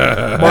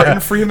Hobbit, Martin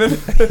Freeman.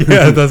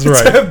 yeah, that's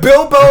right.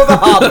 Bilbo the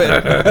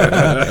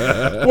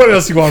Hobbit. What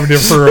else you want me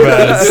to refer him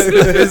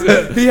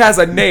as? He has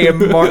a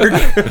name, Mark.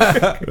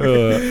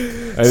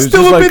 It's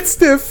Still just a like, bit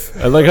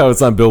stiff. I like how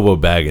it's not Bilbo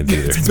Baggins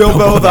either. It's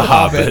Bilbo the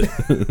Hobbit.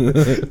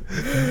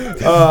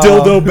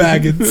 Dildo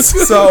Baggins.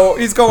 So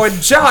he's going,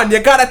 "John, you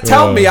gotta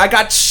tell me. I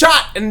got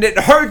shot and it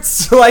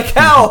hurts like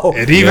hell.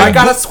 It even I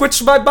gotta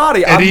switch my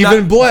body.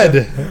 It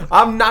bled.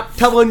 I'm not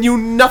telling you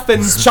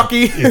nothing,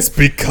 Chucky. It's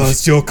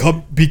because you're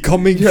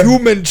becoming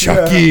human,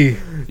 Chucky.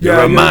 You're Yeah,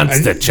 a you're-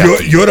 monster,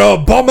 Chucky. You're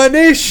an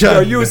abomination.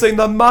 You're using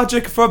the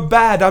magic for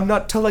bad. I'm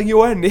not telling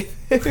you anything."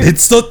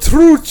 It's the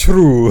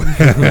true.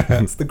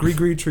 It's the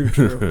gree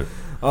true.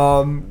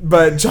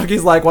 But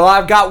Chucky's like, well,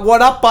 I've got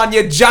one up on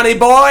you, Johnny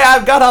boy.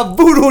 I've got a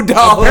voodoo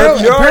doll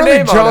with your apparently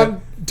name on it.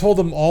 John told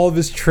him all of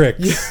his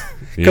tricks.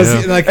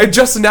 Because And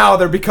just now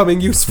they're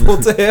becoming useful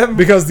to him.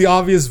 because the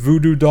obvious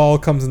voodoo doll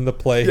comes into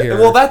play here.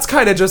 Well, that's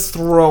kind of just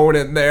thrown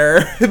in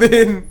there. I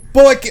mean,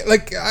 But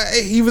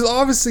he was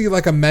obviously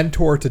like a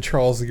mentor to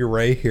Charles Lee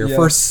Ray here Yeah.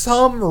 for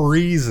some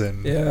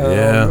reason.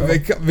 Yeah.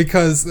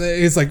 Because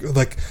it's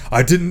like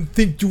I didn't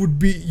think you would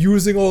be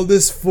using all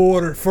this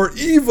for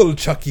evil,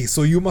 Chucky.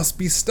 So you must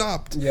be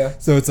stopped. Yeah.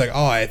 So it's like,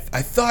 oh, I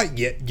thought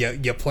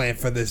you planned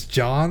for this,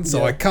 John. So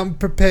Yeah. I come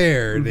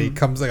prepared. He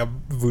comes like a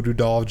voodoo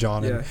doll of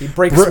John. Yeah, and he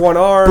breaks one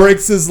arm,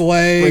 breaks his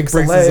leg, breaks a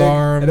leg, his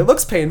arm, and it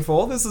looks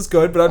painful. This is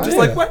good, but I'm just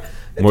yeah. like, what?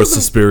 It More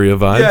doesn't- Suspiria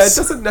vibes. Yeah, it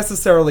doesn't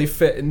necessarily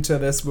fit into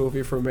this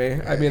movie for me.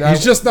 I mean,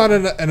 He's just not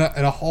in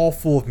a hall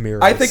full of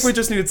mirrors. I think we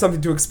just needed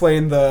something to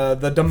explain the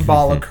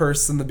Damballa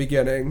curse in the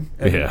beginning,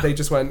 and Yeah. they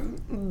just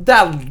went,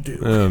 "That'll do."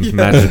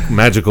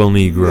 Magical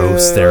Negro It'll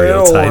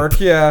stereotype. work,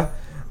 yeah.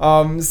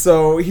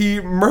 So he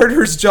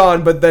murders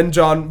John, but then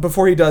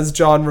before he does,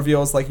 John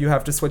reveals, like, you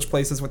have to switch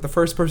places with the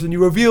first person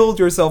you revealed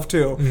yourself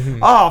to.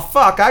 Oh,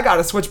 fuck, I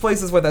gotta switch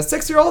places with a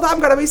 6-year-old. I'm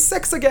gonna be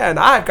 6 again.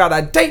 I've got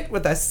a date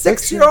with a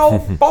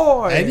 6-year-old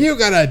boy. And you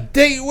got a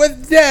date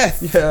with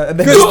death. Yeah, and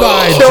then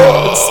Goodbye,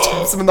 John.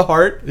 stabs him in the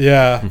heart,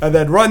 Yeah. and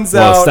then runs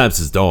Well, it out. stabs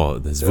his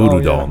voodoo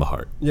Oh, doll yeah. in the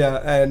heart. Yeah,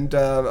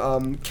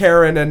 and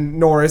Karen and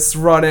Norris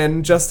run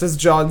in just as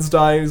John's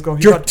dying. He's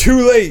going, You're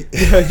too late.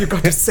 you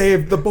got to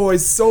save the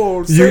boy's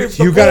soul. Save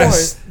the You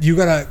boy.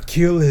 gotta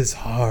kill his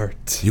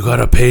heart. You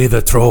gotta pay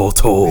the troll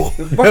toll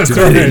to What get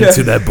could,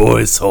 into that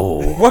boy's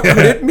soul. what could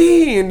it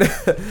mean?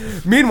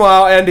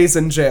 Meanwhile, Andy's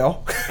in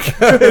jail.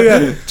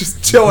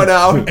 Just chilling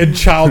out. In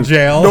child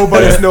jail.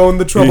 Nobody's known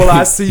the trouble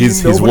I see.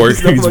 He's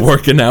Nobody's known he's my-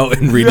 working out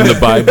and reading the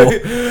Bible.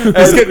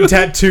 He's getting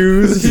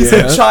tattoos. He's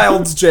Yeah. in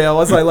child's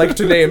jail, as I like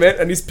to name it,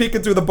 and he's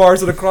peeking through the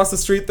bars, and across the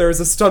street there is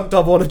a stunt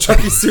double in a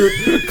Chucky suit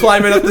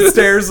climbing up the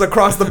stairs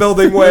across the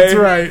building way. That's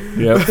right.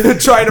 Yep.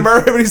 Trying to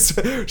murder him, and he's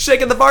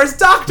shaking the bars.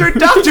 Doctor,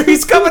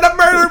 he's coming to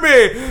murder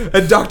me!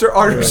 And Dr.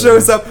 Arnold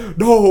shows up.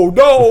 No,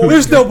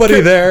 There's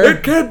nobody there.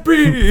 It can't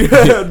be.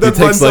 Then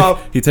runs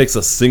off. He takes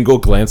a single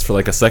glance for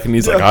like a second.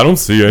 He's like, I don't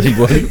see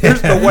anybody.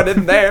 There's no one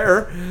in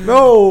there.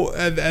 No,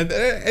 and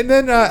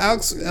then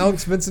Alex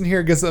Vincent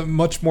here gets a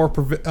much more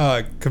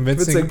convincing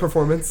Convincing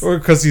performance.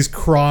 because he's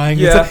crying.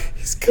 It's Yeah. like,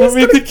 he's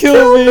coming to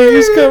kill me.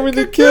 He's coming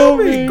to kill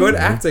me. Good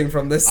acting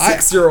from this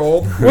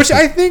 6-year-old. Which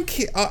I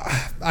think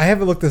I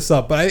haven't looked this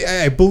up, but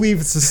I believe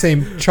it's the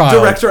same child.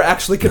 Director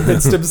actually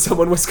convinced him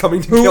someone was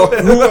coming to kill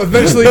him. who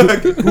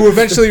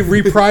eventually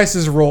reprised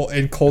his role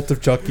in Cult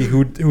of Chucky,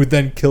 who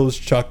then kills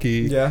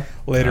Chucky Yeah.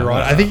 later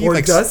on. I think he Or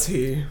like does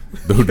he?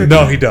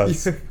 no, he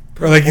does.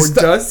 Or like Or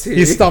does he?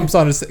 He stumps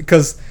on his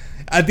because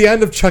at the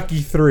end of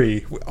Chucky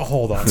 3,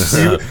 hold on,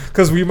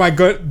 because we might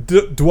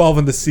dwell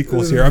in the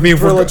sequels here. I mean,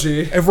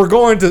 Trilogy. if we're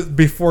going to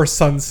before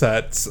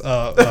sunsets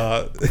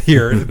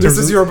here, This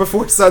is your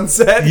before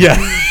sunset? yeah.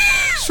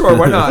 Sure,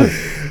 why not?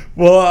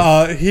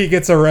 Well, he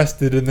gets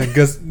arrested and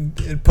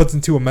then puts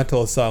into a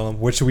mental asylum,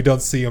 which we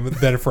don't see him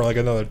then for like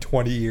another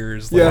 20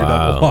 years later Yeah.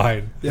 down the Wow.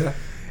 line. Yeah.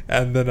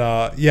 And then,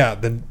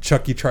 then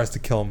Chucky tries to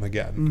kill him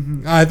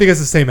again. I think it's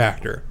the same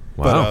actor.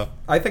 Wow.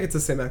 I think it's the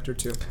same actor,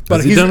 too. But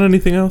Has he done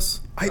anything else?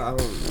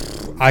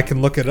 I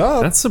can look it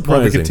up. That's while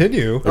surprising. we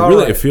continue. It really,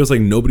 Alright. it feels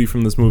like nobody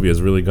from this movie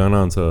has really gone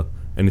on to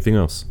anything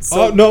else.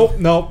 So-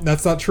 No,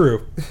 that's not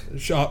true.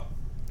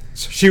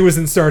 She was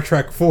in Star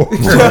Trek 4.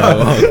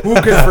 Who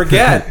could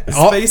forget?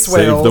 Space Save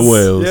whales. the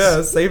whales.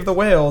 Yeah, save the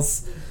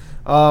whales.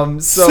 So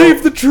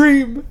Save the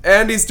dream.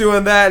 Andy's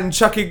doing that, and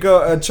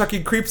Chucky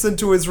creeps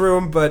into his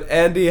room, but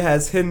Andy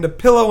has hidden a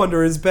pillow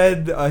under his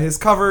bed, his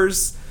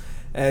covers,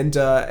 and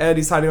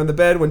Andy's hiding on the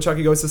bed. When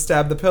Chucky goes to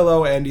stab the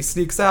pillow, Andy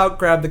sneaks out,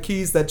 grab the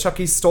keys that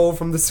Chucky stole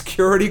from the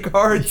security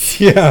guard,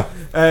 Yeah.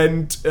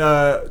 and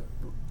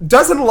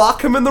doesn't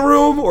lock him in the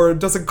room or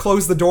doesn't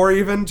close the door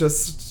even,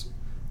 just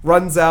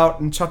runs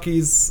out, and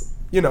Chucky's,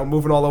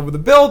 moving all over the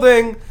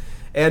building.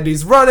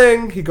 Andy's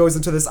running. He goes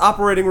into this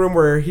operating room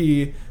where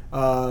he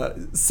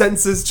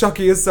senses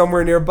Chucky is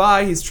somewhere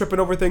nearby. He's tripping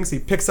over things. He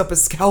picks up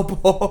his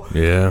scalpel.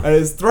 Yeah. And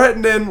is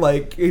threatening.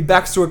 Like, he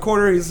backs to a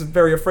corner. He's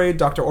very afraid.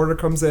 Dr. Order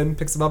comes in,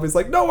 picks him up. He's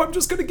like, no, I'm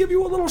just going to give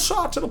you a little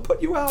shot. It'll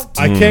put you out.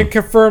 I can't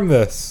confirm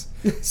this.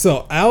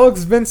 So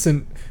Alex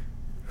Vincent,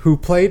 who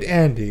played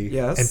Andy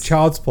Yes. in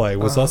Child's Play,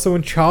 was also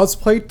in Child's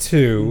Play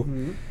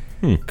 2,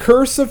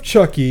 Curse of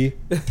Chucky,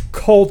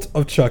 Cult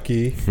of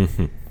Chucky,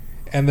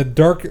 and the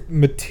Dark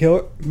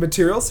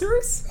Material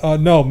series?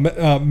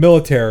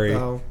 Military,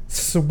 Oh.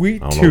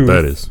 Sweet I don't know what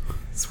that Tooth, is.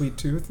 Sweet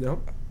Tooth?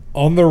 Nope.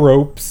 On the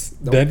Ropes,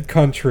 Nope. Dead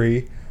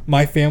Country,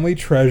 My Family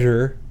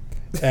Treasure,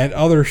 and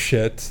other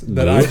shit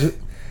that I Nope. just.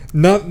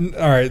 Not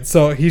all right.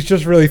 So he's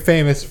just really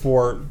famous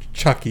for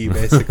Chucky,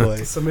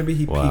 basically. So maybe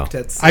he Wow. peaked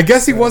at I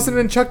guess he 6, wasn't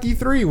in Chucky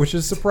 3, which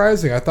is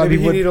surprising. I thought Maybe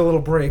he he would. needed a little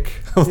break.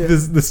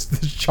 This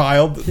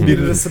child He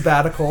needed a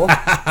sabbatical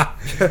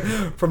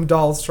from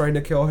dolls trying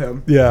to kill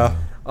him. Yeah.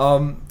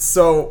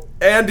 So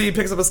Andy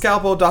picks up a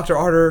scalpel. Dr.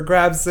 Arter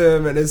grabs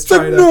him and is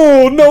like, trying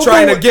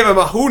no. to give him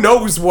a who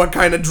knows what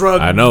kind of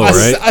drug. I know,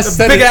 right? A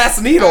big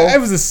ass needle. It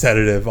was a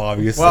sedative,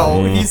 obviously.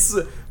 Well, he's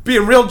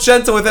being real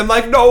gentle with him,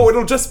 like, no,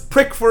 it'll just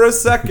prick for a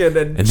second,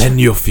 and then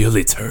you'll feel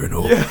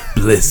eternal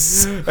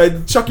bliss.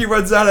 And Chucky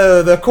runs out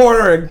of the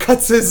corner and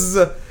cuts his.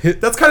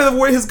 That's kind of the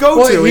way his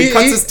go-to. He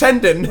cuts his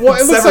tendon. Well,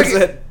 it looks like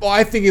it. Well,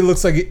 I think it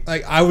looks like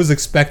I was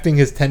expecting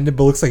his tendon,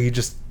 but it looks like he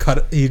just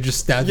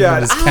stabbed him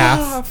in his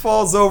calf.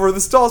 Falls over.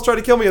 The doll's trying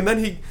to kill me, and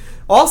then he.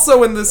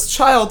 Also, in this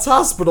child's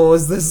hospital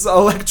is this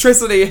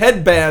electricity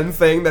headband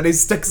thing that he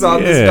sticks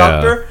on this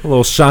doctor. A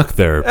little shock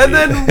therapy. And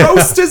then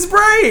roast his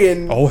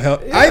brain. Oh,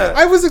 hell. Yeah.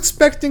 I was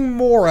expecting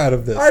more out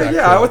of this.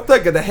 I would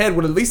think the head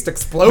would at least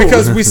explode.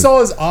 Because we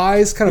saw his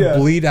eyes kind of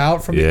bleed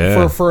out for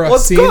a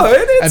it's scene.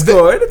 Good. It's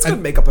good. It's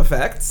good makeup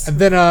effects. And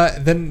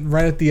then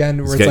right at the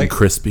end, where it's like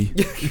crispy.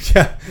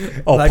 Yeah.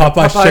 Oh, like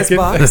Popeye's chicken.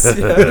 Box.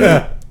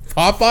 Yeah.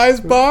 Popeye's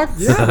box?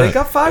 Yeah, they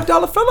got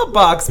 $5 Phillip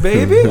box,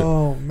 baby.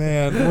 Oh,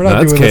 man. We're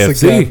not doing KFC.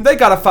 this again. They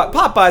got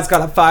Popeye's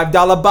got a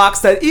 $5 box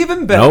that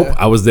even better. Nope,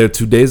 I was there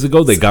 2 days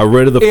ago. They got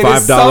rid of the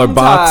 $5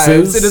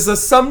 boxes. It is a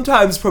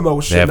sometimes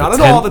promotion, not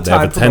an all all the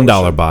time promotion. They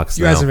have a $10 box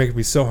You guys are making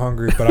me so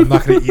hungry, but I'm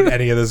not going to eat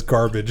any of this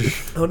garbage.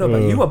 Oh, no,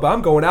 but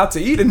I'm going out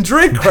to eat and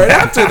drink right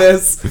after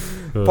this.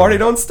 Party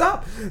don't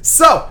stop.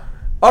 So,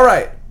 all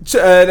right.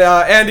 And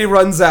Andy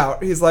runs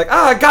out. He's like,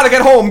 I gotta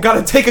get home.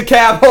 Gotta take a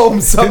cab home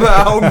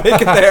somehow.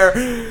 Make it there.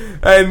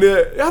 And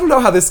I don't know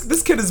how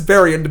this kid is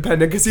very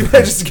independent because he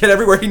manages to get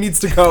everywhere he needs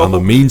to go. On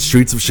the mean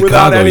streets of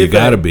Chicago, you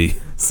gotta be.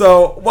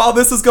 So while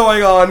this is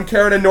going on,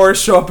 Karen and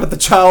Norris show up at the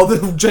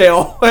child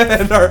jail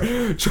and are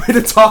trying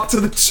to talk to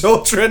the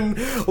children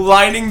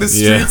lining the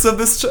streets of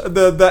this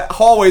the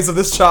hallways of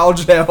this child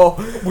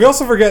jail. We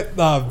also forget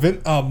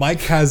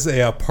Mike has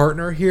a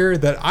partner here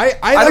that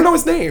I don't know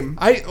his name.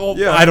 I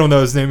don't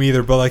know his name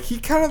either, but like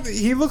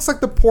he looks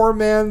like the poor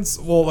man's.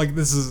 Well, like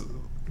this is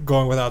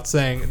going without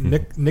saying.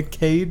 Nick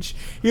Cage.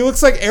 He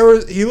looks like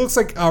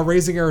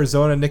Raising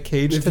Arizona Nick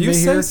Cage. If to you me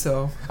say here.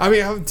 so. I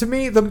mean, to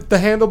me, the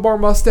handlebar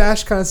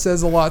mustache kind of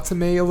says a lot to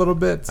me a little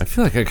bit. I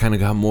feel like I kind of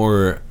got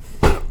more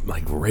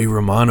like Ray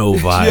Romano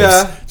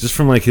vibes, just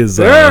from like his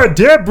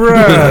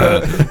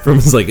Deborah from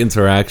his like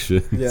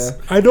interaction. Yeah,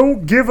 I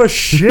don't give a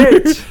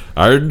shit.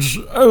 I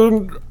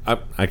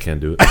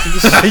can't do it.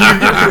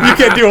 you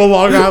can't do a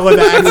Long Island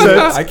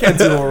accent. I can't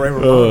do a Ray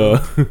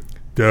Romano.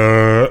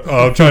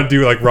 I'm trying to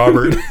do like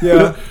Robert.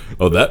 Yeah.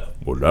 Oh, that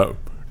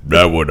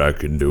what I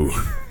can do.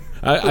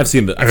 I've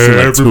seen like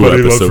everybody 2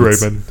 loves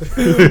episodes.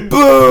 Raymond.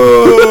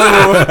 Boo!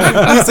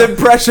 These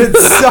impressions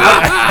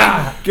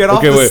suck. Get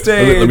off the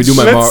stage. Let me do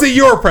my. Let's see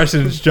your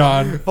impressions,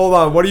 John. Hold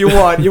on. What do you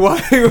want? You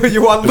want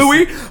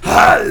Louis?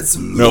 No, it's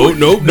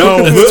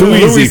too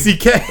Louis easy.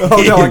 C.K.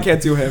 Oh no, I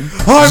can't do him.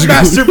 I'm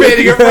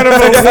masturbating in front of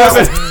a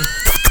woman.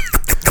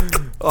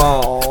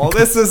 Oh,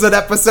 this is an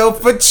episode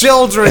for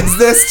children's.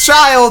 There's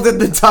child in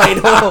the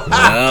title.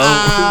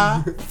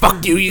 No.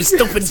 Fuck you, you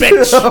stupid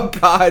bitch. Oh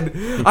God,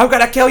 I'm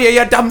gonna kill you,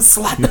 you dumb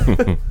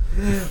slut.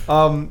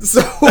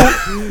 So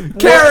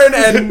Karen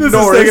and This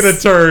Norris is taking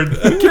a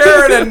turn.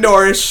 Karen and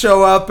Norris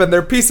show up and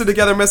they're piecing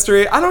together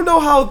mystery. I don't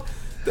know how.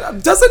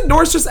 Doesn't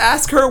Norris just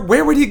ask her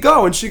where would he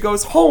go, and she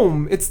goes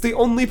home. It's the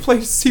only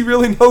place he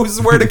really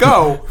knows where to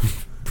go.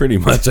 Pretty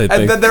much, I think.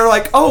 And then they're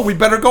like, "Oh, we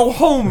better go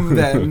home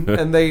then,"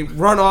 and they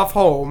run off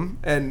home.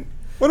 And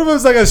What if it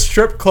was like a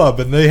strip club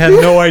and they had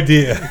no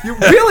idea? you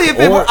really, if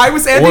I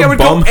was Andy, I would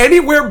go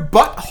anywhere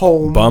but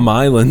home. Bum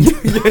Island.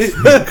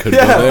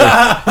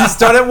 Yeah, he's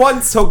done it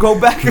once. He'll go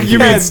back again. You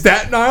mean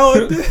Staten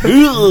Island?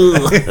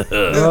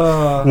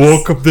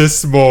 Woke up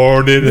this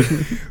morning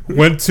and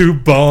went to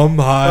Bum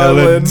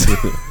Island.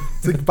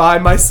 to buy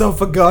myself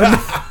a gun.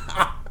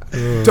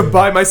 To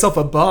buy myself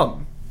a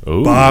bum.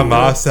 Ooh. By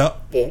myself.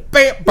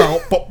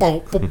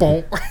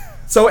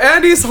 So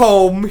Andy's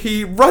home.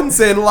 He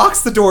runs in,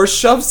 locks the door,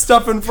 shoves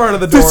stuff in front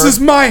of the door. This is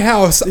my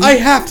house. I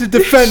have to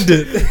defend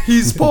it.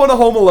 He's pulling a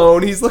Home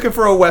Alone. He's looking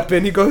for a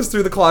weapon. He goes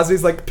through the closet.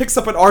 He's like, picks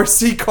up an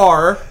RC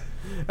car,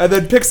 and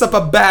then picks up a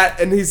bat,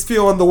 and he's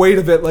feeling the weight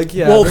of it. Like,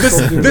 yeah. Well, this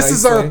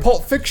is our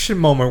Pulp Fiction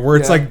moment where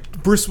it's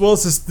like Bruce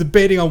Willis is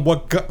debating on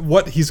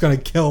what he's gonna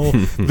kill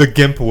the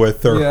Gimp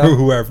with or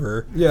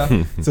whoever. Yeah.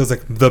 So it's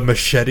like the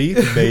machete,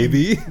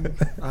 maybe.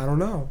 I don't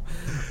know.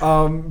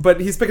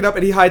 But he's picking up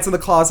and he hides in the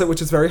closet,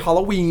 which is very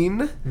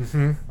Halloween.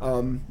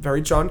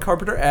 Very John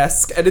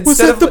Carpenter-esque. And Was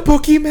instead that the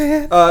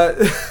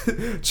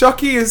Boogeyman?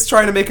 Chucky is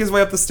trying to make his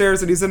way up the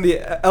stairs and he's in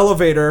the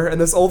elevator and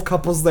this old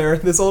couple's there.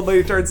 And this old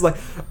lady turns like,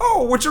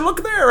 "Oh, would you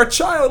look there? A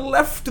child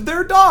left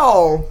their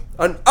doll.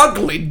 An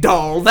ugly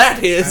doll,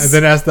 that is." And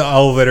then as the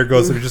elevator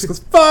goes, and he just goes,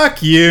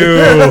 "Fuck you."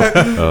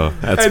 Oh,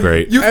 that's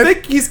great. You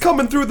think he's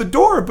coming through the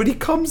door, but he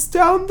comes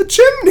down the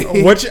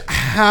chimney.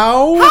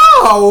 How?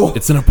 How?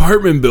 It's an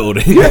apartment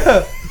building.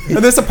 Yeah.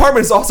 And this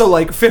apartment is also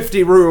like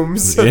 50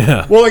 rooms.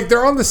 Yeah. Well, like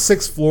they're on the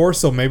 6th floor,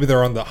 so maybe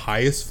they're on the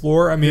highest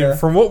floor. I mean, Yeah.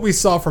 from what we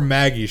saw from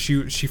Maggie,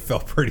 she fell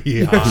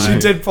pretty high. She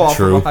did fall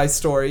True. from a high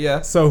story,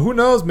 yeah. So who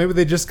knows? Maybe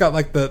they just got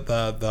like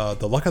the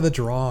luck of the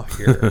draw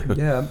here.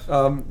 Yeah.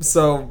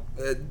 So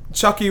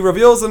Chucky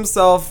reveals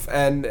himself,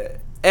 and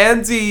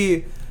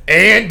Andy,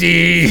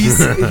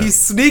 he's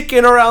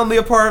sneaking around the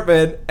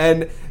apartment,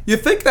 and you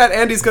think that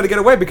Andy's gonna get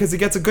away because he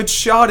gets a good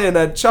shot in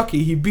at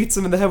Chucky. He beats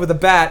him in the head with a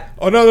bat.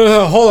 Oh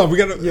no! Hold on, we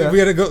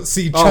gotta go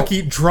see Oh.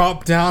 Chucky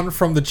drop down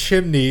from the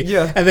chimney,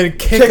 Yeah. and then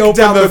kick open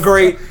down the the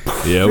grate.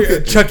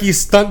 Yep. Chucky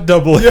stunt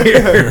double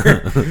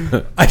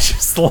here. I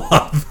just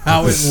love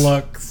how it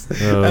looks,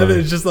 and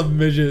it's just a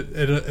midget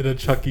in a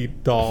Chucky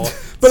doll.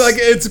 But like,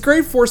 it's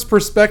great forced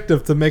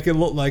perspective to make it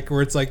look like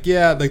where it's like,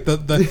 yeah, like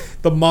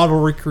the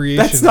model recreation.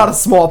 That's not a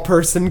small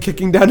person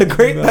kicking down a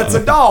grate. That's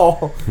a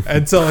doll.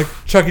 And so like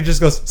Chucky just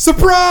goes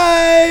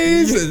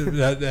surprise,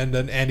 and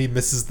then Andy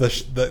misses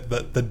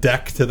the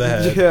deck to the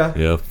head. Yeah.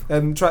 Yep.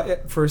 And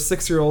for a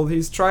 6-year-old,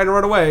 he's trying to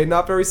run away.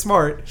 Not very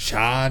smart.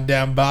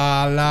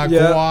 Shandambala.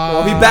 Yeah.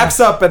 Well, he backs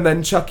up, and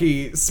then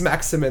Chucky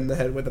smacks him in the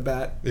head with a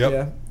bat. Yep.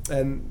 Yeah.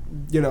 And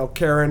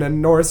Karen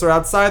and Norris are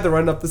outside. They're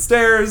running up the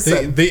stairs.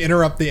 and- They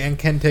interrupt the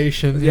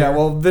incantation. yeah. here.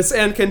 Well, this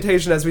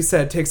incantation, as we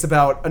said, takes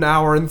about an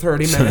hour and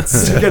 30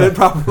 minutes to get it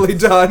properly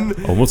done.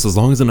 Almost as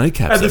long as a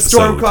Nightcaps And the episode.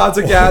 storm clouds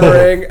are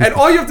gathering, and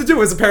all you have to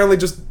do is apparently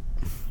just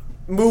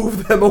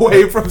move them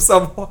away from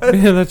someone.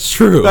 Yeah, that's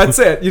true. That's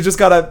it. You just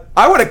gotta.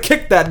 I would have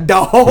kicked that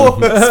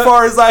doll as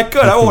far as I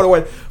could. I would have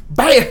went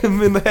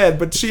bam in the head,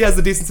 but she has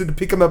the decency to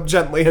pick him up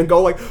gently and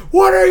go like,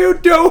 "What are you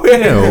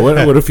doing?" Yeah,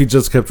 what if he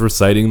just kept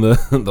reciting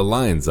the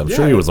lines? I'm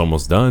sure he was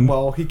almost done.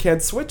 Well, he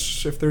can't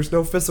switch if there's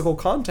no physical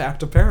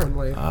contact.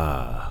 Apparently,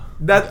 Ah.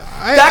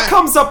 that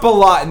comes up a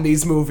lot in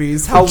these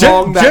movies. How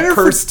long that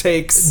curse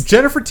takes.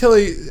 Jennifer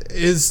Tilly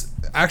is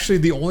actually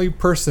the only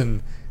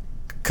person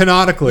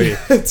canonically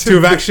to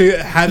have actually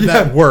had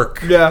that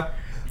work. Yeah,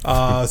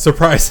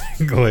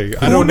 Surprisingly,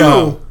 I who don't knew?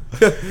 know.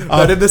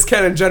 That in this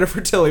canon,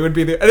 Jennifer Tilly would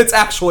be the, and it's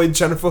actually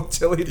Jennifer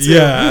Tilly too.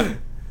 Yeah.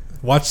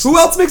 Watch. Who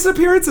else makes an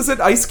appearance? Is it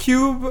Ice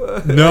Cube?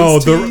 No,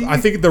 Ice-T? I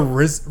think the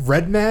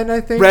Red Man. I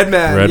think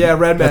Redman. Red- Yeah,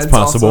 Redman's that's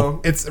possible.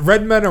 also. It's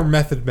Red Man or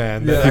Method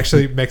Man that Yeah.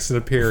 actually makes an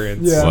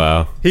appearance. Yeah.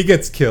 Wow. He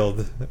gets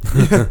killed.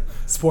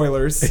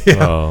 Spoilers.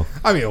 Yeah. Oh.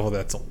 I mean, well,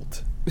 that's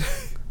old.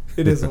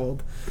 It is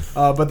old.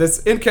 But this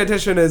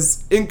incantation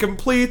is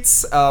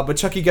incomplete, but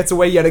Chucky gets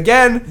away yet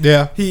again.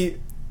 Yeah. He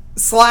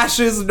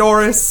slashes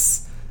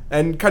Norris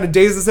and kind of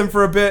dazes him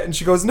for a bit, and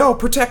she goes, "No,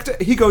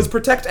 he goes,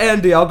 protect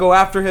Andy, I'll go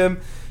after him."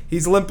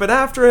 He's limping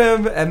after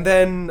him, and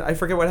then I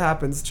forget what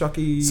happens.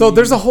 Chucky. So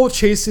there's a whole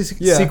chase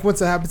Yeah. sequence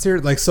that happens here.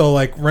 Like, so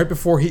like right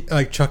before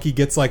Chucky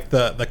gets like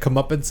the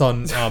comeuppance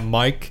on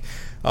Mike,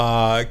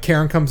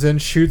 Karen comes in,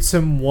 shoots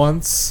him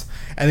once,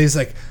 and he's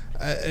like,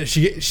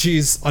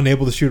 she's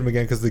unable to shoot him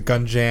again because the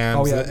gun jams.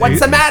 Oh yeah.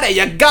 What's the matter?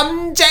 You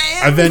gum jam?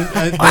 And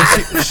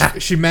then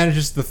she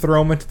manages to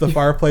throw him into the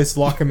fireplace,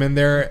 lock him in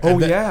there. Oh,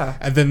 and then, yeah.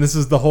 And then this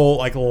is the whole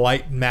like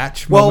light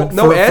match. Well, moment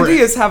no, for- Andy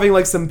is having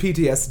like some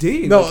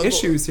PTSD No,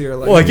 issues here.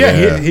 Like, Well, like, yeah,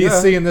 Yeah. he's Yeah.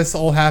 seeing this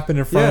all happen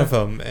in front Yeah. of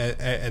him,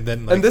 and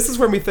then like and this is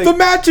where we think the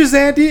matches,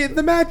 Andy,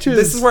 the matches.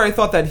 this is where I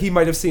thought that he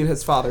might have seen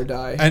his father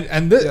die.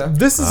 And Yeah.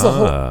 this is a Ah.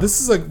 whole.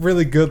 This is a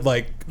really good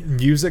like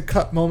music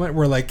cut moment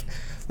where like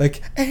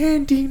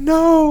Andy,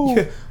 no.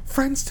 Yeah.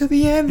 Friends to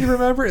the end,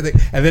 remember?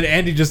 And then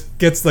Andy just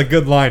gets the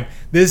good line.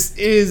 This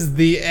is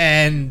the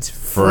end,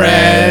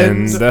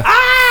 friend.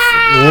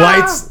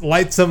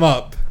 Lights him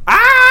up.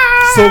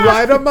 So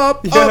light him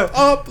up, Yeah.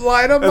 up,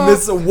 light him And up.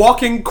 this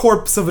walking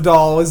corpse of a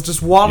doll is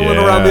just waddling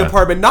around the Yeah.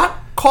 apartment, not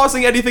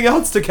causing anything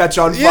else to catch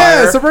on fire.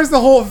 Yeah, surprise!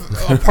 The whole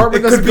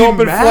apartment It doesn't could go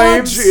be up in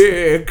flames.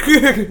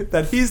 magic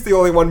that he's the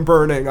only one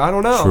burning. I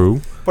don't know.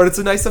 True. But it's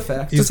a nice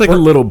effect. Just like a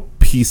little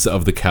piece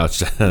of the couch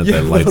that Yeah,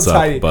 lights little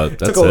tiny. up, but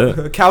that's Took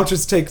it.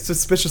 Couches take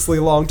suspiciously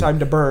long time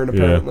to burn,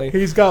 apparently.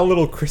 He's got a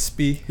little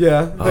crispy.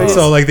 Yeah. They,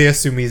 So like they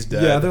assume he's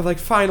dead. yeah, they're like,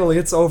 finally,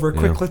 it's over.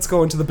 Quick, Yeah. let's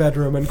go into the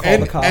bedroom and call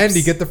and the cops.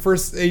 Andy, get the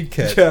first aid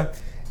kit. Yeah.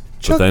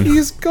 But then-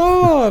 Chucky's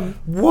gone.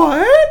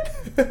 What?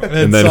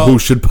 And then so who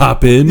should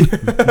pop in?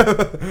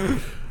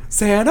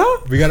 Santa?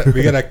 we got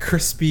a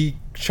crispy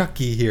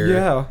Chucky here.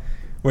 Yeah.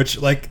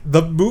 Which like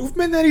the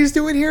movement that he's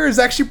doing here is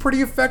actually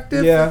pretty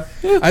effective. Yeah.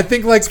 I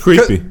think like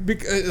creepy.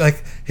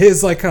 Like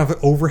his like kind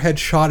of overhead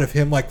shot of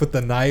him like with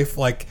the knife,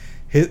 like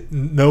hit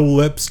no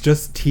lips,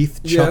 just teeth.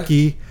 Yeah.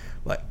 Chucky.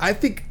 Like I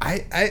think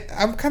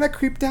I'm kind of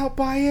creeped out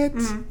by it.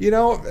 Mm-hmm. You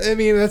know, I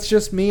mean that's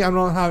just me. I don't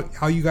know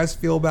how you guys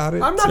feel about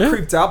it. I'm not Yeah.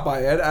 creeped out by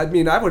it. I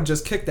mean, I would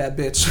just kick that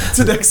bitch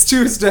to next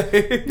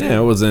Tuesday. Yeah,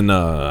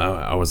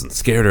 I wasn't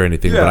scared or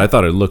anything, Yeah. but I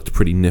thought it looked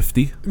pretty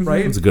nifty.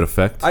 Right? It was a good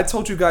effect. I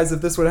told you guys if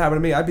this would happen to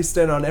me, I'd be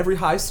standing on every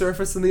high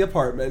surface in the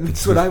apartment.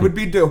 That's what I would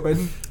be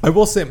doing. I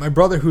will say, my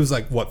brother, who's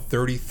like what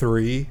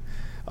 33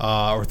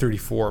 or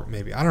 34,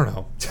 maybe I don't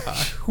know.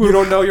 You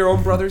don't know your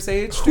own brother's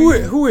age? do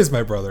you? Who is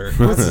my brother?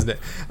 What's his name?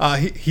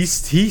 He's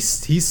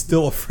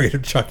still afraid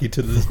of Chucky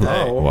to this day.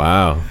 Oh.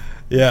 Wow.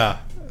 Yeah.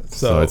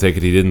 So I take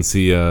it he didn't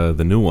see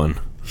the new one.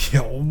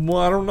 Yeah, well,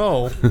 I don't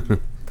know.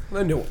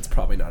 The new one's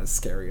probably not as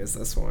scary as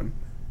this one.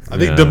 I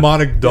think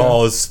demonic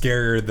doll is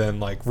scarier than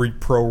like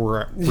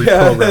reprogrammed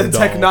doll.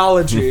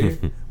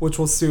 Technology, which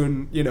will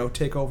soon,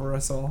 take over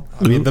us all.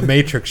 I mean, The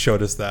Matrix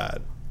showed us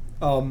that.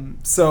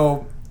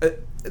 So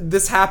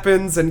this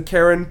happens, and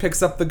Karen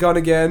picks up the gun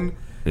again,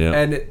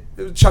 and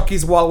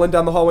Chucky's waddling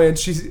down the hallway, and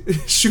she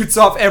shoots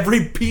off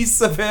every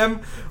piece of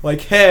him,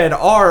 like head,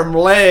 arm,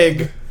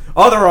 leg,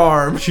 other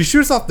arm. She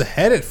shoots off the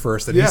head at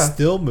first, and he's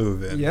still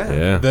moving.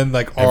 Yeah. Then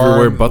like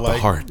everywhere arm, but like,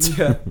 the heart.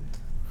 Yeah.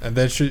 And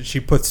then she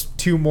puts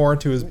 2 more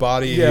into his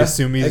body, and you Yeah.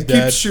 assume he's and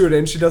dead. keeps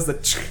shooting. She does the.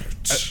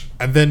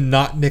 And then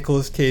not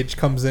Nicolas Cage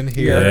comes in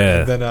here, Yeah.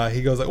 and then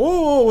he goes like,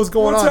 "Whoa, what's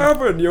going What's on?"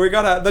 happened? We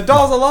gotta. The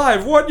doll's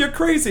alive. What? You're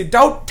crazy.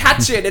 Don't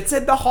touch it. It's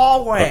in the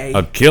hallway.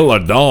 A killer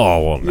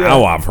doll. Well,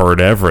 now I've heard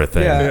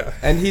everything. Yeah.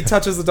 And he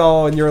touches the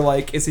doll, and you're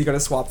like, is he gonna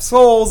swap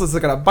souls? Is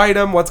it gonna bite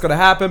him? What's gonna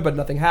happen? But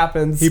nothing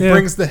happens. He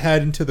brings the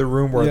head into the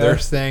room where Yeah. they're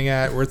staying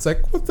at, where it's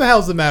like, "What the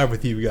hell's the matter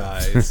with you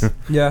guys?"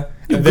 Yeah.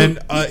 And then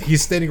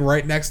he's standing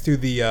right next to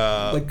the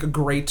Like a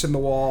grate in the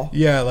wall.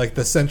 like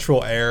the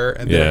central air,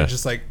 and then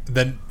just like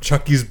then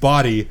Chucky's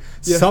body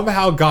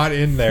somehow got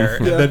in there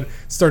and then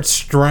starts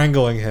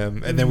strangling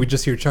him, and then we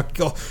just hear Chucky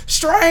go,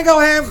 "Strangle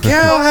him,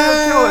 kill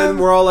him!" And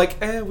we're all like,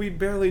 we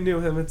barely knew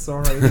him. It's all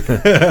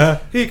right.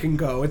 He can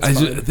go. It's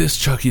fine. This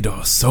Chucky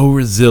doll is so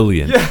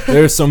resilient. Yeah.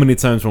 There are so many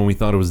times when we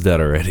thought it was dead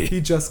already. He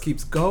just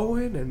keeps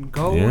going and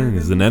going. Yeah,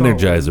 he's and an going.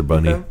 Energizer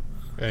bunny. Yeah.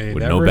 And he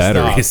With never no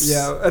batteries. stops.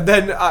 Yeah, and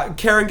then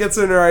Karen gets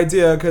in her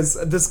idea because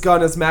this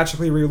gun is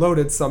magically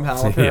reloaded somehow,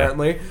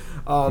 apparently.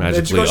 And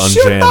she Magically goes,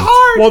 shoot the unjammed.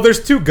 heart! Well,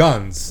 there's 2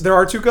 guns. There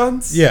are 2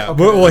 guns? Yeah,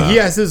 Okay. well, he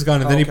has his gun,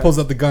 and then he Okay. pulls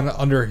out the gun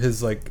under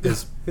his like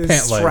his His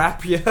pant leg.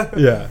 strap, yeah.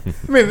 Yeah,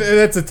 I mean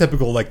that's a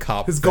typical like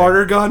cop. His thing.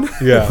 garter gun.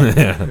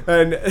 Yeah,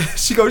 And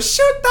she goes,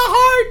 shoot the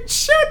heart!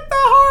 Shoot the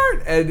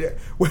heart! And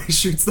when he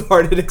shoots the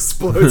heart, it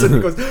explodes and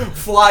he goes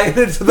flying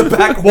into the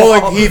back wall.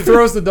 well, like he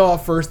throws the doll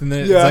first, and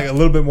then it's Yeah. like a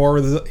little bit more.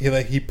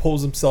 Where he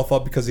pulls himself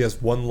up because he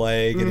has 1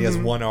 leg and he has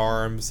 1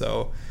 arm.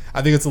 So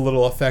I think it's a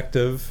little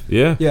effective.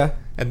 Yeah. Yeah.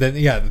 And then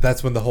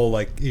that's when the whole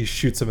like he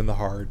shoots him in the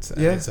heart.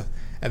 And Yeah.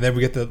 and then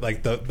we get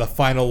the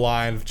final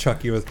line of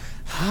Chucky with,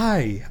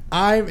 "Hi,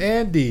 I'm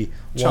Andy.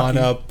 Chucky.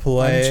 Wanna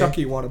play?" I'm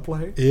Chucky, wanna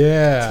play?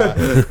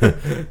 Yeah.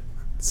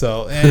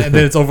 So and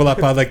then it's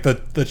overlapped by like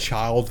the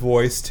child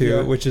voice too,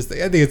 Yeah. which is I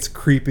think it's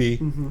creepy.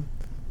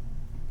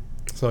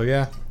 So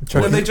yeah,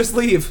 And then they just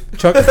leave.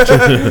 Chuck, They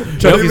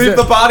leave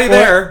the body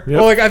there.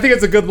 Well, like I think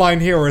it's a good line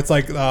here where it's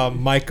like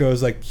Mike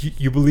goes like,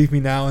 "You believe me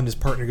now," and his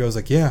partner goes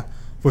like, "Yeah,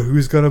 but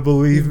who's gonna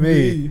believe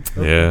me?"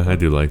 Yeah, I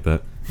do like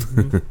that.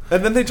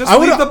 And then they just I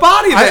leave would've- the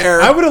body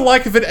there. I would have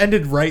liked if it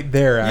ended right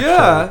there. Actually.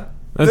 Yeah.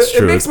 That's It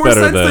true. makes It's more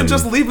better sense than than-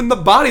 just leaving the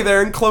body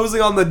there and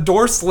closing on the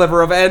door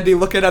sliver of Andy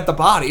looking at the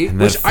body. And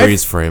that Which I-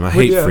 freeze frame. I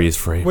hate yeah. freeze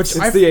frames. Which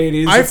It's the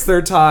 80s. It's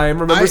their time.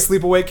 Remember I-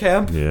 Sleepaway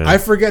Camp? yeah. I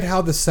forget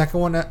how the second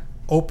one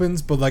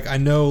opens, but like I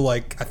know,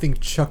 like I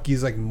think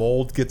Chucky's like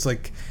mold gets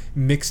like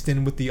mixed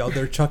in with the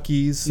other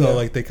Chuckies, so Yeah.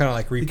 like they kind of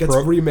like He gets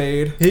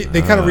remade.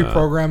 they kind of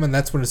reprogram, and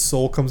that's when his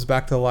soul comes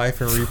back to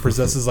life and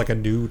repossesses like a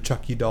new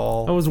Chucky I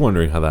doll. was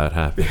wondering how that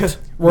happened.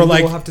 We're Maybe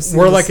like we'll have to see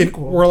we're the like in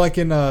sequel. we're like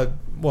in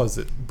what was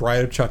it,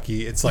 Bride of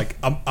Chucky? It's like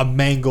a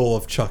mangle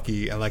of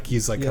Chucky, and like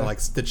he's like kind Yeah. of like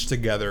stitched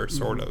together,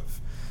 sort of.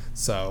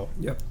 So,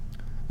 Yep.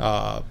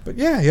 but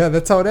yeah,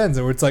 that's how it ends.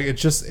 And it's like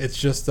it's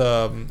just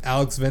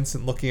Alex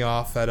Vincent looking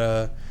off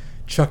at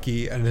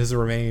Chucky and his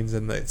remains,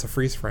 and it's a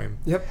freeze frame.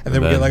 Yep. And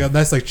then we And get like then- a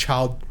nice like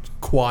child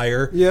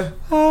choir. Yeah.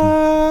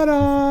 Ah,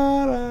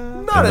 da,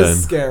 da. Not And as then-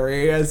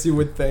 scary as you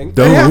would think.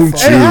 Don't Yeah, you-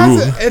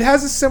 fun. It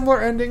has a similar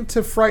ending to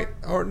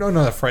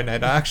not Fright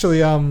Night. Actually,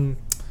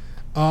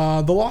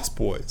 the Lost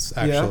Boys.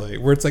 Actually,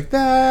 where it's like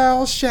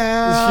thou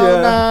shalt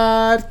Yeah.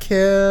 not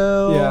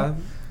kill. Yeah.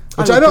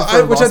 Which would I don't.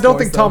 prefer Which I Lost don't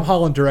Boys, think Tom though.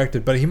 Holland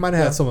directed, but he might have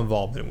Yeah. had some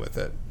involvement with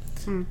it.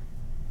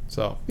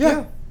 So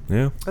Yeah.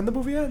 Yeah. And the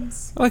movie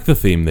ends. I like the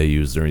theme they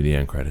used during the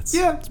end credits.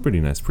 Yeah. It's pretty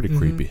nice, pretty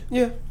creepy.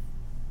 Yeah.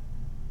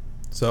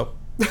 so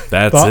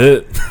That's Thought-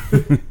 it.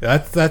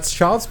 that's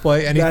Child's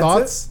Play. Any That's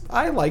thoughts? it.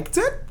 I liked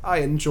it. I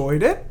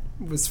enjoyed it.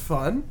 It was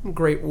fun.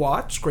 Great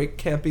watch. Great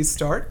campy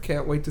start.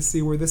 Can't wait to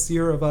see where this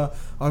year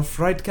of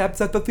Fright Caps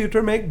at the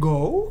Theater may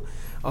go.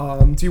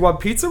 Do you want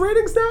pizza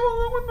ratings now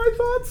along with my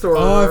thoughts?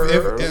 Or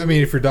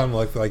If you're done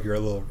with like you're a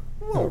little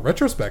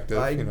retrospective,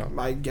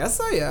 I guess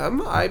I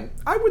am. I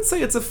would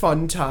say it's a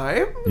fun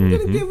time. I'm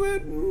gonna give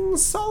it a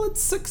solid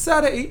 6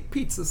 out of 8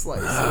 pizza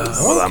slices.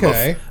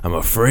 Okay. I'm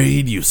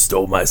afraid you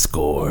stole my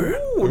score.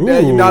 Ooh, now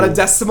you're not a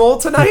decimal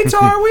tonight,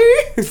 are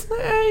we?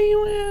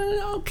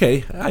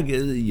 Okay, I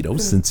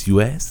guess, since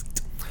you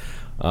asked.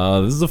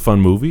 This is a fun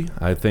movie.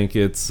 I think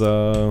it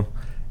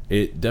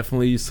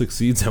definitely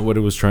succeeds at what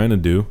it was trying to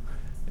do.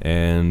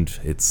 And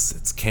it's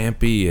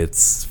campy,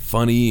 it's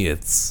funny,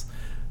 it's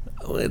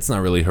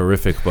not really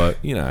horrific, but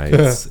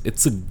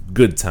it's a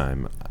good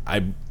time.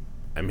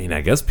 I mean,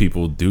 I guess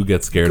people do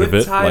get scared Good of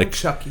it. time, Like,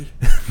 Chucky.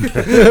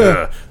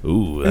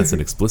 ooh, that's an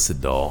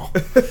explicit doll.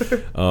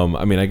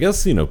 I mean, I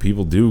guess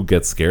people do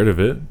get scared of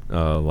it,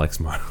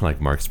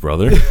 like Mark's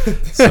brother.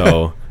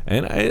 So,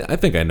 and I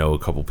think I know a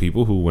couple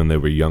people who, when they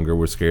were younger,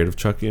 were scared of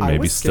Chucky, and I maybe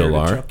was scared still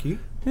of are. Chucky.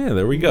 Yeah,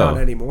 there we go.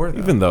 Not anymore, though.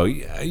 Even though,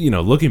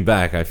 looking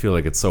back, I feel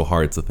like it's so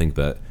hard to think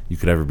that you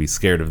could ever be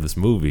scared of this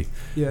movie.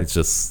 Yeah. It's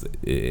just,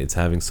 it's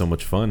having so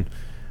much fun.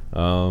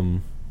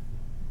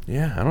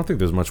 Yeah, I don't think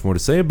there's much more to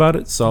say about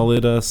it.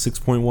 Solid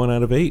 6.1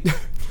 out of 8.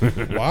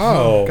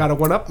 Wow. Got a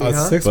one up me, A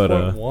huh?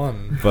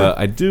 6.1. But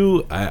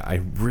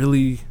I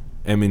really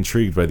am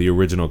intrigued by the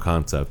original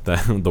concept,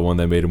 the one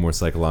that made it more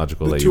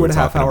psychological. The that you were 2.5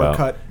 talking hour about.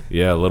 cut.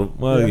 Yeah, a little.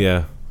 Well, Yeah.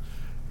 yeah.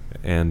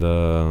 And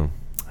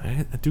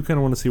I do kind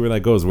of want to see where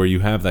that goes, where you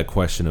have that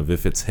question of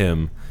if it's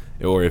him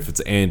or if it's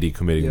Andy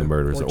committing the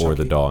murders or the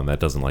Chucky. doll, and that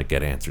doesn't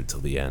get answered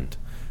till the end.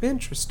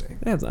 Interesting.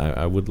 Yeah,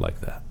 I would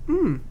like that.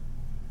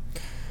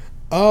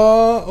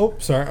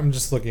 Sorry. I'm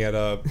just looking at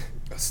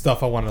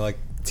stuff I want to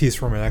tease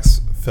for my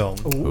next film.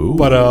 Ooh.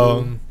 But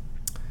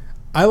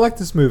I like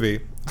this movie.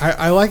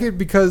 I like it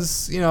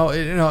because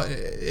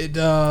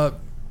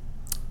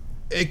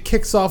it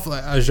kicks off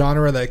a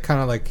genre that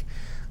kind of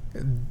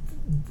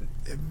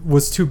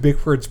was too big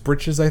for its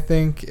britches. I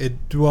think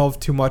it dwelled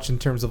too much in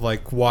terms of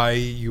why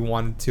you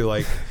wanted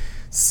to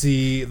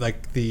see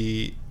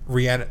the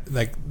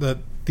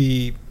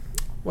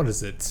what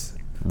is it?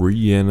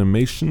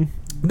 Reanimation?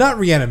 Not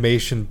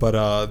reanimation, but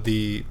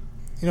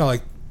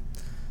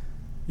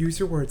Use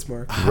your words,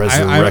 Mark.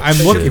 Resurrection.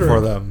 I'm looking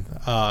for them.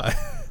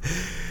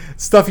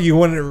 Stuff you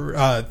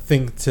wouldn't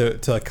think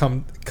to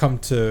come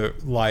to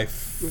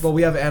life. Well,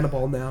 we have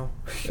Annabelle now.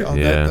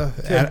 Yeah.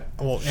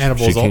 Animals.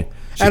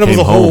 She Animals came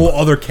a whole home.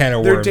 other can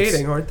of They're worms.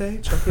 dating, aren't they?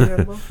 Chucky and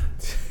Annabelle?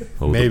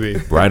 Oh, Maybe. The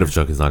Bride of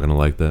Chucky's not going to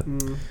like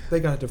that. They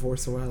got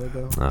divorced a while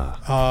ago.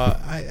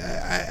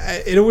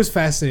 It always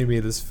fascinated me,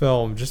 this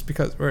film, just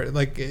because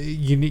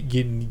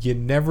you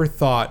never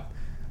thought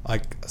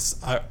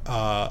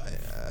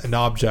an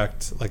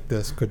object like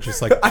this could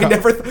just I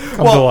never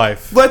come to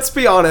life. Let's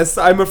be honest.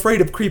 I'm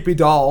afraid of creepy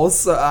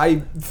dolls. I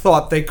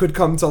thought they could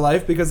come to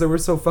life because they were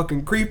so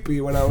fucking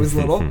creepy when I was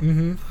little.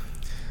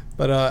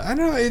 But I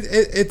don't know.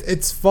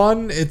 It's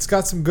fun. It's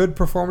got some good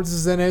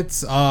performances in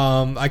it.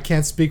 I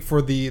can't speak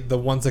for the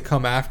ones that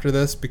come after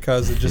this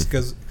because it just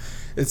goes.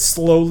 It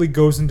slowly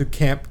goes into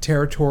camp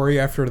territory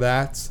after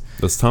that.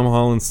 Does Tom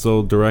Holland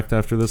still direct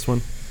after this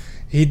one?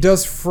 He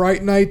does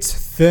Fright Night,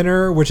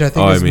 Thinner, which I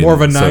think is more of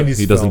a 90s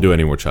He doesn't film. do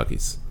any more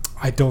Chuckies.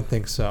 I don't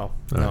think so.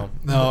 No.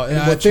 What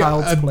I think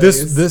Child's Play this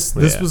is? this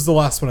Yeah. was the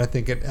last one. I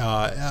think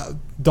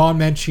Don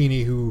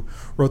Mancini, who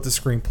wrote the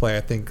screenplay,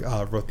 I think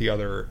wrote the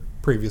other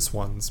previous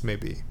ones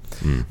maybe.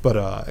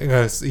 But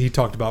he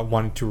talked about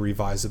wanting to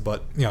revise it,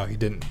 but he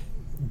didn't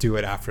do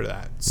it after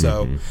that.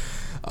 So,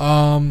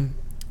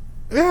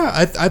 yeah,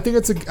 I think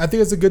it's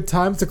a good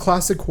time. It's a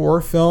classic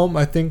horror film.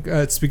 I think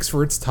it speaks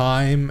for its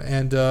time,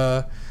 and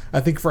I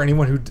think for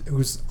anyone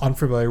who's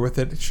unfamiliar with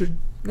it, should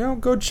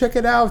go check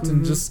it out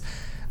and just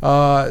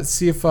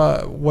see if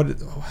what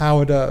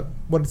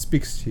it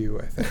speaks to you.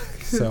 I think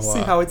so. See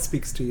how it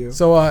speaks to you.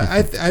 So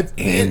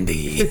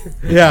Andy.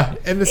 yeah,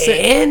 in the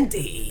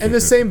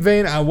same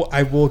vein,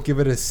 I will give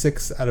it a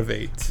 6 out of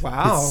 8.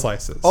 Wow. pizza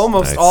slices.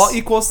 Almost Nice. all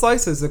equal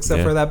slices except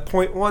Yeah. for that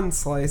 0.1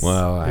 slice.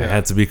 Well, I Yeah.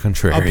 had to be A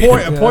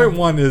contrarian. point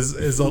one is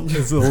a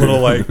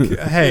little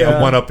hey, Yeah.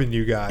 I'm one upping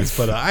you guys,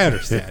 but I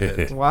understand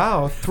it.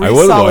 Wow, 3 I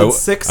was- solid I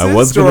sixes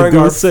was gonna during do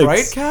a our 6.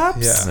 fright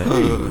caps. Yeah.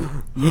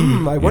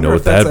 I wonder know if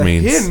what that's that a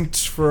means. hint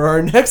for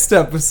our next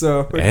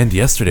episode. And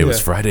yesterday was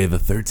Yeah. Friday the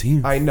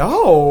 13th. I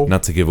know.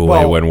 Not to give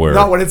away when we're...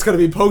 not when it's going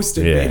to be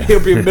posted. Yeah. Maybe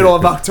it'll be middle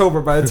of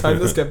October by the time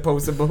this gets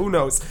posted, but who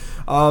knows?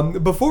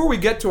 Before we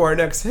get to our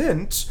next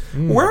hint,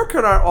 where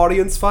can our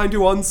audience find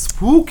you on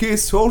spooky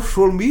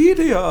social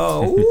media?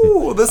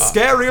 Ooh, the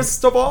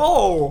scariest of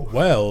all.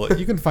 Well,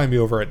 you can find me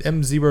over at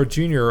M0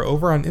 Jr.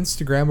 over on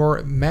Instagram,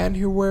 or Man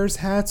Who Wears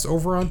Hats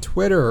over on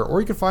Twitter, or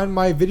you can find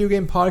my video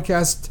game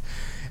podcast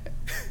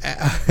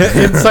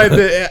inside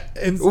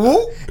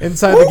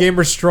the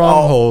Gamer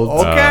Stronghold. Oh,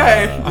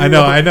 okay. I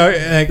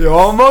know. You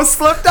almost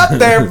slipped up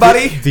there,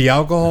 buddy. The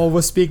alcohol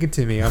was speaking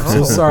to me. I'm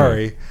so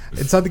sorry.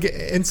 Inside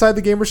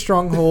the Gamer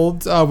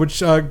Stronghold,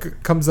 which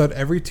comes out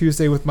every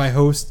Tuesday with my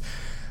host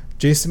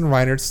Jason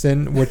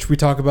Reinertson, which we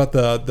talk about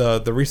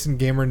the recent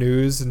gamer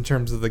news in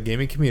terms of the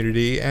gaming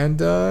community,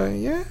 and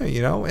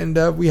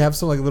we have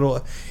some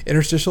little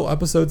interstitial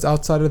episodes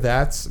outside of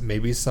that,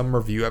 maybe some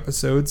review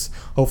episodes.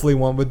 Hopefully,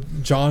 one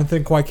with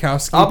Jonathan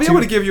Kwiatkowski. I'll be able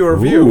to give you a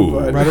review. Ooh.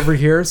 But right over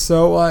here.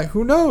 So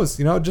who knows?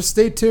 Just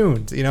stay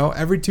tuned.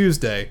 Every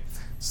Tuesday.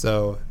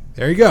 So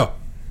there you go.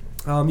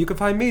 You can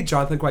find me,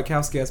 Jonathan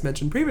Kwiatkowski, as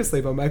mentioned previously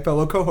by my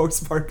fellow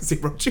co-host Mark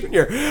Zero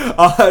Jr.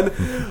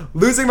 on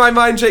Losing My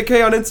Mind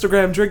JK on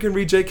Instagram, Drink and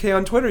Read JK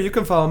on Twitter. You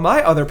can follow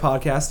my other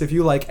podcast if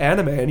you like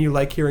anime and you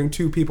like hearing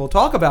two people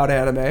talk about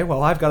anime.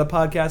 Well, I've got a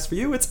podcast for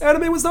you. It's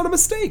Anime Was Not a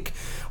Mistake.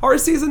 Our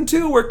season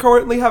 2, we're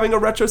currently having a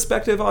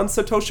retrospective on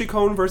Satoshi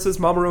Kon versus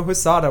Mamoru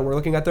Hosoda. We're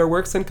looking at their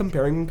works and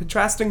comparing and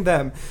contrasting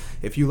them.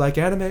 If you like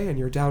anime and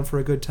you're down for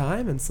a good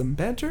time and some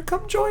banter,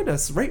 come join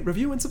us. Rate,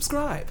 review, and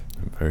subscribe.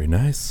 Very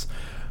nice.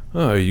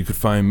 You could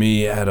find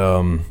me at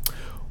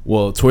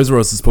well, Toys R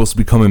Us is supposed to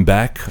be coming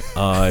back,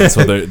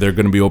 so they're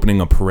going to be opening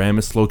a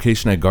Paramus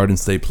location at Garden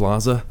State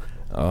Plaza,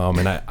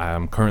 and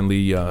I'm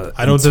currently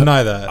I don't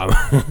deny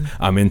that.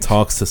 I'm in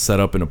talks to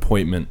set up an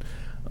appointment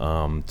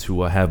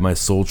to have my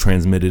soul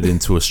transmitted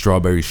into a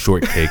strawberry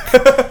shortcake.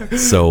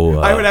 So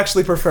I would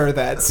actually prefer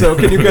that. So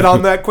can you get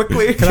on that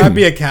quickly? Can I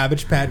be a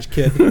Cabbage Patch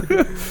Kid?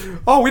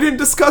 Oh, we didn't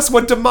discuss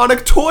what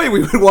demonic toy we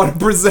would want to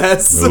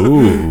possess.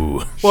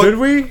 Ooh. Well, should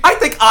we? I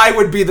think I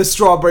would be the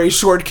strawberry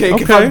shortcake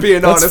if I'm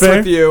being honest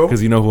with you.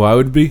 Because you know who I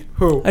would be?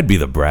 Who? I'd be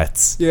the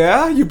Bratz.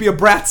 Yeah? You'd be a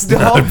Bratz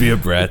doll? I'd be a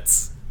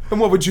Bratz. And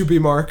what would you be,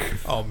 Mark?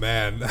 Oh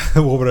man,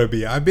 what would I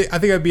be? I think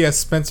I'd be a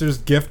Spencer's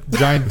Gift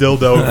giant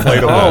dildo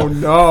inflatable. Oh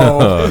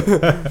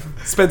no,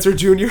 Spencer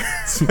Jr.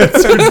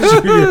 Spencer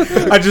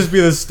Jr. I'd just be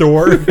the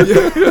store.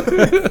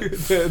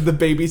 the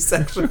baby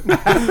section.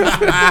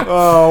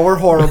 Oh, we're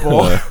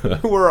horrible.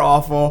 We're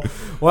awful.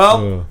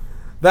 Well,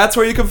 that's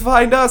where you can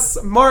find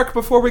us. Mark,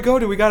 before we go,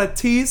 do we got a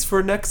tease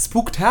for next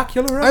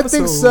spooktacular episode? I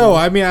think so.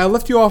 I mean, I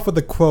left you off with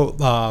a quote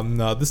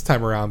this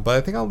time around, but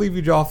I think I'll leave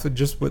you off with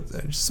just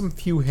some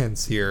few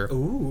hints here.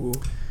 Ooh.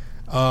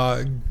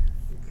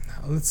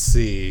 Let's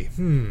see.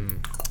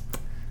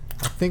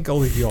 I think I'll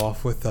leave you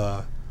off with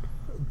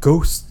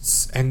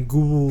ghosts and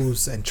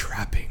ghouls and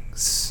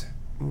trappings.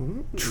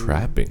 Ooh.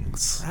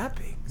 Trappings.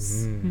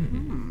 Trappings.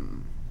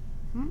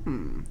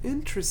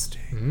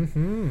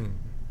 Interesting.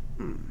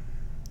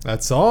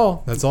 That's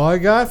all. That's all I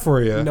got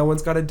for you. No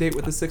one's got a date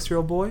with a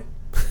 6-year-old boy?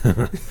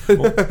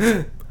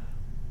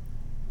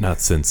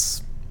 Not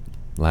since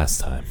last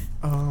time.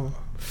 Oh.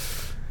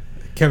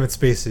 Kevin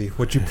Spacey,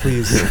 would you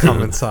please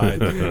come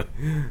inside?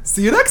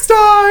 See you next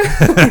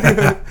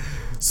time!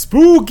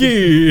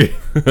 Spooky!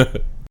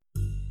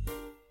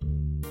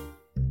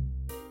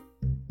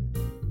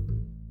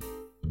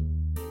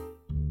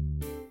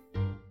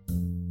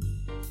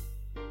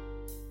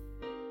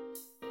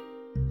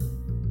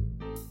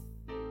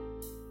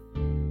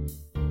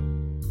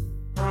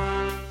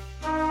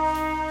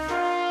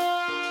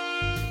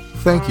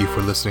 Thank you for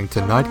listening to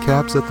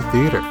Nightcaps at the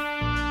Theater.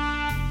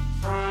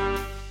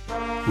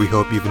 We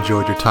hope you've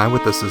enjoyed your time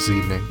with us this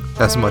evening,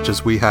 as much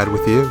as we had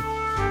with you.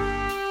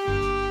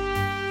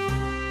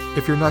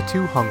 If you're not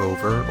too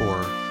hungover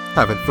or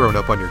haven't thrown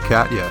up on your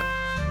cat yet,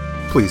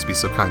 please be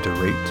so kind to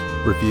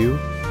rate, review,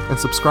 and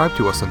subscribe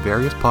to us on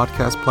various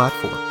podcast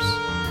platforms.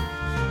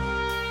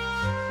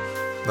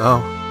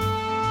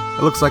 Oh,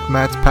 it looks like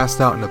Matt's passed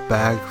out in a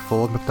bag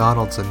full of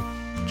McDonald's and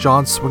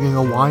John's swinging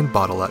a wine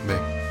bottle at me.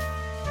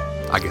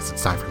 I guess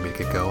it's time for me to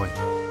get going.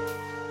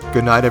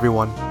 Good night,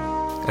 everyone,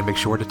 and make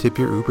sure to tip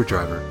your Uber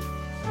driver.